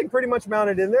everything pretty much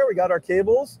mounted in there. We got our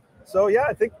cables. So yeah,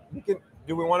 I think we can.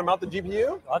 Do we want to mount the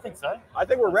GPU? I think so. I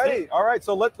think we're ready. All right,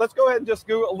 so let's go ahead and just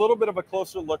do a little bit of a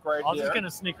closer look right here. I'm just going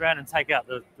to sneak around and take out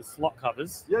the slot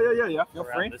covers. Yeah.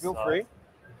 Feel free.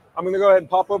 I'm going to go ahead and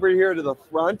pop over here to the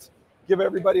front, give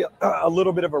everybody a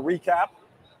little bit of a recap.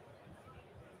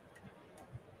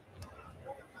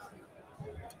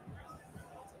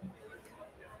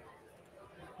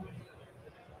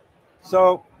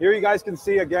 So here you guys can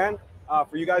see again,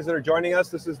 for you guys that are joining us,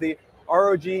 this is the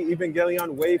ROG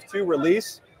Evangelion Wave 2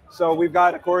 release. So we've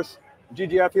got, of course,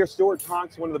 GGF here, Stuart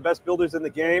Tonks, one of the best builders in the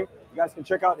game. You guys can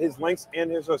check out his links and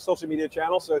his social media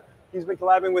channel. So he's been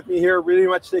collabing with me here, really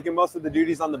much taking most of the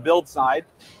duties on the build side.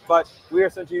 But we are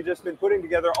essentially just been putting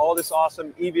together all this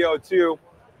awesome EVA-02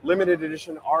 limited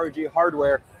edition ROG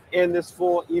hardware in this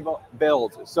full EVA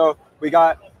build. So we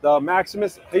got the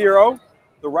MAXIMUS Hero,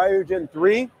 the RYUJIN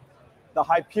 3, the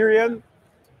HYPERION.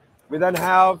 We then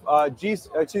have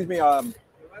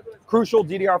Crucial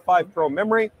DDR5 Pro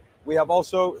memory. We have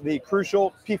also the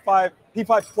Crucial P5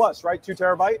 Plus, right, 2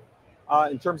 terabyte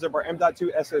in terms of our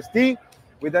M.2 SSD.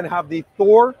 We then have the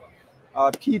Thor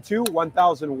P2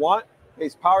 1000 watt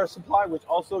base power supply, which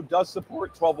also does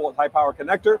support 12 volt high power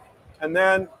connector. And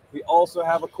then we also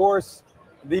have, of course,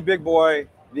 the big boy,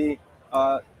 the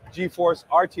GeForce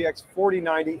RTX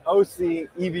 4090 OC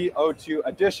EVA-02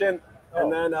 Edition. And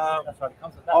then, that's right, it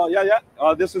comes with that. oh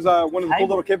yeah. This is one of the cool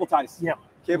little cable ties. Yep.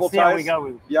 Cable See ties. how we go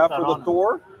with Yeah, that for the on.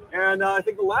 Thor. And I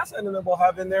think the last item that we'll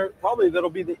have in there, probably that'll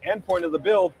be the end point of the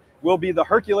build, will be the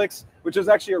Herculx, which is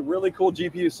actually a really cool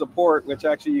GPU support, which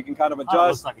actually you can kind of Oh, it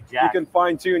adjust. looks like a jack. You can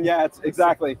fine tune. Yeah, it's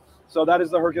exactly. So that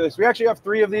is the Herculx. We actually have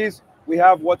 3 of these. We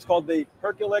have what's called the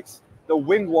Herculx, the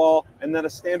wing wall, and then a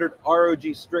standard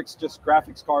ROG Strix just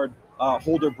graphics card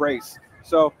holder brace.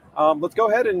 So let's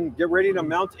go ahead and get ready to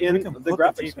mount in the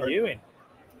graphics card. GPU in.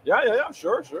 Yeah,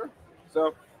 sure.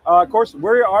 So of course,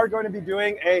 we are going to be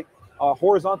doing a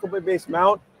horizontal based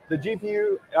mount. The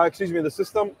GPU, the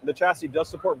system, the chassis does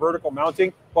support vertical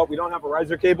mounting, but we don't have a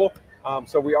riser cable.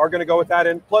 So we are going to go with that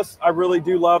in. Plus, I really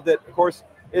do love that, of course,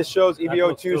 it shows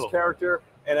EVA-02's character,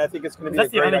 and I think it's going to be a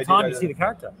great idea. That's the only time you see the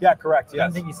character. Yeah, correct. I Yes.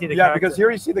 don't think you see the character. Yeah, because here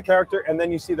you see the character, and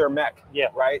then you see their mech. Yeah.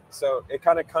 Right? So it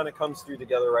kind of comes through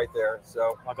together right there.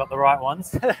 So I got the right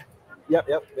ones. Yep.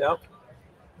 So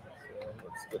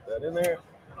let's get that in there.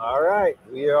 All right,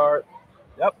 we are.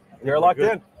 Yep, you're locked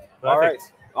in. Perfect. All right.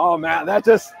 Oh man, that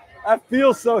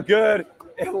feels so good.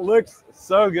 It looks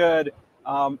so good.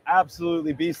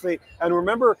 Absolutely beastly. And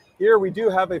remember, here we do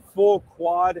have a full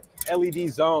quad LED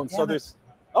zone. Yeah, so there's.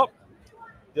 Oh,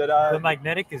 did I? The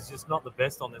magnetic is just not the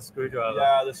best on this screwdriver.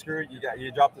 Yeah, the screw.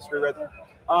 You dropped the screw right there.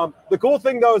 The cool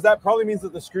thing though is that probably means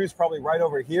that the screw's probably right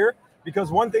over here,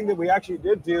 because one thing that we actually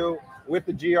did do with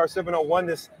the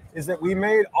GR701 is that we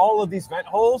made all of these vent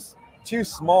holes too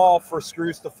small for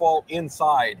screws to fall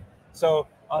inside. So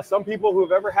Some people who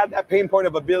have ever had that pain point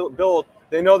of a build,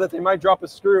 they know that they might drop a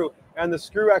screw, and the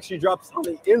screw actually drops on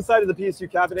the inside of the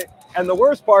PSU cabinet. And the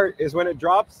worst part is when it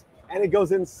drops and it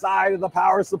goes inside of the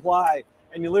power supply,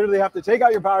 and you literally have to take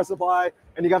out your power supply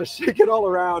and you got to shake it all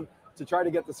around to try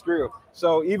to get the screw.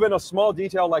 So even a small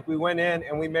detail, like we went in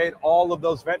and we made all of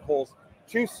those vent holes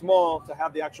too small to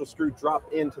have the actual screw drop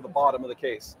into the bottom of the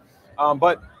case.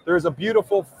 But there's a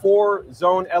beautiful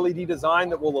 4-zone LED design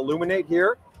that will illuminate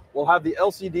here. We'll have the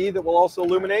LCD that will also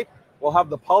illuminate. We'll have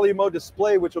the polymo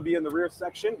display, which will be in the rear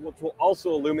section, which will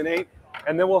also illuminate.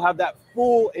 And then we'll have that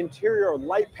full interior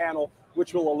light panel,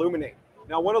 which will illuminate.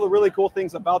 Now, one of the really cool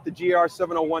things about the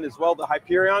GR701 as well, the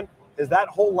Hyperion, is that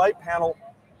whole light panel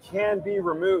can be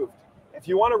removed. If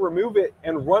you want to remove it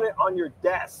and run it on your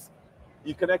desk,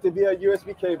 you connect it via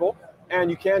USB cable, and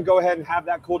you can go ahead and have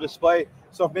that cool display.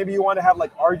 So if maybe you want to have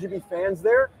like RGB fans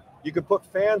there, you could put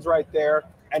fans right there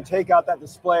and take out that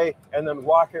display and then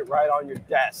walk it right on your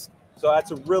desk. So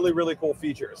that's a really, really cool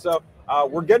feature. So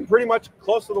we're getting pretty much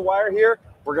close to the wire here.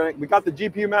 We got the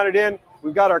GPU mounted in,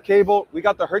 we've got our cable, we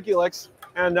got the Herculx,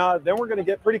 and then we're gonna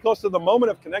get pretty close to the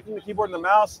moment of connecting the keyboard and the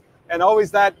mouse. And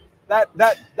always let's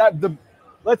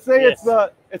say it's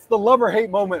the love or hate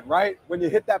moment, right? When you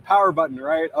hit that power button,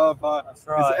 right? Of That's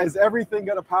right. Is everything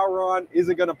gonna power on? Is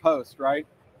it gonna post, right?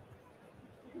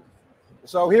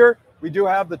 So here we do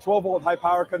have the 12-volt high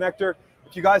power connector.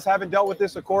 If you guys haven't dealt with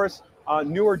this, of course,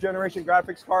 newer generation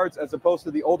graphics cards as opposed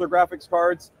to the older graphics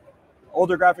cards.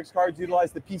 Older graphics cards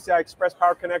utilize the PCI Express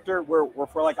power connector, where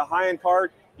for like a high-end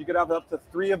card, you could have up to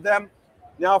 3 of them.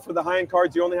 Now for the high-end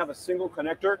cards, you only have a single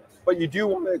connector, but you do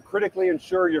want to critically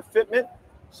ensure your fitment.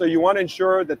 So you want to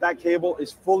ensure that that cable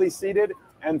is fully seated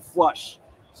and flush.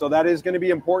 So that is going to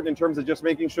be important in terms of just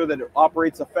making sure that it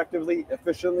operates effectively,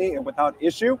 efficiently, and without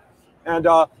issue. And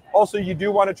also, you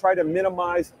do want to try to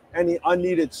minimize any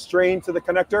unneeded strain to the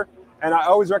connector. And I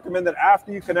always recommend that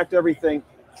after you connect everything,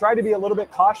 try to be a little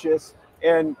bit cautious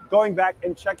and going back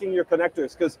and checking your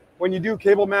connectors. Because when you do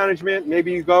cable management,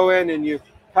 maybe you go in and you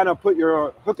kind of put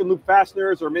your hook and loop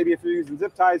fasteners, or maybe if you're using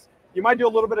zip ties, you might do a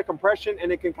little bit of compression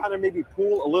and it can kind of maybe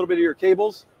pull a little bit of your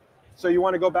cables. So you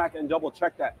want to go back and double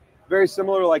check that. Very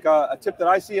similar, like a tip that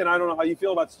I see, and I don't know how you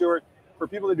feel about Stuart, for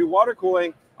people that do water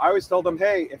cooling, I always tell them,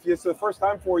 hey, if it's the first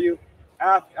time for you,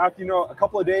 after a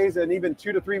couple of days and even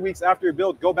 2 to 3 weeks after your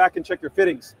build, go back and check your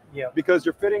fittings. Yeah. Because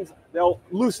your fittings, they'll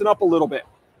loosen up a little bit,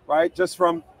 right? Just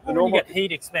from the normal. You get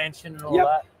heat expansion and all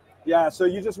that. Yeah, so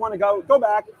you just want to go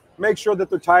back, make sure that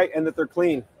they're tight and that they're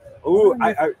clean. Ooh,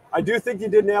 I do think you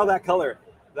did nail that color,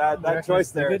 that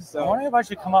choice there. So I wonder if I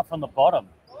should come up from the bottom.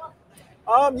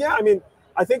 Yeah, I mean,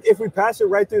 I think if we pass it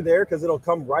right through there, because it'll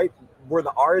come right where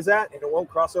the R is at and it won't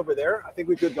cross over there, I think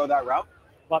we could go that route.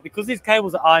 But because these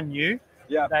cables are new,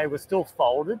 yeah, they were still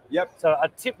folded. Yep. So a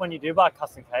tip when you do buy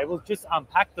custom cables, just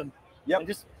unpack them. Yep. And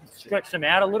just stretch them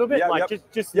out a little bit. Yeah, like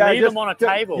just leave them on a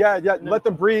table. Yeah, let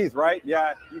them breathe, right?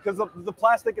 Yeah, because the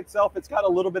plastic itself, it's got a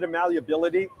little bit of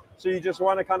malleability. So you just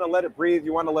want to kind of let it breathe.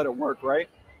 You want to let it work, right?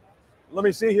 Let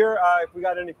me see here if we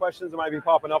got any questions that might be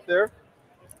popping up there.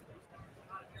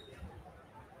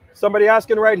 Somebody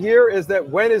asking right here is that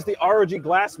when is the ROG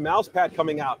Glass mouse pad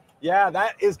coming out? Yeah,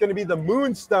 that is going to be the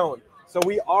Moonstone. So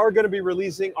we are going to be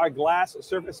releasing our glass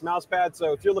surface mouse pad.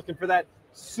 So if you're looking for that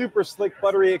super slick,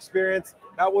 buttery experience,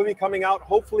 that will be coming out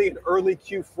hopefully in early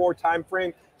Q4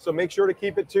 timeframe. So make sure to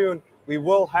keep it tuned. We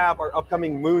will have our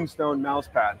upcoming Moonstone mouse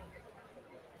pad.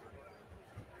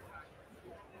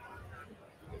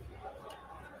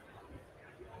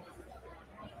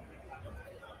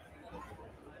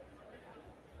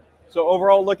 So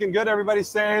overall looking good. Everybody's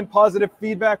saying positive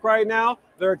feedback right now.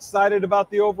 They're excited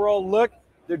about the overall look.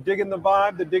 They're digging the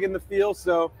vibe. They're digging the feel.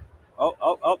 So,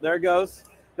 oh, there it goes.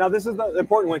 Now this is the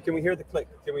important one. Can we hear the click?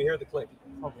 Can we hear the click?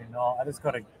 Probably not. I just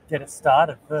got to get it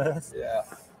started first. Yeah.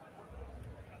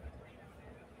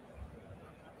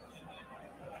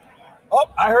 Oh,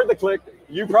 I heard the click.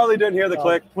 You probably didn't hear the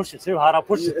click. Push it too hard. I'll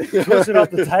push it off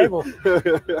the table.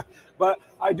 But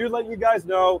I do let you guys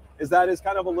know that is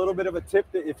kind of a little bit of a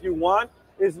tip that if you want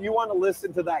to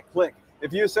listen to that click.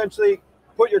 If you essentially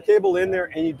put your cable in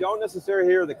there and you don't necessarily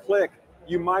hear the click,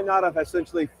 you might not have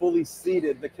essentially fully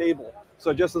seated the cable.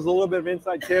 So just as a little bit of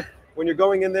inside tip, when you're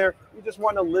going in there, you just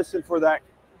want to listen for that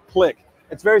click.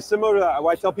 It's very similar to that.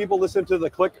 I tell people listen to the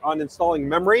click on installing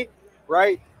memory,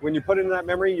 right? When you put it in that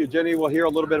memory, you generally will hear a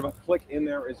little bit of a click in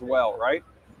there as well, right?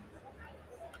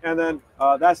 And then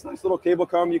that's a nice little cable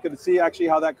comb. You can see actually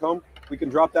how that comb, we can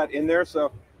drop that in there.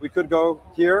 So we could go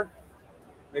here,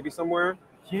 maybe somewhere.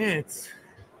 Yeah,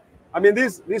 I mean,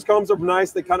 these combs are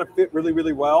nice. They kind of fit really,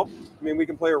 really well. I mean, we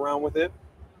can play around with it.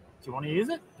 you want to use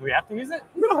it? Do we have to use it?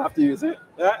 We don't have to use it.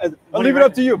 I'll leave it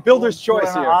up to you. Builder's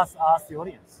choice here. Ask the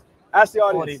audience. Ask the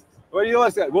audience. What do you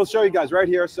like that? We'll show you guys right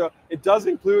here. So it does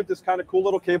include this kind of cool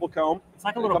little cable comb. It's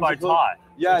like a little bow tie.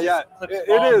 Yeah, yeah.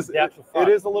 It is. It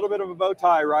is a little bit of a bow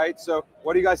tie, right? So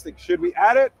what do you guys think? Should we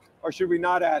add it or should we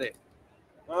not add it?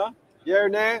 Huh? Yeah or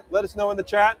nay? Let us know in the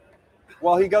chat.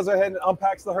 While he goes ahead and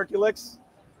unpacks the Herculx,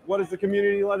 what does the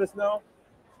community let us know?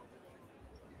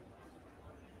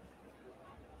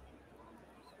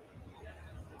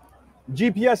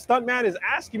 GPS Stuntman is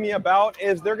asking me about,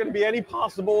 is there going to be any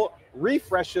possible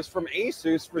refreshes from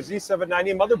ASUS for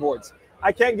Z790 motherboards?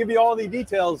 I can't give you all the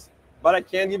details, but I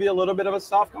can give you a little bit of a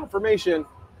soft confirmation.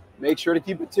 Make sure to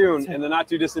keep it tuned in the not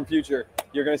too distant future.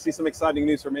 You're going to see some exciting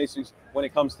news from ASUS when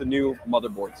it comes to new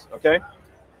motherboards, okay?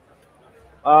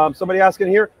 Somebody asking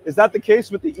here, is that the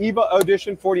case with the EVA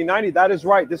Edition 4090? That is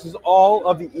right. This is all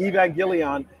of the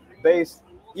Evangelion-based,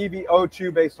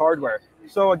 EVA-02 based hardware.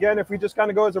 So again, if we just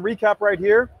kind of go as a recap right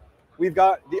here, we've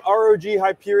got the ROG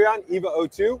HYPERION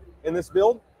EVA-02 in this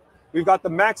build. We've got the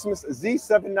MAXIMUS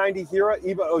Z790 Hera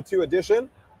EVA-02 Edition.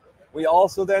 We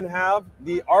also then have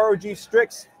the ROG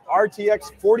Strix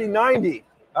RTX 4090.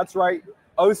 That's right,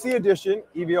 OC Edition,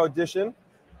 EVA Edition.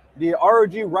 The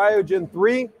ROG RYUJIN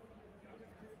 3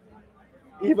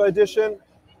 EVA Edition.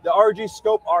 The ROG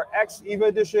Scope RX EVA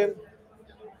Edition.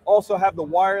 Also have the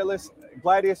wireless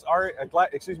Gladius,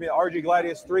 ROG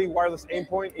Gladius 3 wireless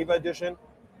AimPoint EVA Edition.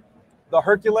 The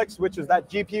Herculx, which is that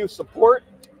GPU support,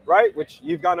 right? Which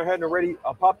you've gone ahead and already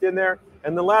popped in there.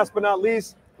 And then last but not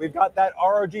least, we've got that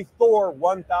ROG Thor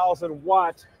 1000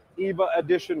 watt EVA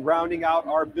Edition rounding out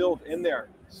our build in there.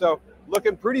 So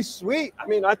looking pretty sweet. I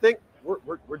mean, I think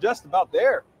we're just about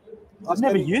there. I've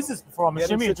never used this before. I'm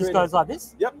assuming it just goes like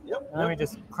this. Yep. And then we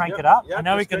just crank it up. I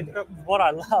know we can. What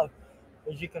I love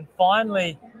is you can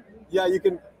finally. Yeah, you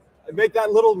can make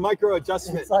that little micro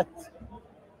adjustment. It's like,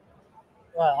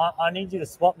 well, I need you to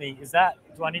swap me. Is that?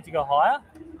 Do I need to go higher?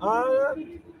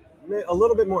 A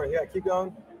little bit more. Yeah, keep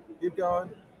going. Keep going.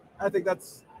 I think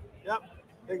that's. Yeah,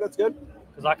 I think that's good.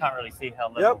 Because I can't really see how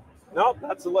level. Yep. No,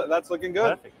 that's looking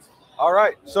good. Perfect. All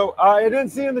right. So I didn't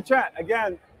see in the chat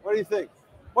again. What do you think?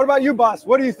 What about you, boss?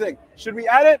 What do you think? Should we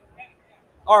add it?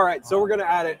 All right. So we're gonna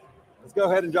add it. Let's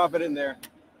go ahead and drop it in there.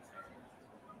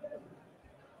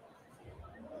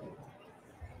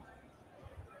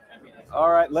 All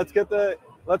right. Let's get the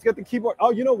keyboard.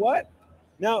 Oh, you know what?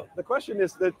 Now the question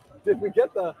is that did we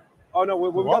get the? Oh no,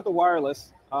 we got the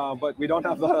wireless, but we don't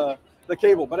have the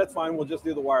cable. But that's fine. We'll just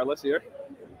do the wireless here.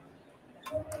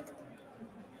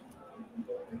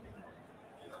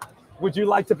 Would you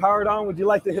like to power it on? Would you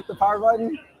like to hit the power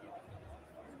button?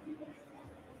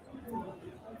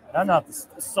 I don't know if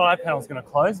the side panel is going to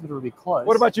close, but it'll be closed.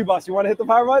 What about you, boss? You want to hit the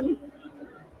power button?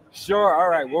 Sure. All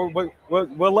right.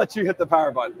 We'll let you hit the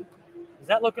power button. Is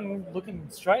that looking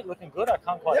straight? Looking good? I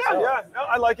can't quite tell. Yeah. No,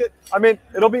 I like it. I mean,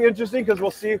 it'll be interesting because we'll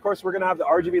see. Of course, we're going to have the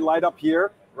RGB light up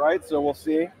here, right? So we'll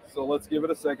see. So let's give it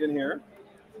a second here.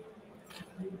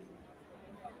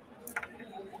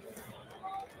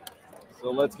 So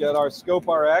let's get our Scope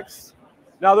RX.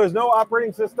 Now there's no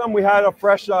operating system. We had a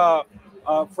fresh M.2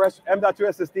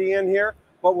 SSD in here,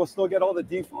 but we'll still get all the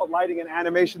default lighting and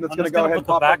animation that's going to go ahead and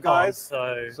pop up, guys.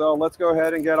 So let's go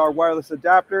ahead and get our wireless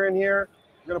adapter in here.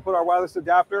 We're going to put our wireless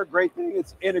adapter. Great thing,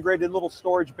 it's integrated little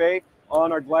storage bay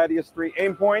on our Gladius 3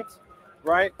 AimPoint,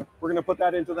 right? We're going to put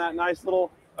that into that nice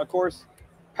little, of course,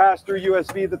 pass-through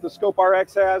USB that the Scope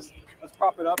RX has. Let's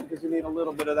prop it up because you need a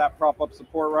little bit of that prop-up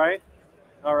support, right?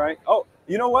 All right. Oh,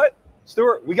 you know what,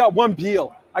 Stuart? We got one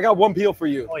peel. I got one peel for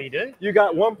you. Oh, you do? You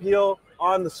got one peel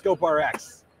on the Scope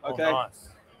RX. Okay. Oh, nice.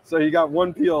 So you got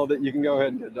one peel that you can go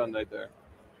ahead and get done right there.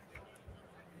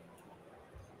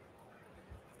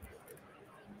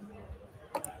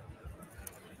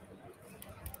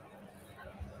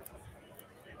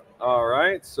 All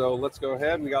right. So let's go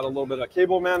ahead. We got a little bit of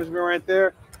cable management right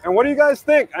there. And what do you guys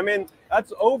think? I mean,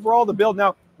 that's overall the build.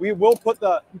 Now, we will put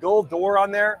the gold door on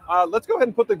there. Let's go ahead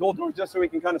and put the gold door just so we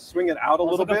can kind of swing it out a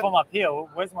little bit. For my peel.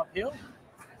 Where's my peel?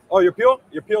 Oh, your peel?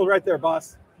 Your peel right there,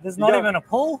 boss. There's not even a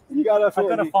pull? You got to. I've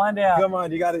got to find out. Come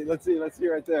on, you got it. Let's see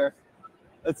right there.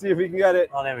 Let's see if we can get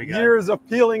it. Oh, there we go. Years of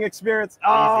peeling experience.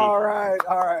 All right.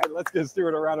 Let's give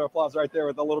Stuart a round of applause right there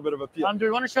with a little bit of a peel. Do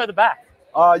you want to show the back?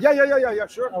 Yeah,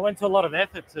 sure. I went to a lot of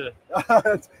effort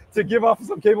to to give off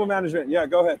some cable management. Yeah,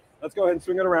 go ahead. Let's go ahead and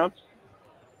swing it around.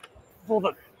 For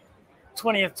the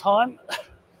 20th time.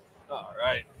 All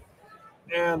right.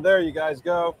 And there you guys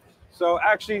go. So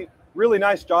actually, really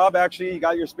nice job, actually. You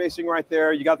got your spacing right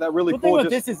there. You got that really cool. Thing with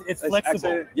this is it's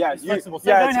flexible. Yeah, it's flexible.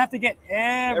 So you don't have to get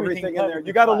everything in there.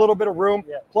 You got a little bit of room.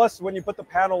 Yeah. Plus, when you put the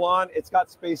panel on, it's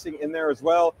got spacing in there as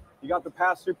well. You got the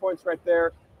pass-through points right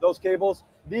there. Those cables.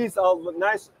 These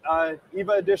nice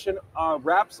EVA Edition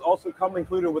wraps also come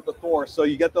included with the Thor. So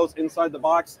you get those inside the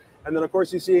box. And then, of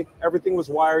course, you see everything was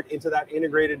wired into that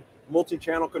integrated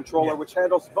multi-channel controller, which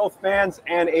handles both fans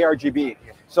and ARGB.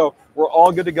 So we're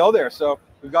all good to go there. So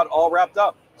we've got it all wrapped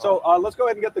up. So let's go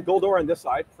ahead and get the gold door on this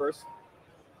side first.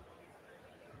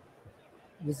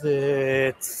 Is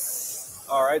it?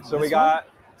 All right, so we got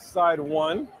side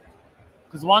one.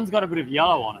 Because one's got a bit of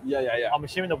yellow on it. Yeah. I'm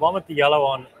assuming the one with the yellow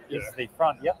on is the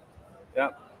front.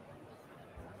 Yep.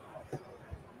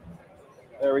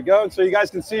 There we go. So you guys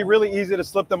can see, really easy to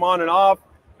slip them on and off.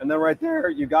 And then right there,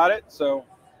 you got it. So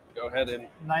go ahead and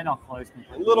may not close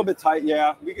completely. A little bit tight,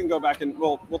 yeah. We can go back and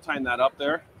we'll tighten that up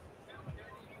there.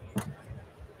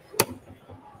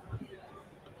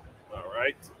 All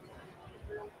right.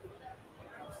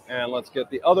 And let's get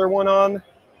the other one on.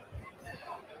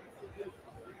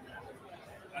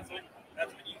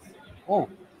 Oh,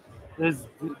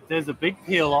 there's a big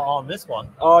peel on this one.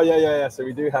 Oh yeah. So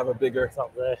we do have a bigger. It's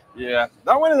up there. Yeah,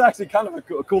 that one is actually kind of a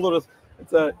cool little.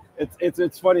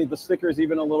 It's funny. The sticker's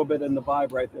even a little bit in the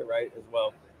vibe right there, right, as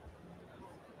well.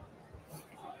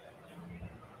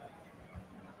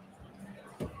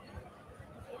 There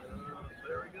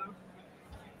we go.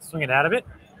 Swing it out of it.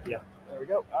 Yeah. There we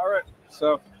go. All right.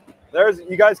 So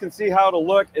you guys can see how it'll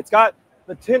look. It's got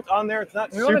the tint on there. It's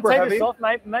not super heavy. You want to take this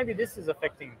off? Maybe this is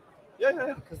affecting.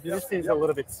 Yeah. Because this is a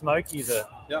little bit smoky.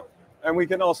 Yep. And we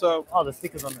can also. Oh, the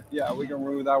stickers on there. Yeah, we can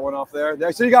remove that one off there.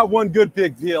 So you got one good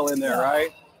big peel in there, right?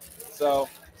 So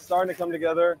starting to come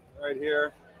together right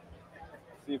here.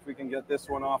 See if we can get this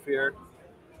one off here.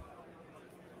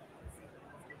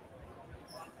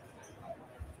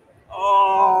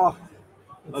 Oh,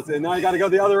 let's see. Now you got to go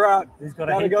the other route.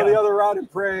 Got to go the other route and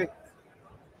pray.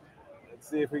 Let's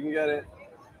see if we can get it.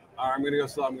 All right, I'm gonna go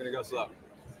slow.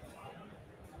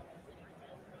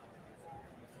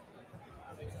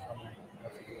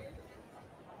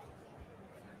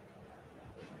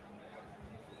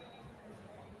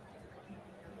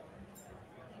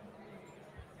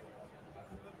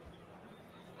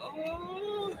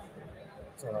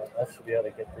 I should be able to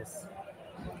get this.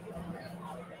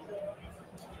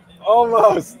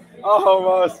 Almost.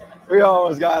 We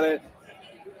almost got it.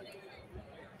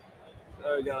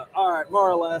 There we go. All right, more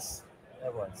or less.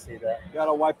 Everyone see that. Got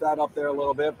to wipe that up there a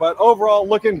little bit, but overall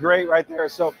looking great right there.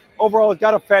 So overall, it's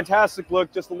got a fantastic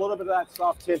look. Just a little bit of that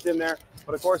soft tint in there,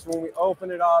 but of course, when we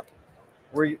open it up,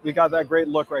 we got that great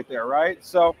look right there, right?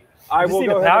 So I will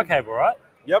go ahead. The power cable, right?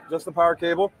 Yep, just the power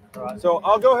cable. Right. So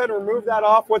I'll go ahead and remove that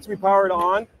off once we power it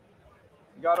on.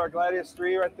 We got our Gladius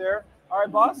 3 right there. All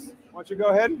right, boss, why don't you go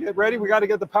ahead and get ready? We got to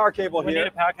get the power cable here. We need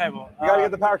a power cable. We got to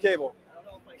get the power cable.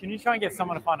 Can you try and get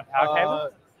someone to find a power cable?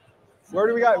 Where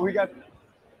do we got? We got.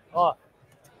 Oh,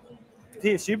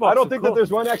 TSU box. I don't think that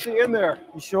there's one actually in there.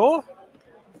 You sure?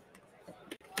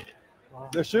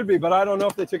 There should be, but I don't know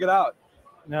if they took it out.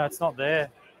 No, it's not there.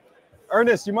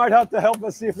 Ernest, you might have to help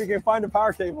us see if we can find a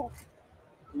power cable.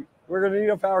 We're going to need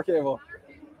a power cable.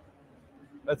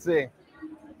 Let's see.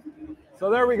 So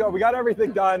there we go. We got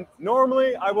everything done.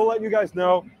 Normally, I will let you guys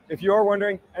know if you're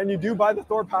wondering, and you do buy the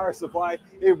Thor power supply,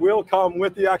 it will come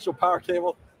with the actual power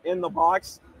cable in the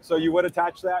box. So you would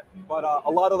attach that. But a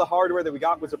lot of the hardware that we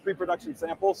got was a pre-production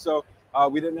sample. So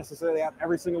we didn't necessarily have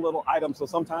every single little item. So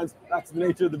sometimes that's the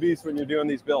nature of the beast when you're doing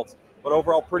these builds. But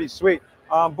overall, pretty sweet.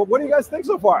 But what do you guys think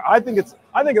so far? I think it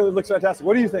looks fantastic.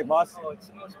 What do you think, boss? Oh, it's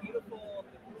the most beautiful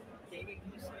gaming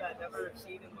PC I've ever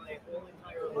seen in my whole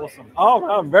entire life. Awesome.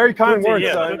 Oh, very kind words,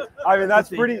 son. I mean, that's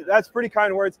pretty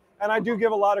kind words. And I do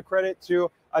give a lot of credit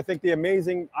to, I think, the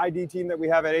amazing ID team that we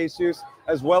have at ASUS,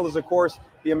 as well as, of course,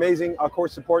 the amazing,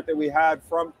 support that we had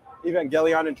from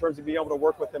Evangelion in terms of being able to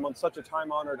work with them on such a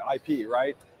time-honored IP,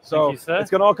 right? So it's going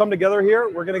to all come together here.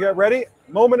 We're going to get ready.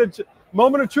 Moment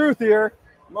of truth here.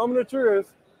 Moment of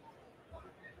truth.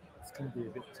 It's going to be a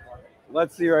bit tight.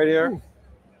 Let's see right here. Ooh.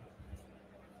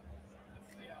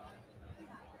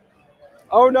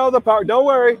 Oh, no, the power. Don't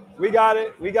worry. We got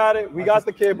it. We got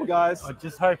the cable, guys. I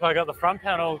just hope I got the front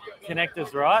panel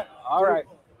connectors right. All right.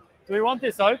 Do we want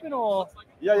this open or?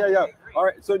 Yeah. All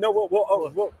right. So, no,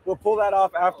 we'll pull that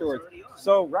off afterwards.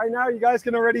 So, right now, you guys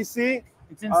can already see.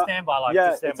 It's in standby.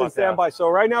 It's in standby. So,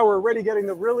 right now, we're already getting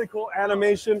the really cool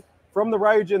animation from the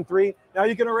RYUJIN 3. Now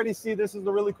you can already see this is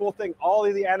the really cool thing. All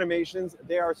of the animations,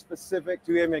 they are specific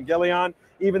to Evangelion.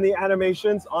 Even the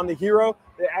animations on the hero,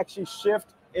 they actually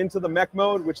shift into the mech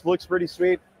mode, which looks pretty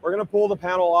sweet. We're going to pull the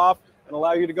panel off, and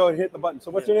allow you to go and hit the button.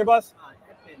 So what's your name, boss?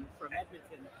 Edmund from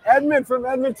Edmonton. Edmund from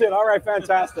Edmonton. All right,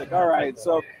 fantastic. All right,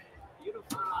 so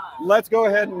let's go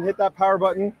ahead and hit that power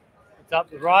button. It's up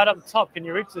right up top. Can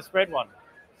you reach this red one?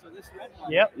 So this red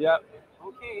one? Yep. Yep.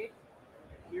 Okay,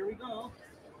 here we go.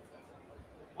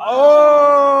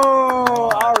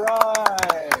 Oh, all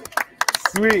right.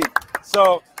 Sweet.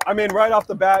 So, I mean, right off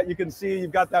the bat, you can see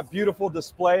you've got that beautiful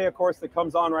display, of course, that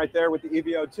comes on right there with the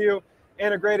EVA-02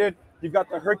 integrated. You've got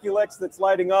the Herculx that's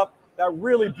lighting up, that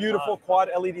really beautiful quad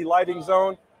LED lighting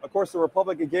zone. Of course, the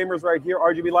Republic of Gamers right here,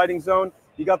 RGB lighting zone.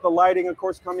 You got the lighting, of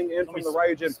course, coming in from the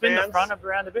RYUJIN spin fans. the front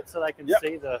around a bit so they can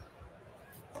see the...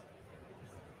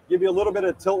 Give you a little bit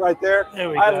of tilt right there.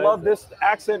 I love this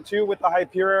accent too with the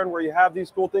HYPERION where you have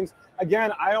these cool things.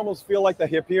 Again, I almost feel like the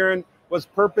HYPERION was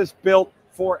purpose built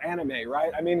for anime,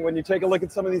 right? I mean, when you take a look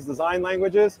at some of these design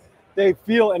languages, they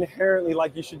feel inherently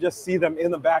like you should just see them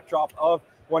in the backdrop of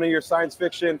one of your science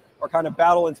fiction or kind of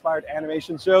battle inspired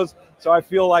animation shows. So I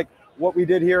feel like what we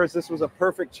did here is this was a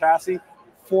perfect chassis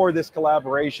for this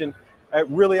collaboration. It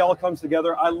really all comes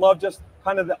together. I love just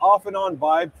kind of the off and on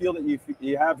vibe feel that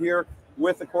you have here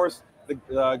with, of course,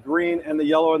 the green and the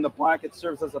yellow and the black. It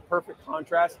serves as a perfect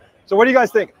contrast. So what do you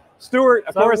guys think? Stuart,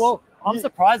 of course. Well, I'm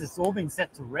surprised it's all been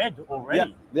set to red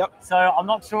already. Yep. So I'm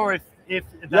not sure if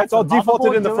that's all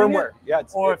defaulted in the firmware.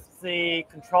 Or if the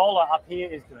controller up here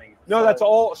is doing it. No, that's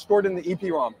all stored in the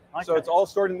EPROM. Okay. So it's all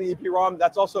stored in the EPROM.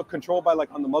 That's also controlled by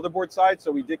like on the motherboard side.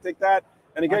 So we dictate that.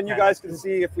 And again, you guys can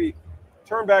see if we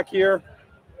turn back here,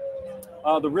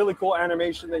 the really cool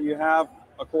animation that you have,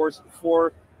 of course,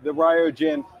 for the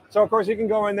RYUJIN. So of course you can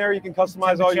go in there, you can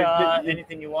customize all your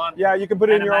anything you want. Yeah, you can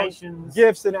put in your own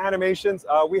GIFs and animations.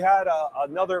 We had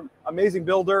another amazing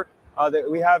builder that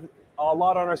we have a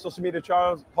lot on our social media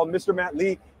channels called Mr. Matt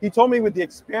Lee. He told me with the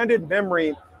expanded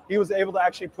memory, he was able to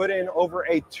actually put in over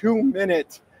a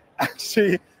 2-minute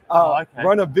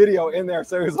run a video in there.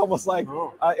 So it was almost like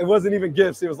it wasn't even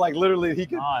GIFs. It was like literally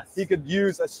he could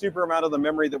use a super amount of the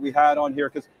memory that we had on here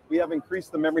because we have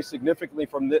increased the memory significantly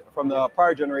from the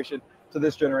prior generation to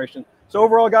this generation. So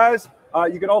overall, guys,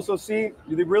 you can also see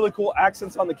the really cool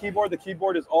accents on the keyboard. The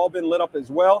keyboard has all been lit up as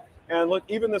well. And look,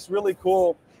 even this really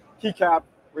cool keycap,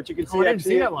 which you can see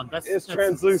actually is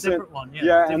translucent. One.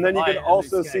 Yeah, and then you can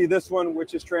also see this one,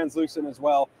 which is translucent as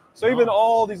well. So even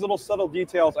all these little subtle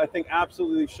details, I think,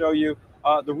 absolutely show you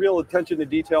the real attention to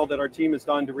detail that our team has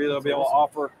done to really be able to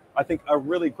offer, I think, a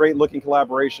really great looking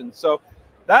collaboration. So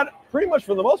that pretty much,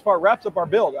 for the most part, wraps up our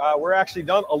build. We're actually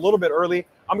done a little bit early.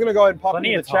 I'm going to go ahead and pop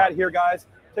into the chat here, guys.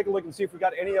 Take a look and see if we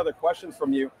got any other questions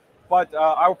from you. But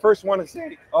I first want to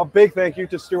say a big thank you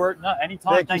to Stuart. No,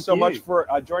 anytime. Thank you so much for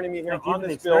joining me here on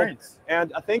this build.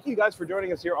 And thank you guys for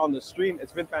joining us here on the stream.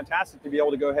 It's been fantastic to be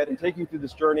able to go ahead and take you through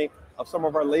this journey of some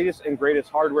of our latest and greatest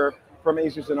hardware from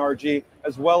ASUS and RG,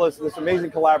 as well as this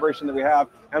amazing collaboration that we have.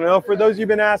 And I know for those of you who've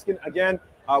been asking, again,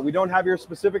 we don't have your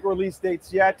specific release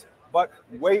dates yet, but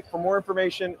wait for more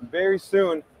information very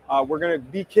soon. We're going to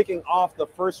be kicking off the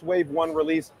first Wave 1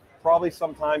 release probably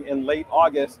sometime in late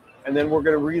August. And then we're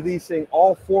going to be releasing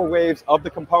all 4 waves of the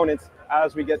components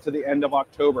as we get to the end of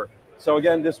October. So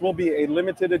again, this will be a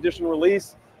limited edition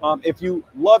release. If you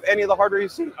love any of the hardware you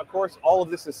see, of course, all of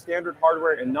this is standard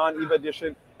hardware and non-EVA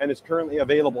edition and is currently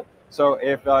available. So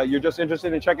if you're just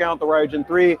interested in checking out the RYUJIN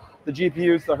 3, the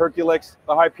GPUs, the Herculx,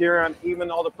 the HYPERION,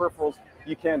 even all the peripherals,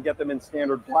 you can get them in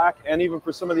standard black. And even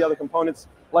for some of the other components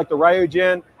like the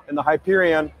RYUJIN and the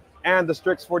HYPERION and the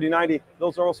Strix 4090,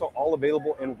 those are also all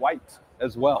available in white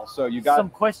as well. So you got some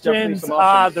questions.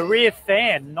 The rear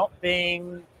fan not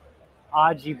being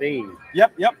RGB.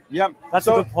 Yep. That's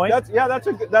a good point.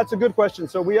 That's a good question.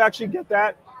 So we actually get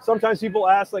that. Sometimes people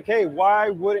ask like, hey, why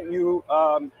wouldn't you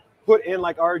put in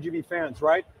like RGB fans,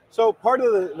 right? So part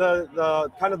of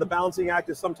the kind of the balancing act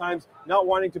is sometimes not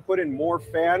wanting to put in more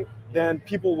fan than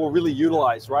people will really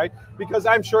utilize, right? Because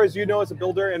I'm sure, as you know, as a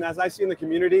builder, and as I see in the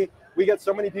community, we get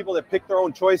so many people that pick their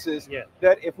own choices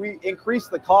that if we increase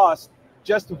the cost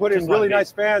just to put in really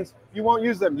nice fans, you won't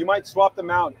use them. You might swap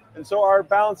them out. And so our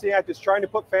balancing act is trying to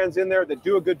put fans in there that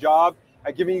do a good job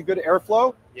at giving you good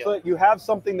airflow so that you have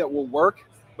something that will work,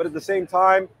 but at the same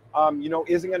time,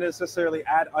 isn't going to necessarily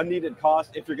add unneeded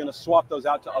cost if you're going to swap those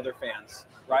out to other fans,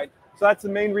 right? So that's the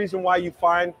main reason why you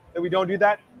find that we don't do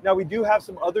that. Now, we do have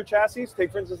some other chassis.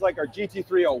 Take, for instance, like our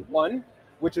GT301,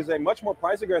 which is a much more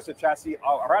price-aggressive chassis,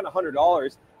 around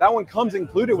 $100. That one comes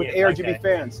included with ARGB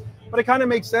fans. But it kind of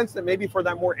makes sense that maybe for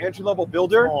that more entry-level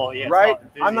builder, right?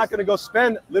 I'm not going to go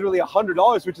spend literally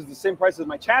 $100, which is the same price as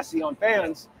my chassis on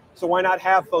fans. So why not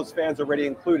have those fans already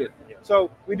included?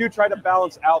 So we do try to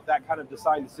balance out that kind of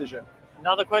design decision.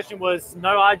 Another question was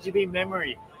no RGB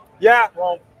memory. Yeah.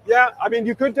 Well, Yeah, I mean,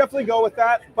 you could definitely go with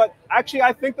that, but actually,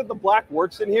 I think that the black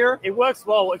works in here. It works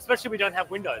well, especially if we don't have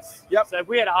windows. Yep. So if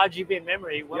we had RGB in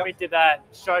memory, when we did that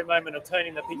show moment of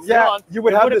turning the PC on, you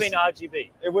would it have been RGB.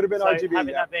 It would have been so RGB.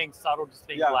 Having that being subtle, just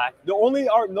being black. The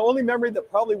only memory that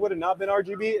probably would have not been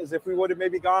RGB is if we would have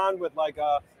maybe gone with like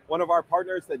one of our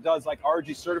partners that does like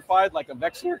ROG certified, like a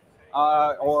Vexler.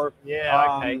 Or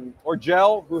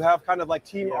Gel, who have kind of like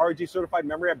team ROG certified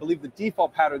memory. I believe the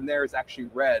default pattern there is actually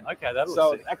red. Okay, that'll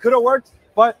so that could have worked.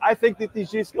 But I think that these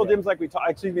G-Skill DIMMs, like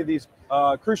these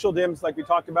Crucial DIMMs, like we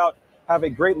talked about, have a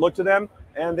great look to them,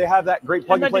 and they have that great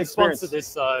plug and play experience. This,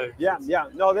 so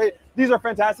no, these are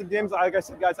fantastic DIMMs. Like I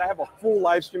said, guys, I have a full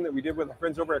live stream that we did with our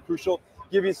friends over at Crucial,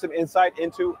 give you some insight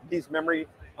into these memory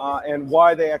and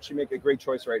why they actually make a great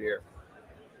choice right here.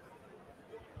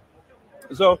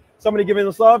 So somebody giving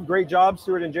us love. Great job,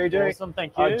 Stuart and JJ. Awesome,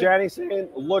 thank you. Janny saying,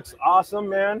 looks awesome,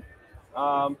 man.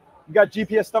 You got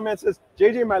GPS Stuntman says,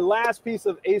 JJ, my last piece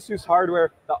of ASUS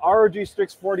hardware, the ROG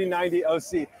Strix 4090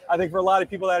 OC. I think for a lot of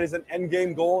people, that is an end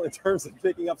game goal in terms of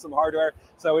picking up some hardware.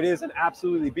 So it is an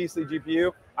absolutely beastly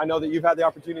GPU. I know that you've had the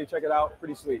opportunity to check it out.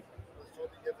 Pretty sweet.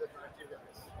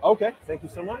 Okay, thank you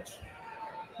so much.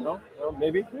 No,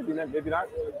 maybe not.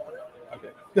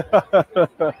 Okay.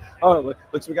 Oh,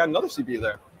 looks we got another CPU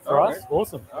there. For us,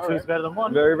 awesome. Two's better than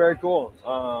one. Very, very cool.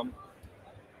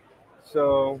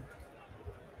 So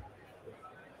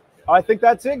I think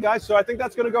that's it, guys. So I think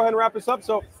that's going to go ahead and wrap us up.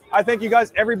 So I thank you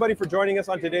guys, everybody, for joining us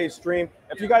on today's stream.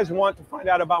 If you guys want to find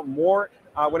out about more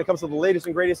when it comes to the latest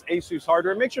and greatest ASUS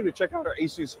hardware, make sure to check out our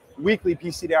ASUS weekly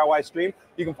PCDIY stream.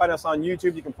 You can find us on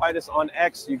YouTube. You can find us on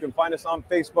X. You can find us on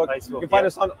Facebook. You can find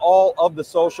us on all of the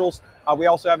socials. We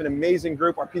also have an amazing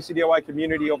group, our PCDIY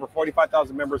community, over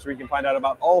 45,000 members, where you can find out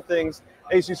about all things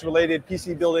ASUS related,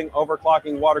 PC building,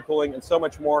 overclocking, water cooling, and so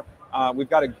much more. We've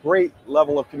got a great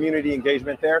level of community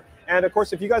engagement there. And of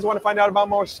course, if you guys want to find out about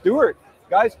more Stuart,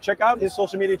 guys, check out his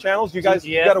social media channels. You guys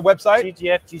got a website?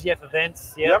 GGF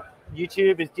Events. Yep.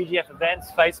 YouTube is GGF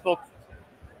Events. Facebook,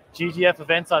 GGF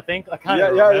Events, I think. I can't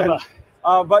remember.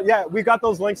 But yeah, we've got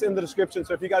those links in the description.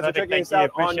 So if you guys are checking us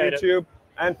out on YouTube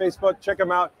and Facebook, check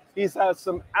him out. He's has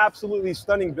some absolutely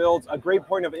stunning builds, a great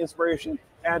point of inspiration,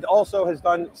 and also has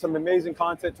done some amazing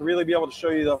content to really be able to show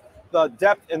you the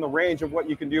depth and the range of what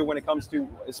you can do when it comes to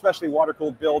especially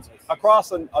water-cooled builds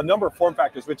across a number of form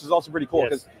factors, which is also pretty cool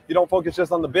because you don't focus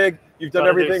just on the big. You've done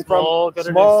everything from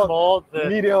small,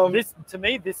 medium. To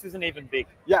me, this isn't even big.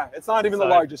 Yeah, it's not even the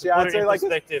largest. Yeah, I'd say like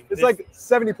it's like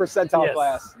 70 percentile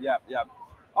class. Yeah.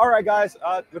 All right, guys.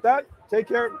 With that, take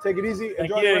care. Take it easy.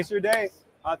 Enjoy the rest of your day.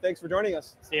 Thanks for joining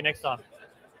us. See you next time.